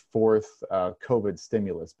a fourth COVID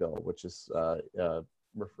stimulus bill, which is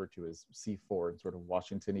referred to as C4 in sort of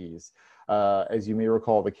Washingtonese. As you may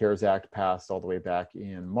recall, the CARES Act passed all the way back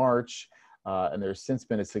in March, and there's since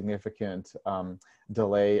been a significant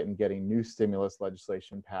delay in getting new stimulus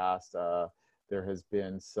legislation passed. There has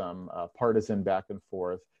been some partisan back and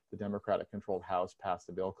forth. The Democratic-controlled House passed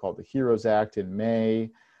a bill called the HEROES Act in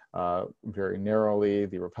May. Very narrowly,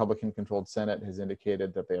 the Republican-controlled Senate has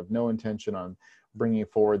indicated that they have no intention on bringing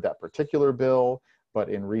forward that particular bill, but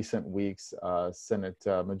in recent weeks, Senate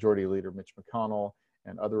Majority Leader Mitch McConnell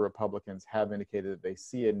and other Republicans have indicated that they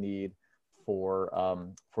see a need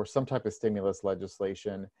for some type of stimulus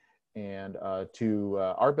legislation. And to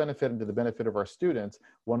our benefit and to the benefit of our students,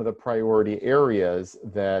 one of the priority areas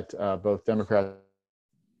that both Democrats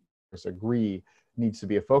agree needs to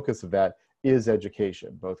be a focus of that is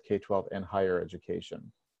education, both K-12 and higher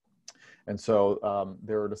education. And so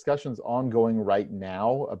there are discussions ongoing right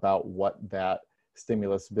now about what that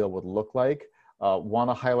stimulus bill would look like. Want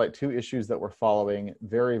to highlight two issues that we're following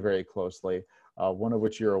very, very closely, one of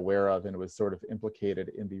which you're aware of and was sort of implicated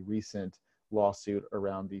in the recent lawsuit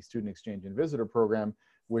around the Student Exchange and Visitor Program,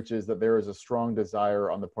 which is that there is a strong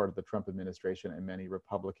desire on the part of the Trump administration and many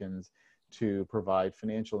Republicans to provide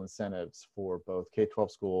financial incentives for both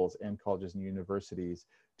K-12 schools and colleges and universities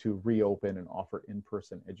to reopen and offer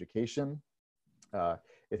in-person education.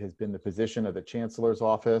 It has been the position of the Chancellor's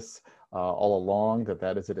office all along that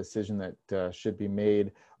that is a decision that should be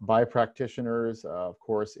made by practitioners, of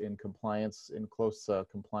course, in close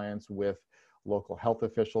compliance with local health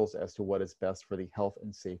officials as to what is best for the health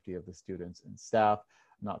and safety of the students and staff,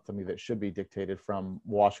 not something that should be dictated from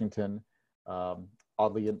Washington.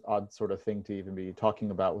 Oddly, an odd sort of thing to even be talking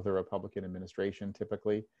about with a Republican administration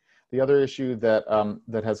typically. The other issue that,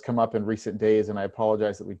 that has come up in recent days, and I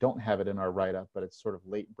apologize that we don't have it in our write-up, but it's sort of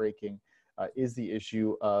late breaking, is the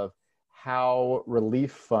issue of how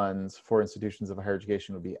relief funds for institutions of higher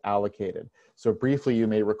education would be allocated. So briefly, you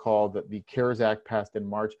may recall that the CARES Act passed in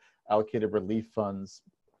March allocated relief funds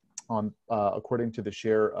on, according to the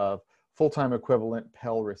share of full-time equivalent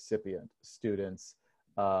Pell recipient students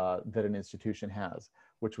that an institution has,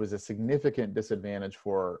 which was a significant disadvantage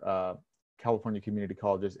for California community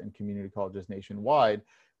colleges and community colleges nationwide,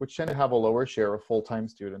 which tend to have a lower share of full-time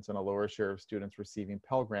students and a lower share of students receiving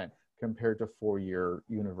Pell Grant compared to four-year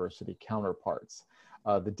university counterparts.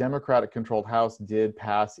 The Democratic-controlled House did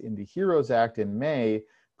pass in the HEROES Act in May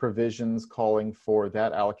provisions calling for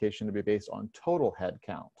that allocation to be based on total head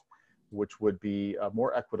count, which would be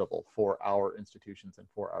more equitable for our institutions and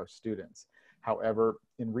for our students. However,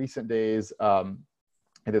 in recent days,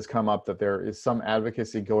 it has come up that there is some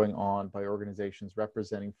advocacy going on by organizations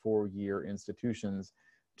representing four-year institutions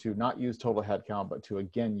to not use total headcount, but to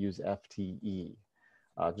again use FTE.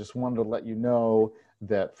 Just wanted to let you know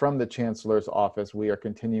that from the Chancellor's office, we are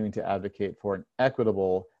continuing to advocate for an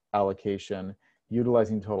equitable allocation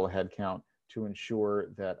utilizing total headcount to ensure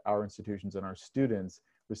that our institutions and our students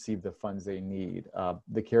receive the funds they need.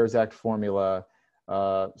 The CARES Act formula,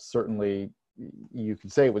 certainly you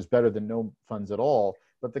could say it was better than no funds at all,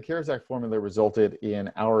 but the CARES Act formula resulted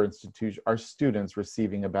in our institution, our students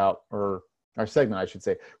receiving about, or our segment, I should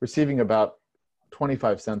say, receiving about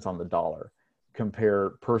 25 cents on the dollar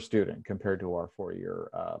per student compared to our four-year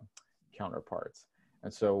counterparts.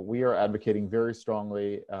 And so we are advocating very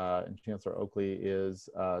strongly, and Chancellor Oakley is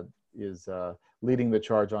leading the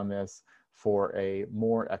charge on this for a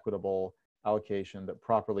more equitable allocation that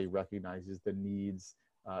properly recognizes the needs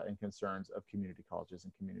and concerns of community colleges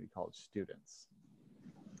and community college students.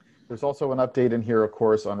 There's also an update in here, of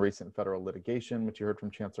course, on recent federal litigation, which you heard from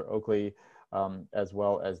Chancellor Oakley, as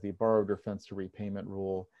well as the borrower defense to repayment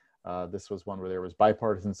rule. This was one where there was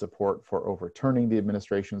bipartisan support for overturning the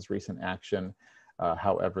administration's recent action.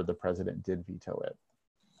 However, the president did veto it.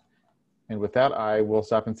 And with that, I will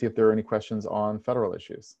stop and see if there are any questions on federal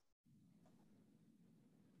issues.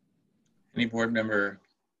 Any board member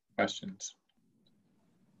questions?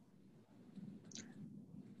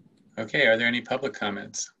 Okay, are there any public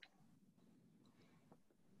comments?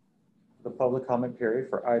 The public comment period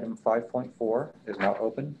for item 5.4 is now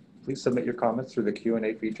open. Please submit your comments through the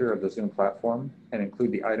Q&A feature of the Zoom platform and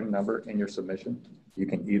include the item number in your submission. You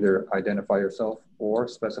can either identify yourself or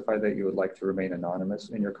specify that you would like to remain anonymous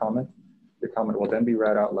in your comment. Your comment will then be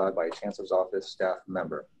read out loud by a Chancellor's Office staff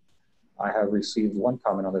member. I have received one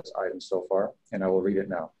comment on this item so far, and I will read it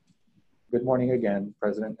now. Good morning again,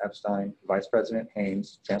 President Epstein, Vice President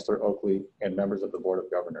Haynes, Chancellor Oakley, and members of the Board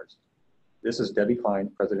of Governors. This is Debbie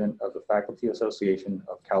Klein, President of the Faculty Association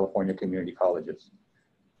of California Community Colleges.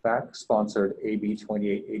 FAC sponsored AB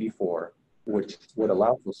 2884, which would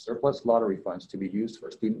allow for surplus lottery funds to be used for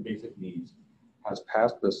student basic needs, has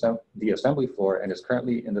passed the Assembly floor and is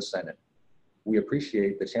currently in the Senate. We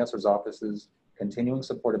appreciate the Chancellor's Office's continuing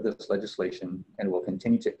support of this legislation and will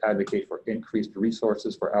continue to advocate for increased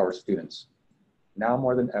resources for our students. Now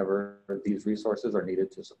more than ever, these resources are needed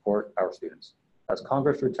to support our students. As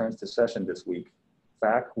Congress returns to session this week,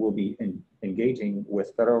 FAC will be engaging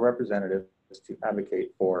with federal representatives to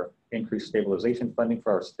advocate for increased stabilization funding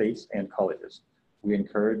for our states and colleges. We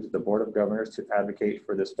encourage the Board of Governors to advocate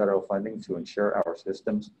for this federal funding to ensure our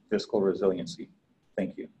system's fiscal resiliency.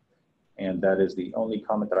 Thank you. And that is the only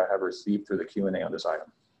comment that I have received through the Q&A on this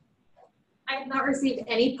item. I have not received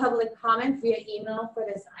any public comments via email for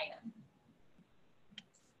this item.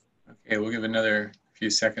 Okay, we'll give another few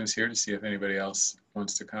seconds here to see if anybody else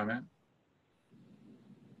wants to comment.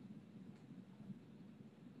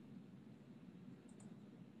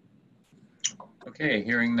 Okay,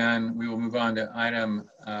 hearing none, we will move on to item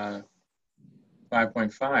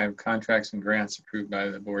 5.5, contracts and grants approved by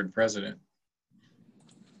the board president.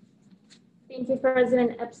 Thank you,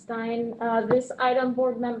 President Epstein. This item,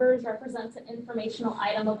 board members, represents an informational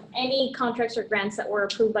item of any contracts or grants that were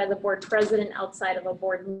approved by the board president outside of a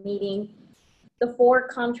board meeting. The 4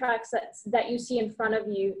 contracts that you see in front of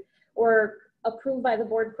you were approved by the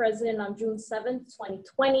board president on June 7th,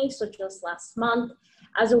 2020, so just last month,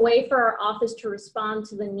 as a way for our office to respond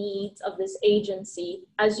to the needs of this agency.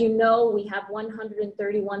 As you know, we have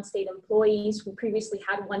 131 state employees. We previously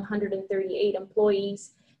had 138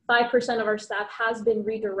 employees. 5% of our staff has been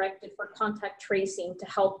redirected for contact tracing to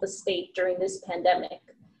help the state during this pandemic.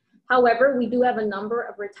 However, we do have a number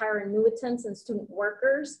of retired annuitants and student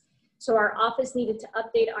workers, so our office needed to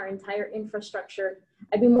update our entire infrastructure.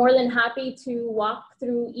 I'd be more than happy to walk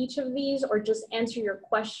through each of these or just answer your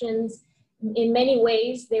questions. In many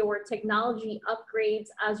ways, they were technology upgrades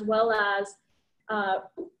as well as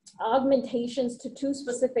augmentations to 2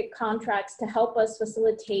 specific contracts to help us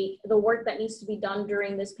facilitate the work that needs to be done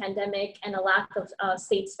during this pandemic and a lack of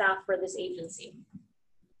state staff for this agency.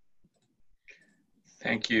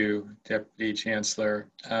 Thank you, Deputy Chancellor.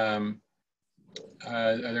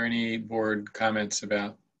 Are there any board comments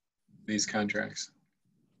about these contracts?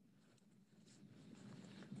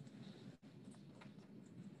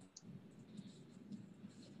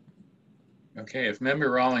 Okay, if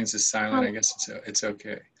Member Rawlings is silent, I guess it's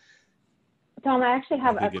okay. Tom, I actually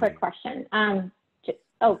have a quick question.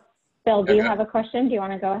 Oh, Bill, do you have a question? Do you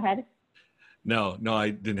want to go ahead? No,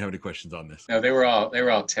 I didn't have any questions on this. No, they were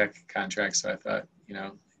all tech contracts, so I thought, you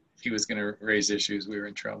know, if he was going to raise issues, we were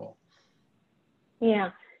in trouble.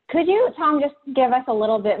 Yeah. Could you, Tom, just give us a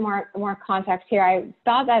little bit more context here? I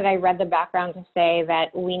thought that I read the background to say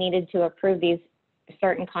that we needed to approve these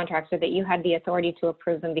certain contracts, or that you had the authority to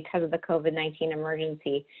approve them because of the COVID-19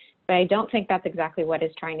 emergency. But I don't think that's exactly what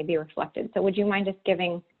is trying to be reflected. So would you mind just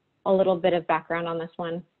giving a little bit of background on this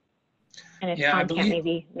one? And if Tom can't,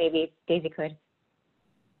 maybe Daisy could.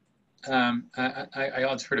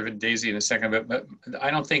 I'll defer to Daisy in a second, but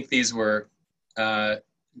I don't think these were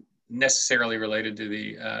necessarily related to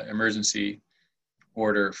the emergency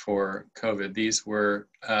order for COVID. These were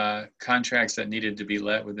contracts that needed to be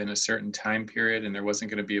let within a certain time period, and there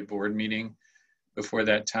wasn't going to be a board meeting before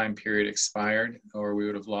that time period expired, or we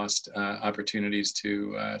would have lost opportunities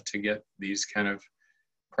to get these kind of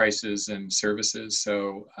prices and services.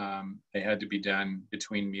 So they had to be done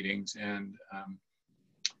between meetings, and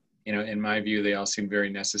you know, in my view, they all seem very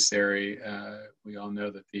necessary. We all know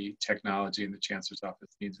that the technology in the Chancellor's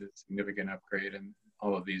office needs a significant upgrade, and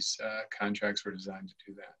all of these contracts were designed to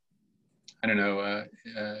do that. I don't know,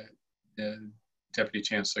 Deputy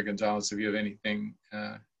Chancellor Gonzalez, if you have anything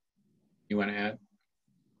you want to add?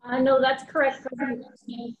 No, that's correct, President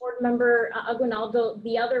Epstein. Board Member Aguinaldo.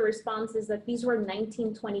 The other response is that these were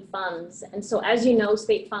 1920 funds. And so as you know,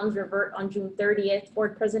 state funds revert on June 30th.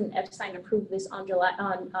 Board President Epstein approved this on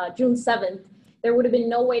June 7th. There would have been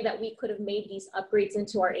no way that we could have made these upgrades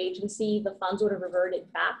into our agency. The funds would have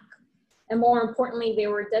reverted back. And more importantly, they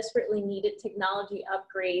were desperately needed technology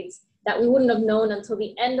upgrades that we wouldn't have known until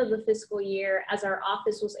the end of the fiscal year, as our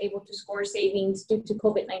office was able to score savings due to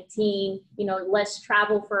COVID-19, you know, less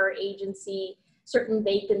travel for our agency, certain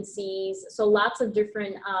vacancies. So lots of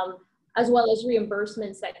different, as well as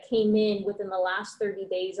reimbursements that came in within the last 30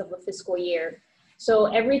 days of the fiscal year. So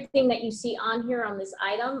everything that you see on here on this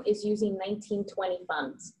item is using 1920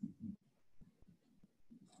 funds.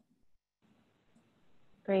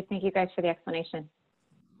 Great, thank you guys for the explanation.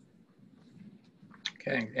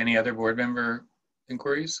 Okay, any other board member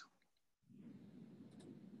inquiries?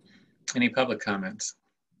 Any public comments?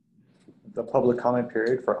 The public comment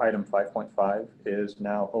period for item 5.5 is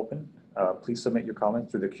now open. Please submit your comment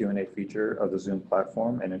through the Q&A feature of the Zoom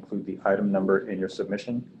platform and include the item number in your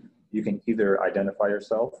submission. You can either identify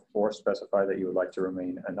yourself or specify that you would like to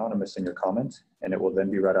remain anonymous in your comment, and it will then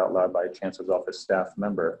be read out loud by a Chancellor's Office staff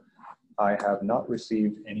member. I have not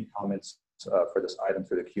received any comments for this item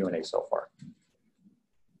through the Q&A so far.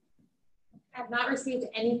 I have not received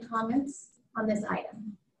any comments on this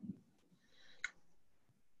item.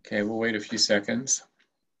 Okay, we'll wait a few seconds.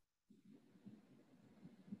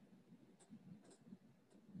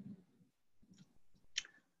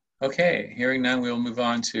 Okay, hearing none, we'll move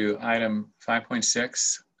on to item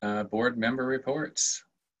 5.6, board member reports.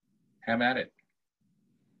 Have at it.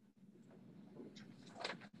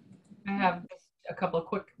 I have just a couple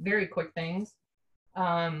of very quick things.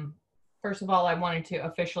 First of all, I wanted to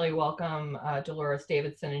officially welcome Dolores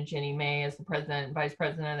Davidson and Jenny May as the President and Vice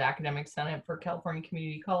President of the Academic Senate for California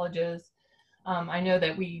Community Colleges. I know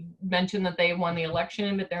that we mentioned that they won the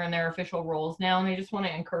election, but they're in their official roles now, and I just want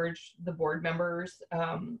to encourage the board members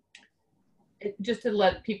just to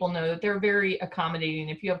let people know that they're very accommodating.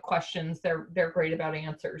 If you have questions, they're great about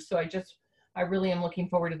answers. So I really am looking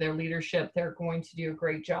forward to their leadership. They're going to do a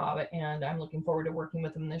great job, and I'm looking forward to working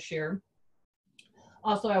with them this year.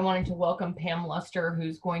 Also, I wanted to welcome Pam Luster,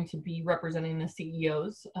 who's going to be representing the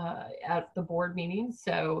CEOs at the board meeting.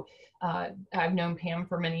 So I've known Pam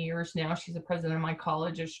for many years now. She's the president of my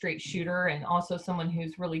college, a straight shooter, and also someone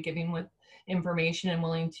who's really giving with information and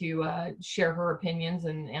willing to share her opinions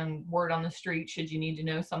and word on the street should you need to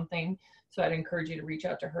know something. So I'd encourage you to reach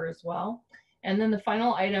out to her as well. And then the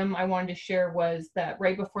final item I wanted to share was that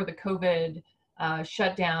right before the COVID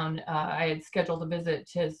shutdown, I had scheduled a visit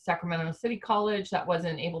to Sacramento City College. That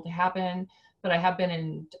wasn't able to happen, but I have been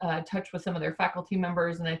in touch with some of their faculty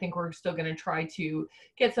members, and I think we're still going to try to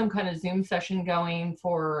get some kind of Zoom session going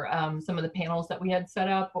for some of the panels that we had set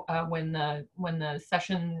up when the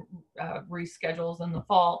session reschedules in the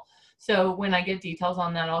fall. So when I get details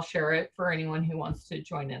on that, I'll share it for anyone who wants to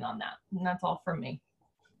join in on that. And that's all from me.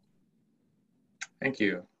 Thank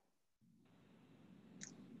you.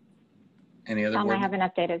 Any other board? I have an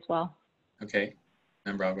update as well. Okay,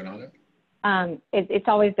 Member Aguinaldo. It's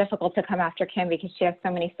always difficult to come after Kim because she has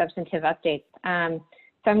so many substantive updates.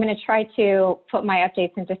 So I'm going to try to put my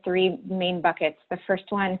updates into 3 main buckets. The first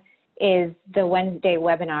one is the Wednesday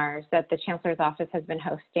webinars that the Chancellor's Office has been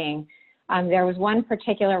hosting. There was one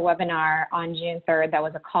particular webinar on June 3rd that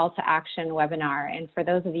was a call to action webinar. And for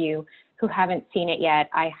those of you who haven't seen it yet,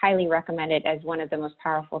 I highly recommend it as one of the most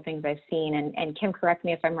powerful things I've seen. And Kim, correct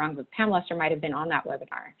me if I'm wrong, but Pam Lester might have been on that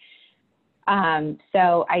webinar.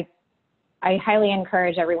 So I highly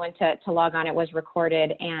encourage everyone to log on. It was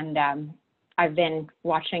recorded, and I've been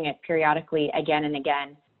watching it periodically again and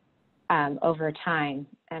again over time.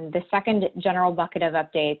 And the second general bucket of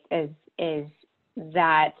updates is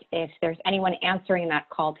that if there's anyone answering that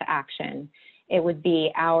call to action, it would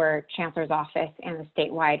be our Chancellor's Office and the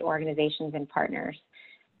statewide organizations and partners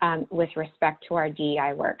with respect to our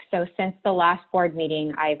DEI work. So since the last board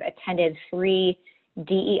meeting, I've attended 3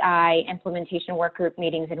 DEI implementation work group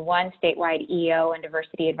meetings and 1 statewide EO and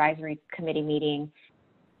diversity advisory committee meeting.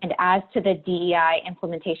 And as to the DEI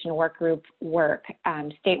implementation work group work,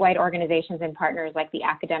 statewide organizations and partners like the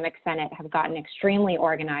Academic Senate have gotten extremely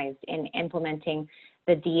organized in implementing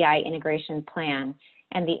the DEI integration plan.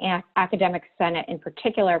 And the Academic Senate in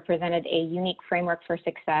particular presented a unique framework for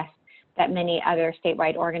success that many other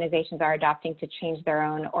statewide organizations are adopting to change their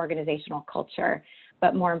own organizational culture,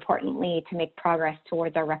 but more importantly, to make progress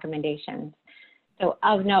towards our recommendations. So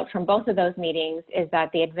of note from both of those meetings is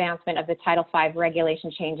that the advancement of the Title V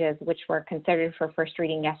regulation changes, which were considered for first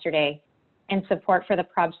reading yesterday, and support for the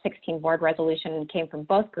Prop 16 board resolution came from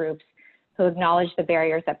both groups who acknowledged the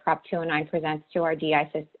barriers that Prop 209 presents to our DEI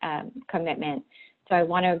commitment. So I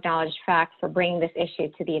want to acknowledge FACT for bringing this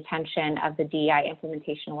issue to the attention of the DEI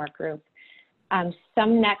implementation work group.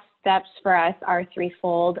 Some next steps for us are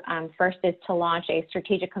threefold. First is to launch a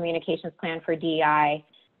strategic communications plan for DEI.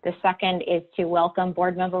 The second is to welcome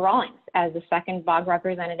Board Member Rawlings as the second BOG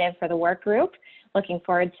representative for the work group. Looking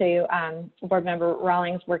forward to Board Member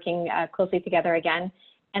Rawlings working closely together again.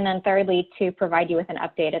 And then thirdly, to provide you with an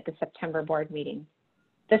update at the September board meeting.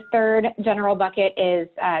 The third general bucket is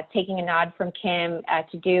taking a nod from Kim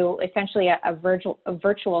to do essentially a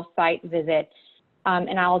virtual site visit.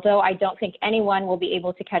 And although I don't think anyone will be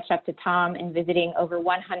able to catch up to Tom in visiting over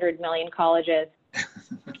 100 million colleges,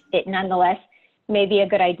 it nonetheless may be a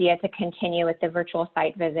good idea to continue with the virtual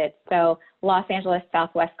site visit. So Los Angeles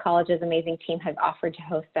Southwest College's amazing team has offered to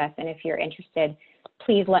host us. And if you're interested,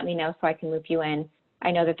 please let me know so I can loop you in.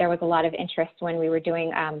 I know that there was a lot of interest when we were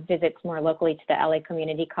doing visits more locally to the LA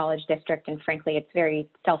Community College District. And frankly, it's very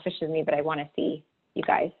selfish of me, but I want to see you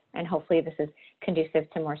guys. And hopefully this is conducive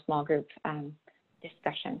to more small group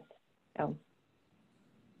discussions. So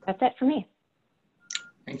that's it for me.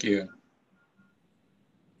 Thank you.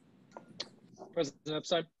 President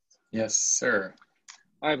Epstein? Yes, sir.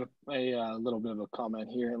 I have a little bit of a comment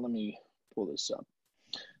here. Let me pull this up.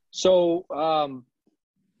 So,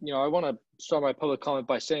 you know, I want to start my public comment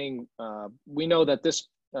by saying we know that this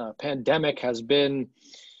pandemic has been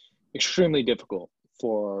extremely difficult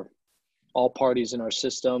for all parties in our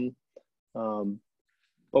system.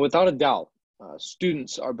 But without a doubt,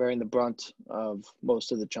 students are bearing the brunt of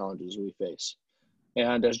most of the challenges we face.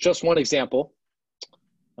 And as just one example,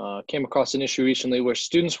 came across an issue recently where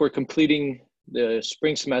students were completing the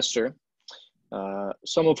spring semester,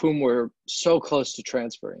 some of whom were so close to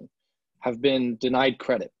transferring, have been denied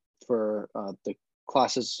credit for the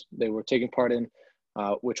classes they were taking part in,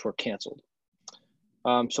 which were canceled.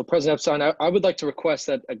 So President Epstein, I would like to request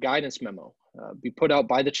that a guidance memo be put out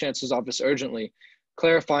by the Chancellor's Office urgently,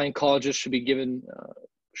 clarifying colleges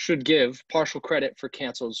should give partial credit for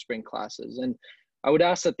canceled spring classes. And I would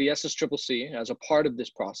ask that the SSCCC, as a part of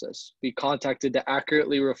this process, be contacted to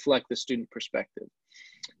accurately reflect the student perspective.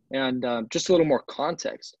 And just a little more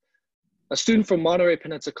context. A student from Monterey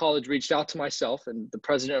Peninsula College reached out to myself and the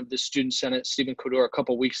president of the Student Senate, Stephen Couture, a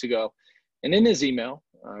couple weeks ago. And in his email,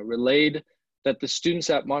 relayed that the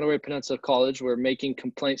students at Monterey Peninsula College were making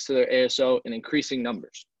complaints to their ASO in increasing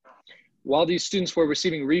numbers. While these students were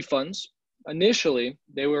receiving refunds, initially,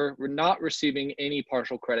 they were not receiving any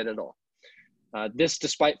partial credit at all. This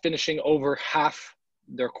despite finishing over half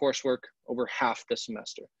their coursework over half the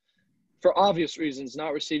semester. For obvious reasons,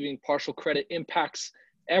 not receiving partial credit impacts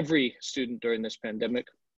every student during this pandemic,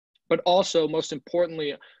 but also, most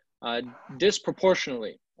importantly,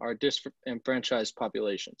 disproportionately our disenfranchised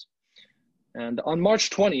populations. And on March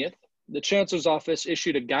 20th, the Chancellor's Office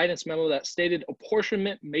issued a guidance memo that stated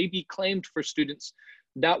apportionment may be claimed for students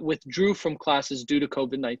that withdrew from classes due to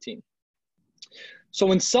COVID-19.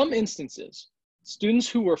 So in some instances, students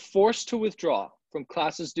who were forced to withdraw from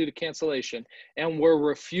classes due to cancellation and were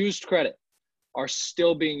refused credit are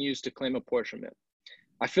still being used to claim apportionment.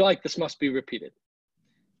 I feel like this must be repeated.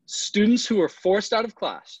 Students who are forced out of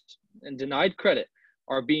class and denied credit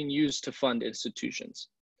are being used to fund institutions.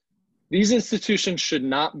 These institutions should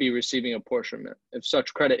not be receiving apportionment if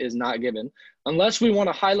such credit is not given, unless we want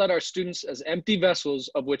to highlight our students as empty vessels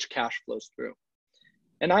of which cash flows through.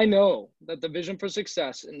 And I know that the Vision for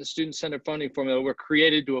Success and the student-centered funding formula were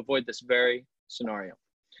created to avoid this very scenario.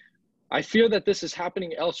 I fear that this is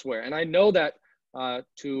happening elsewhere, and I know that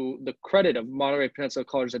to the credit of Monterey Peninsula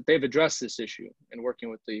College that they've addressed this issue in working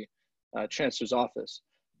with the Chancellor's office.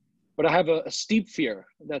 But I have a steep fear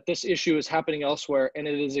that this issue is happening elsewhere, and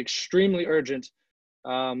it is extremely urgent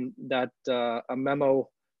that a memo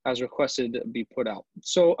as requested be put out.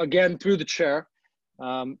 So again, through the chair,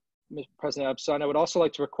 Mr. President Epstein, I would also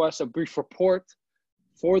like to request a brief report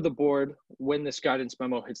for the board when this guidance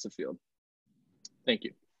memo hits the field. Thank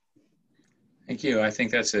you. Thank you. I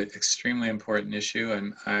think that's an extremely important issue,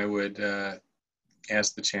 and I would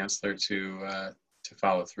ask the Chancellor to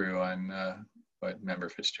follow through on what Member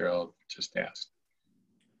Fitzgerald just asked.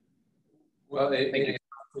 Well, a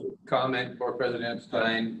comment for President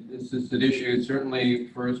Epstein. This is an issue. Certainly,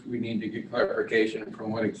 first we need to get clarification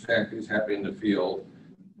from what exactly is happening in the field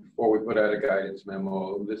before we put out a guidance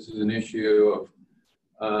memo. This is an issue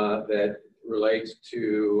of that relates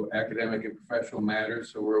to academic and professional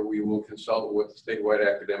matters, so where we will consult with the statewide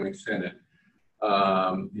academic senate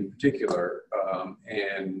in particular,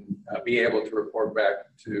 and be able to report back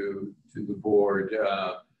to the board,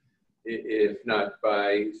 if not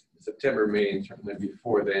by September meeting, certainly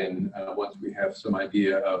before then, once we have some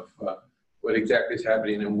idea of what exactly is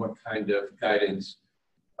happening and what kind of guidance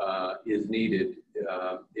is needed,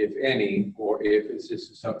 if any, or if this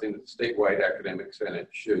is something that the statewide academic senate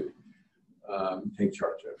should take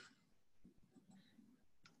charge of.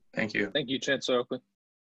 Thank you. Thank you, Chancellor Oakley.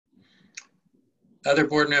 Other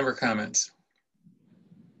board member comments?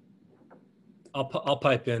 I'll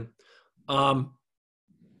pipe in. I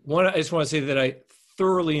just want to say that I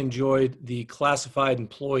thoroughly enjoyed the classified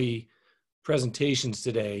employee presentations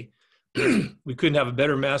today. We couldn't have a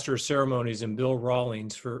better master of ceremonies than Bill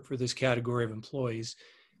Rawlings for this category of employees.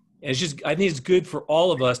 And it's just, I think it's good for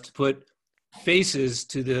all of us to put faces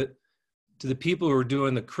to the people who are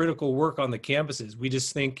doing the critical work on the campuses. We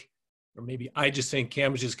just think, or maybe I just think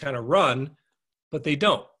campuses kind of run, but they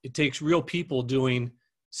don't. It takes real people doing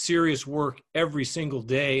serious work every single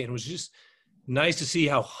day. And it was just nice to see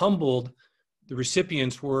how humbled the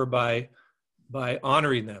recipients were by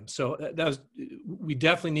honoring them. So we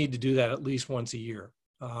definitely need to do that at least once a year.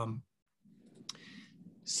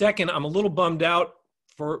 Second, I'm a little bummed out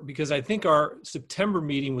because I think our September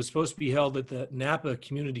meeting was supposed to be held at the Napa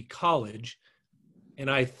Community College.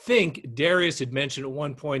 And I think Darius had mentioned at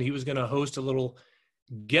one point he was going to host a little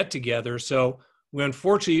get together. So we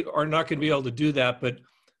unfortunately are not going to be able to do that, but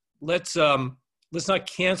let's not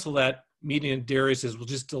cancel that meeting at Darius's. We'll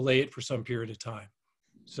just delay it for some period of time.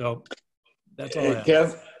 So that's all I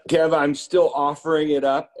have. Kev, I'm still offering it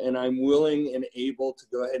up, and I'm willing and able to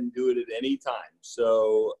go ahead and do it at any time.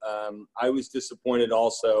 So I was disappointed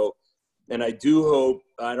also, and I do hope,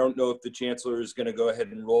 I don't know if the Chancellor is going to go ahead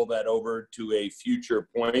and roll that over to a future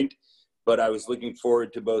point, but I was looking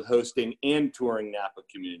forward to both hosting and touring Napa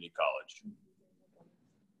Community College.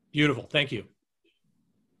 Beautiful. Thank you.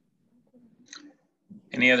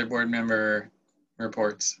 Any other board member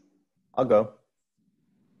reports? I'll go.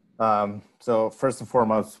 So first and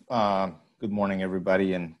foremost, good morning,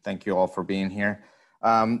 everybody, and thank you all for being here.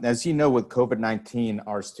 As you know, with COVID-19,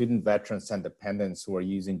 our student veterans and dependents who are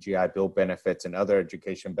using GI Bill benefits and other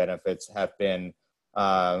education benefits have been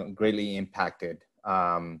greatly impacted.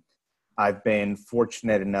 I've been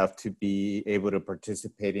fortunate enough to be able to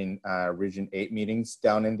participate in Region 8 meetings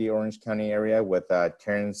down in the Orange County area with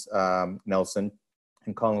Terrence Nelson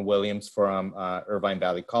and Colin Williams from Irvine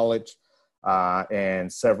Valley College,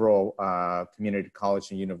 and several community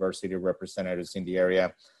college and university representatives in the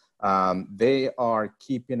area. They are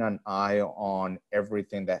keeping an eye on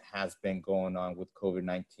everything that has been going on with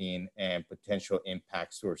COVID-19 and potential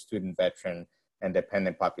impacts to our student veteran and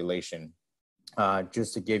dependent population.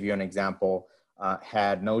 Just to give you an example,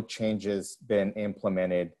 had no changes been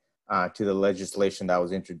implemented to the legislation that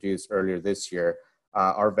was introduced earlier this year,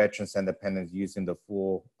 our veterans and dependents using the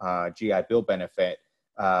full GI Bill benefit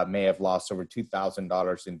may have lost over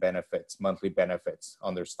 $2,000 in benefits, monthly benefits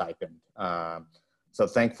on their stipend. So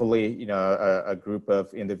thankfully, you know, a group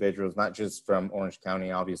of individuals, not just from Orange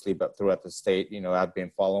County, obviously, but throughout the state, you know, have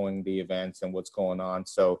been following the events and what's going on.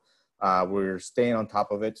 So we're staying on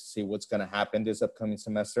top of it to see what's going to happen this upcoming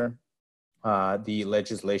semester. the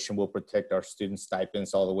legislation will protect our student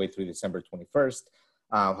stipends all the way through December 21st.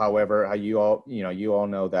 However, you all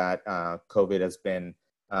know that COVID has been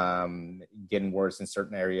getting worse in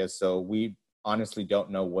certain areas. So we honestly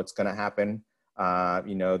don't know what's going to happen.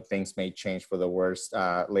 Things may change for the worst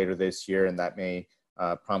later this year, and that may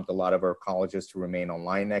prompt a lot of our colleges to remain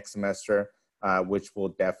online next semester, which will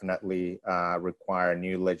definitely require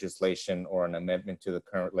new legislation or an amendment to the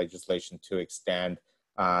current legislation to extend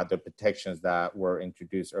the protections that were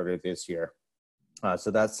introduced earlier this year.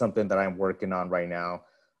 So that's something that I'm working on right now.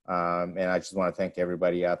 And I just want to thank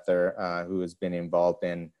everybody out there who has been involved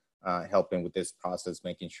in helping with this process,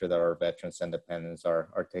 making sure that our veterans and dependents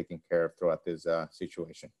are taken care of throughout this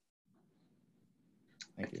situation.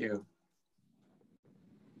 Thank you.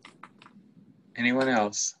 Anyone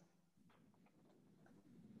else?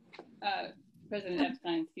 President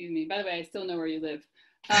Epstein, excuse me. By the way, I still know where you live.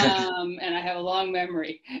 And I have a long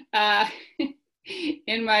memory.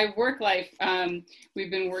 In my work life, we've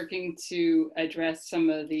been working to address some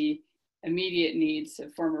of the immediate needs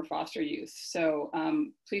of former foster youth. So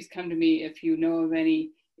please come to me if you know of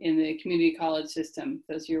any in the community college system,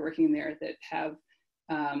 those of you working there that have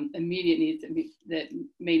immediate needs that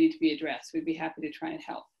may need to be addressed. We'd be happy to try and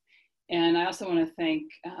help. And I also want to thank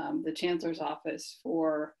the Chancellor's Office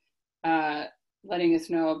for letting us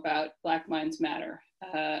know about Black Minds Matter.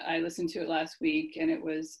 I listened to it last week and it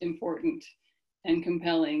was important and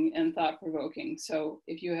compelling and thought-provoking. So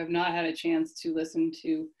if you have not had a chance to listen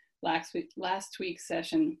to last week's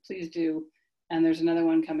session, please do. And there's another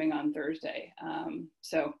one coming on Thursday.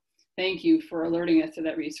 So thank you for alerting us to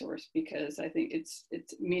that resource because I think it's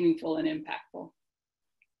meaningful and impactful.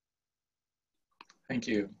 Thank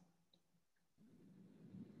you.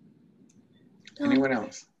 Anyone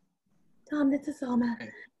else? Tom, this is Alma.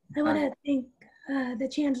 I want to thank the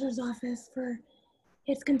Chancellor's Office for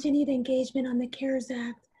its continued engagement on the CARES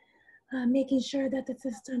Act, making sure that the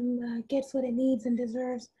system gets what it needs and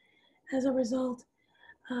deserves. As a result,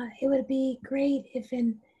 it would be great if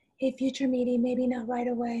in a future meeting, maybe not right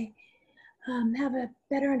away, have a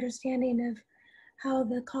better understanding of how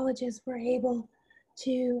the colleges were able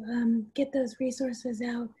to get those resources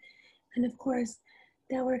out. And of course,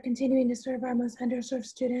 that we're continuing to serve our most underserved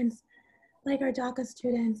students, like our DACA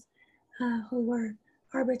students who were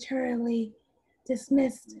arbitrarily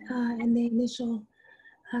dismissed in the initial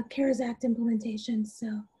CARES Act implementation.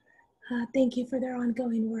 So thank you for their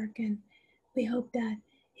ongoing work, and we hope that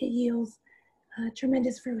it yields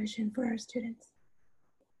tremendous fruition for our students.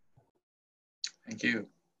 Thank you.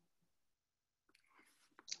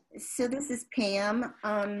 So this is Pam.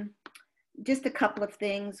 Just a couple of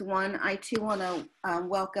things. One, I too want to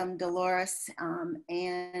welcome Dolores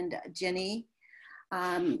and Jenny.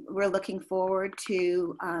 We're looking forward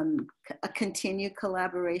to a continued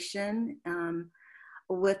collaboration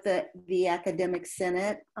with the Academic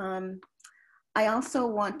Senate. I also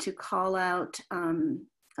want to call out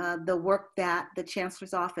the work that the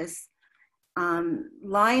Chancellor's Office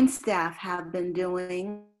line staff have been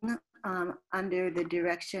doing under the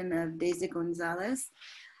direction of Daisy Gonzalez,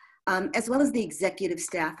 as well as the executive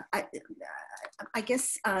staff. I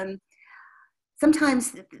guess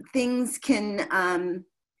sometimes things can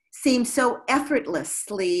seem so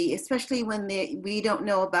effortlessly, especially when we don't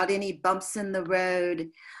know about any bumps in the road.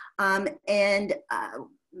 And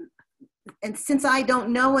since I don't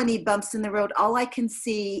know any bumps in the road, all I can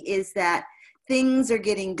see is that things are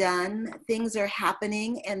getting done, things are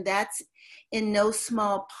happening, and that's in no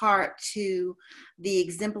small part to the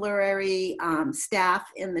exemplary staff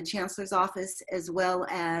in the Chancellor's Office, as well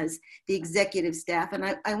as the executive staff.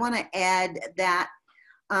 And I want to add that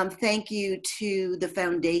thank you to the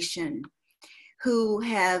foundation, who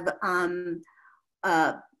have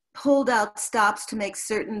pulled out stops to make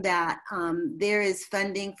certain that there is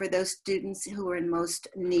funding for those students who are in most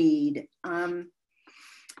need.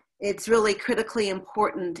 It's really critically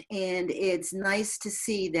important, and it's nice to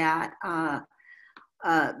see that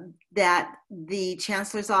that the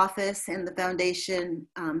Chancellor's Office and the foundation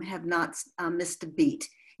have not missed a beat.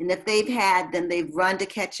 And if they've had, then they've run to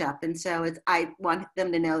catch up. And so I want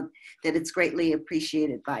them to know that it's greatly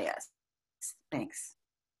appreciated by us. Thanks.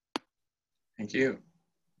 Thank you.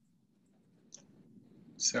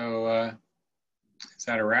 So is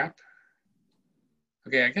that a wrap?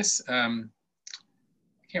 Okay, I guess, I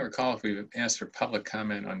can't recall if we've asked for public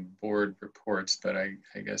comment on board reports, but I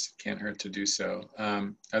guess it can't hurt to do so.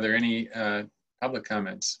 Are there any public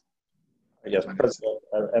comments? Yes, President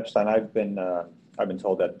Epstein, I've been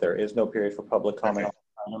told that there is no period for public comment on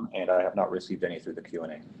the item, and I have not received any through the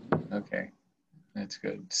Q&A. Okay, that's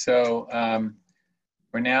good. So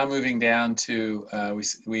We're now moving down to,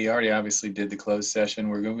 we already obviously did the closed session.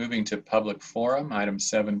 We're moving to public forum, item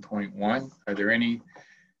 7.1. Are there any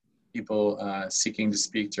people seeking to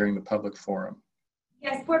speak during the public forum?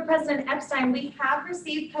 Yes, Board President Epstein, we have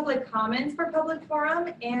received public comments for public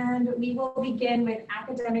forum, and we will begin with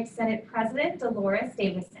Academic Senate President Dolores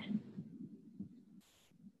Davison.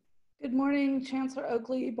 Good morning, Chancellor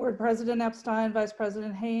Oakley, Board President Epstein, Vice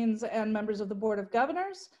President Haynes, and members of the Board of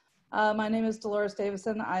Governors. My name is Dolores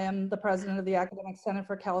Davison. I am the President of the Academic Senate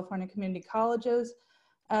for California Community Colleges.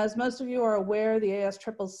 As most of you are aware, the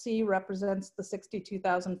ASCCC represents the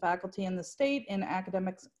 62,000 faculty in the state in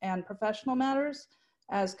academics and professional matters,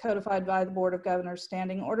 as codified by the Board of Governors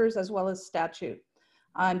standing orders as well as statute.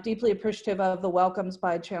 I'm deeply appreciative of the welcomes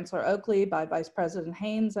by Chancellor Oakley, by Vice President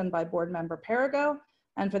Haynes, and by Board Member Perigo,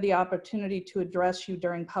 and for the opportunity to address you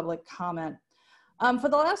during public comment. For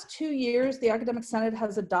the last 2 years, the Academic Senate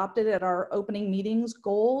has adopted at our opening meetings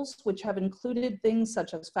goals, which have included things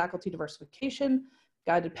such as faculty diversification,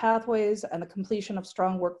 guided pathways, and the completion of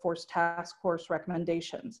strong workforce task force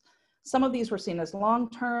recommendations. Some of these were seen as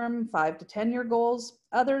long-term, 5 to 10-year goals.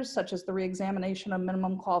 Others, such as the reexamination of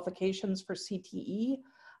minimum qualifications for CTE,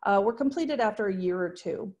 were completed after a year or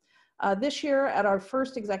two. This year, at our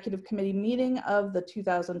first executive committee meeting of the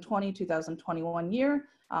 2020-2021 year,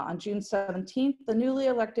 on June 17th, the newly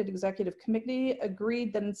elected executive committee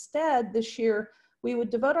agreed that instead this year we would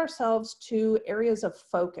devote ourselves to areas of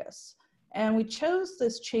focus. And we chose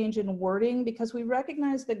this change in wording because we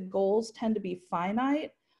recognize that goals tend to be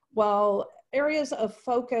finite, while areas of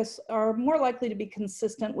focus are more likely to be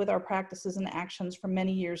consistent with our practices and actions for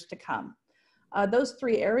many years to come. Those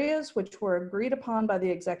 3 areas, which were agreed upon by the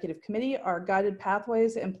executive committee, are guided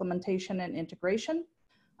pathways, implementation, and integration,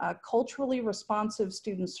 culturally responsive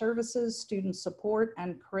student services, student support,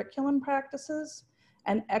 and curriculum practices,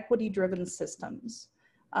 and equity-driven systems.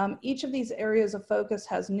 Each of these areas of focus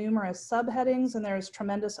has numerous subheadings, and there is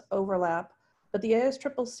tremendous overlap, but the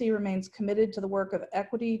ASCCC remains committed to the work of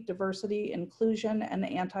equity, diversity, inclusion, and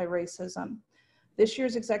anti-racism. This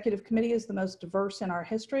year's executive committee is the most diverse in our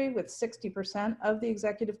history, with 60% of the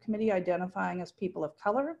executive committee identifying as people of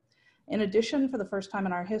color. In addition, for the first time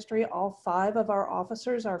in our history, all 5 of our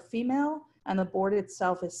officers are female, and the board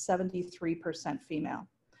itself is 73% female.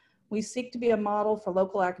 We seek to be a model for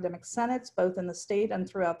local academic senates, both in the state and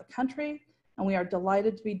throughout the country, and we are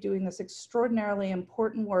delighted to be doing this extraordinarily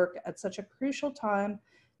important work at such a crucial time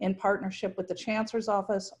in partnership with the Chancellor's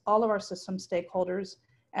Office, all of our system stakeholders,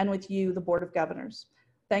 and with you, the Board of Governors.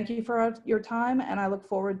 Thank you for your time, and I look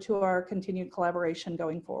forward to our continued collaboration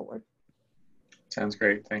going forward. Sounds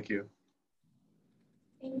great, thank you.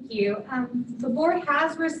 Thank you. The board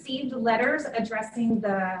has received letters addressing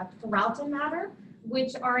the Peralta matter,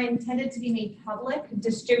 which are intended to be made public,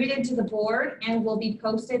 distributed to the board, and will be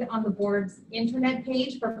posted on the board's internet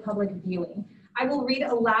page for public viewing. I will read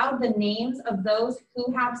aloud the names of those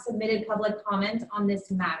who have submitted public comment on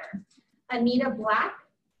this matter. Anita Black,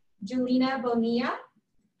 Julina Bonilla,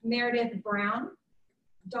 Meredith Brown,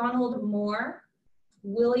 Donald Moore,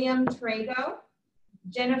 William Trago,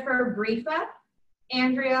 Jennifer Briefa,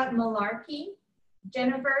 Andrea Malarkey,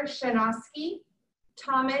 Jennifer Shanosky,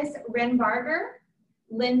 Thomas Renbarger,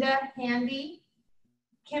 Linda Handy,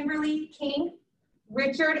 Kimberly King,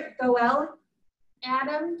 Richard Goel,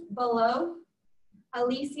 Adam Below,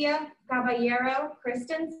 Alicia Caballero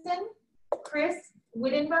Christensen, Chris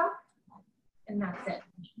Widdenbach, and that's it.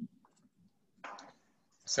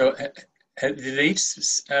 So did they each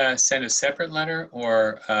send a separate letter,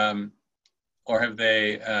 or have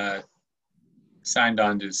they signed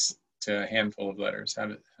on to a handful of letters? How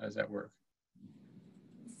does that work?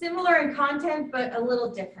 Similar in content, but a little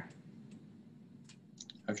different.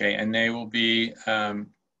 Okay, and they will be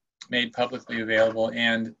made publicly available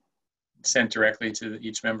and sent directly to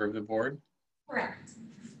each member of the board? Correct.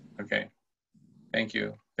 Okay, thank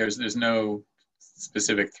you. There's no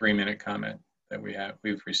specific 3-minute comment that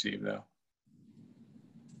we've received though.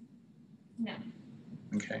 No.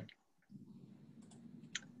 Okay.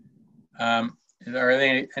 Are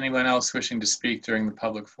there anyone else wishing to speak during the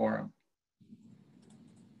public forum?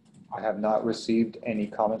 I have not received any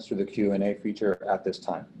comments through the Q&A feature at this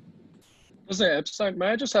time. President Epstein, may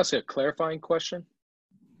I just ask a clarifying question?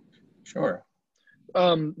 Sure.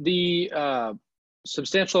 The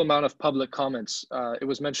substantial amount of public comments, it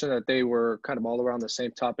was mentioned that they were kind of all around the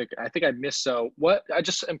same topic. I think I missed, so I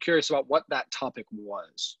just am curious about what that topic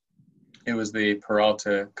was. It was the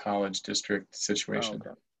Peralta College District situation. Oh,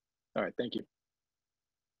 okay. All right, thank you.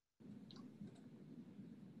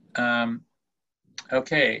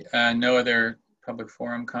 Okay, no other public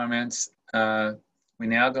forum comments. We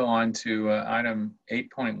now go on to item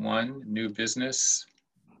 8.1, new business.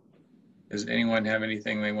 Does anyone have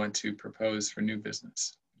anything they want to propose for new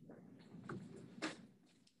business?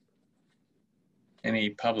 Any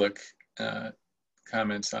public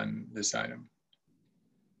comments on this item?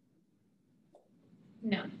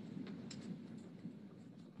 No.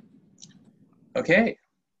 Okay.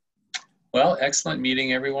 Well, excellent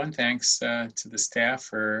meeting, everyone. Thanks to the staff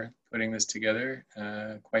for putting this together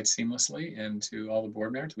quite seamlessly, and to all the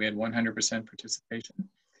board members. We had 100% participation.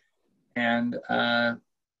 And I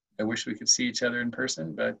wish we could see each other in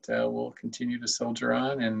person, but we'll continue to soldier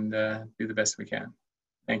on and do the best we can.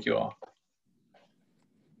 Thank you all.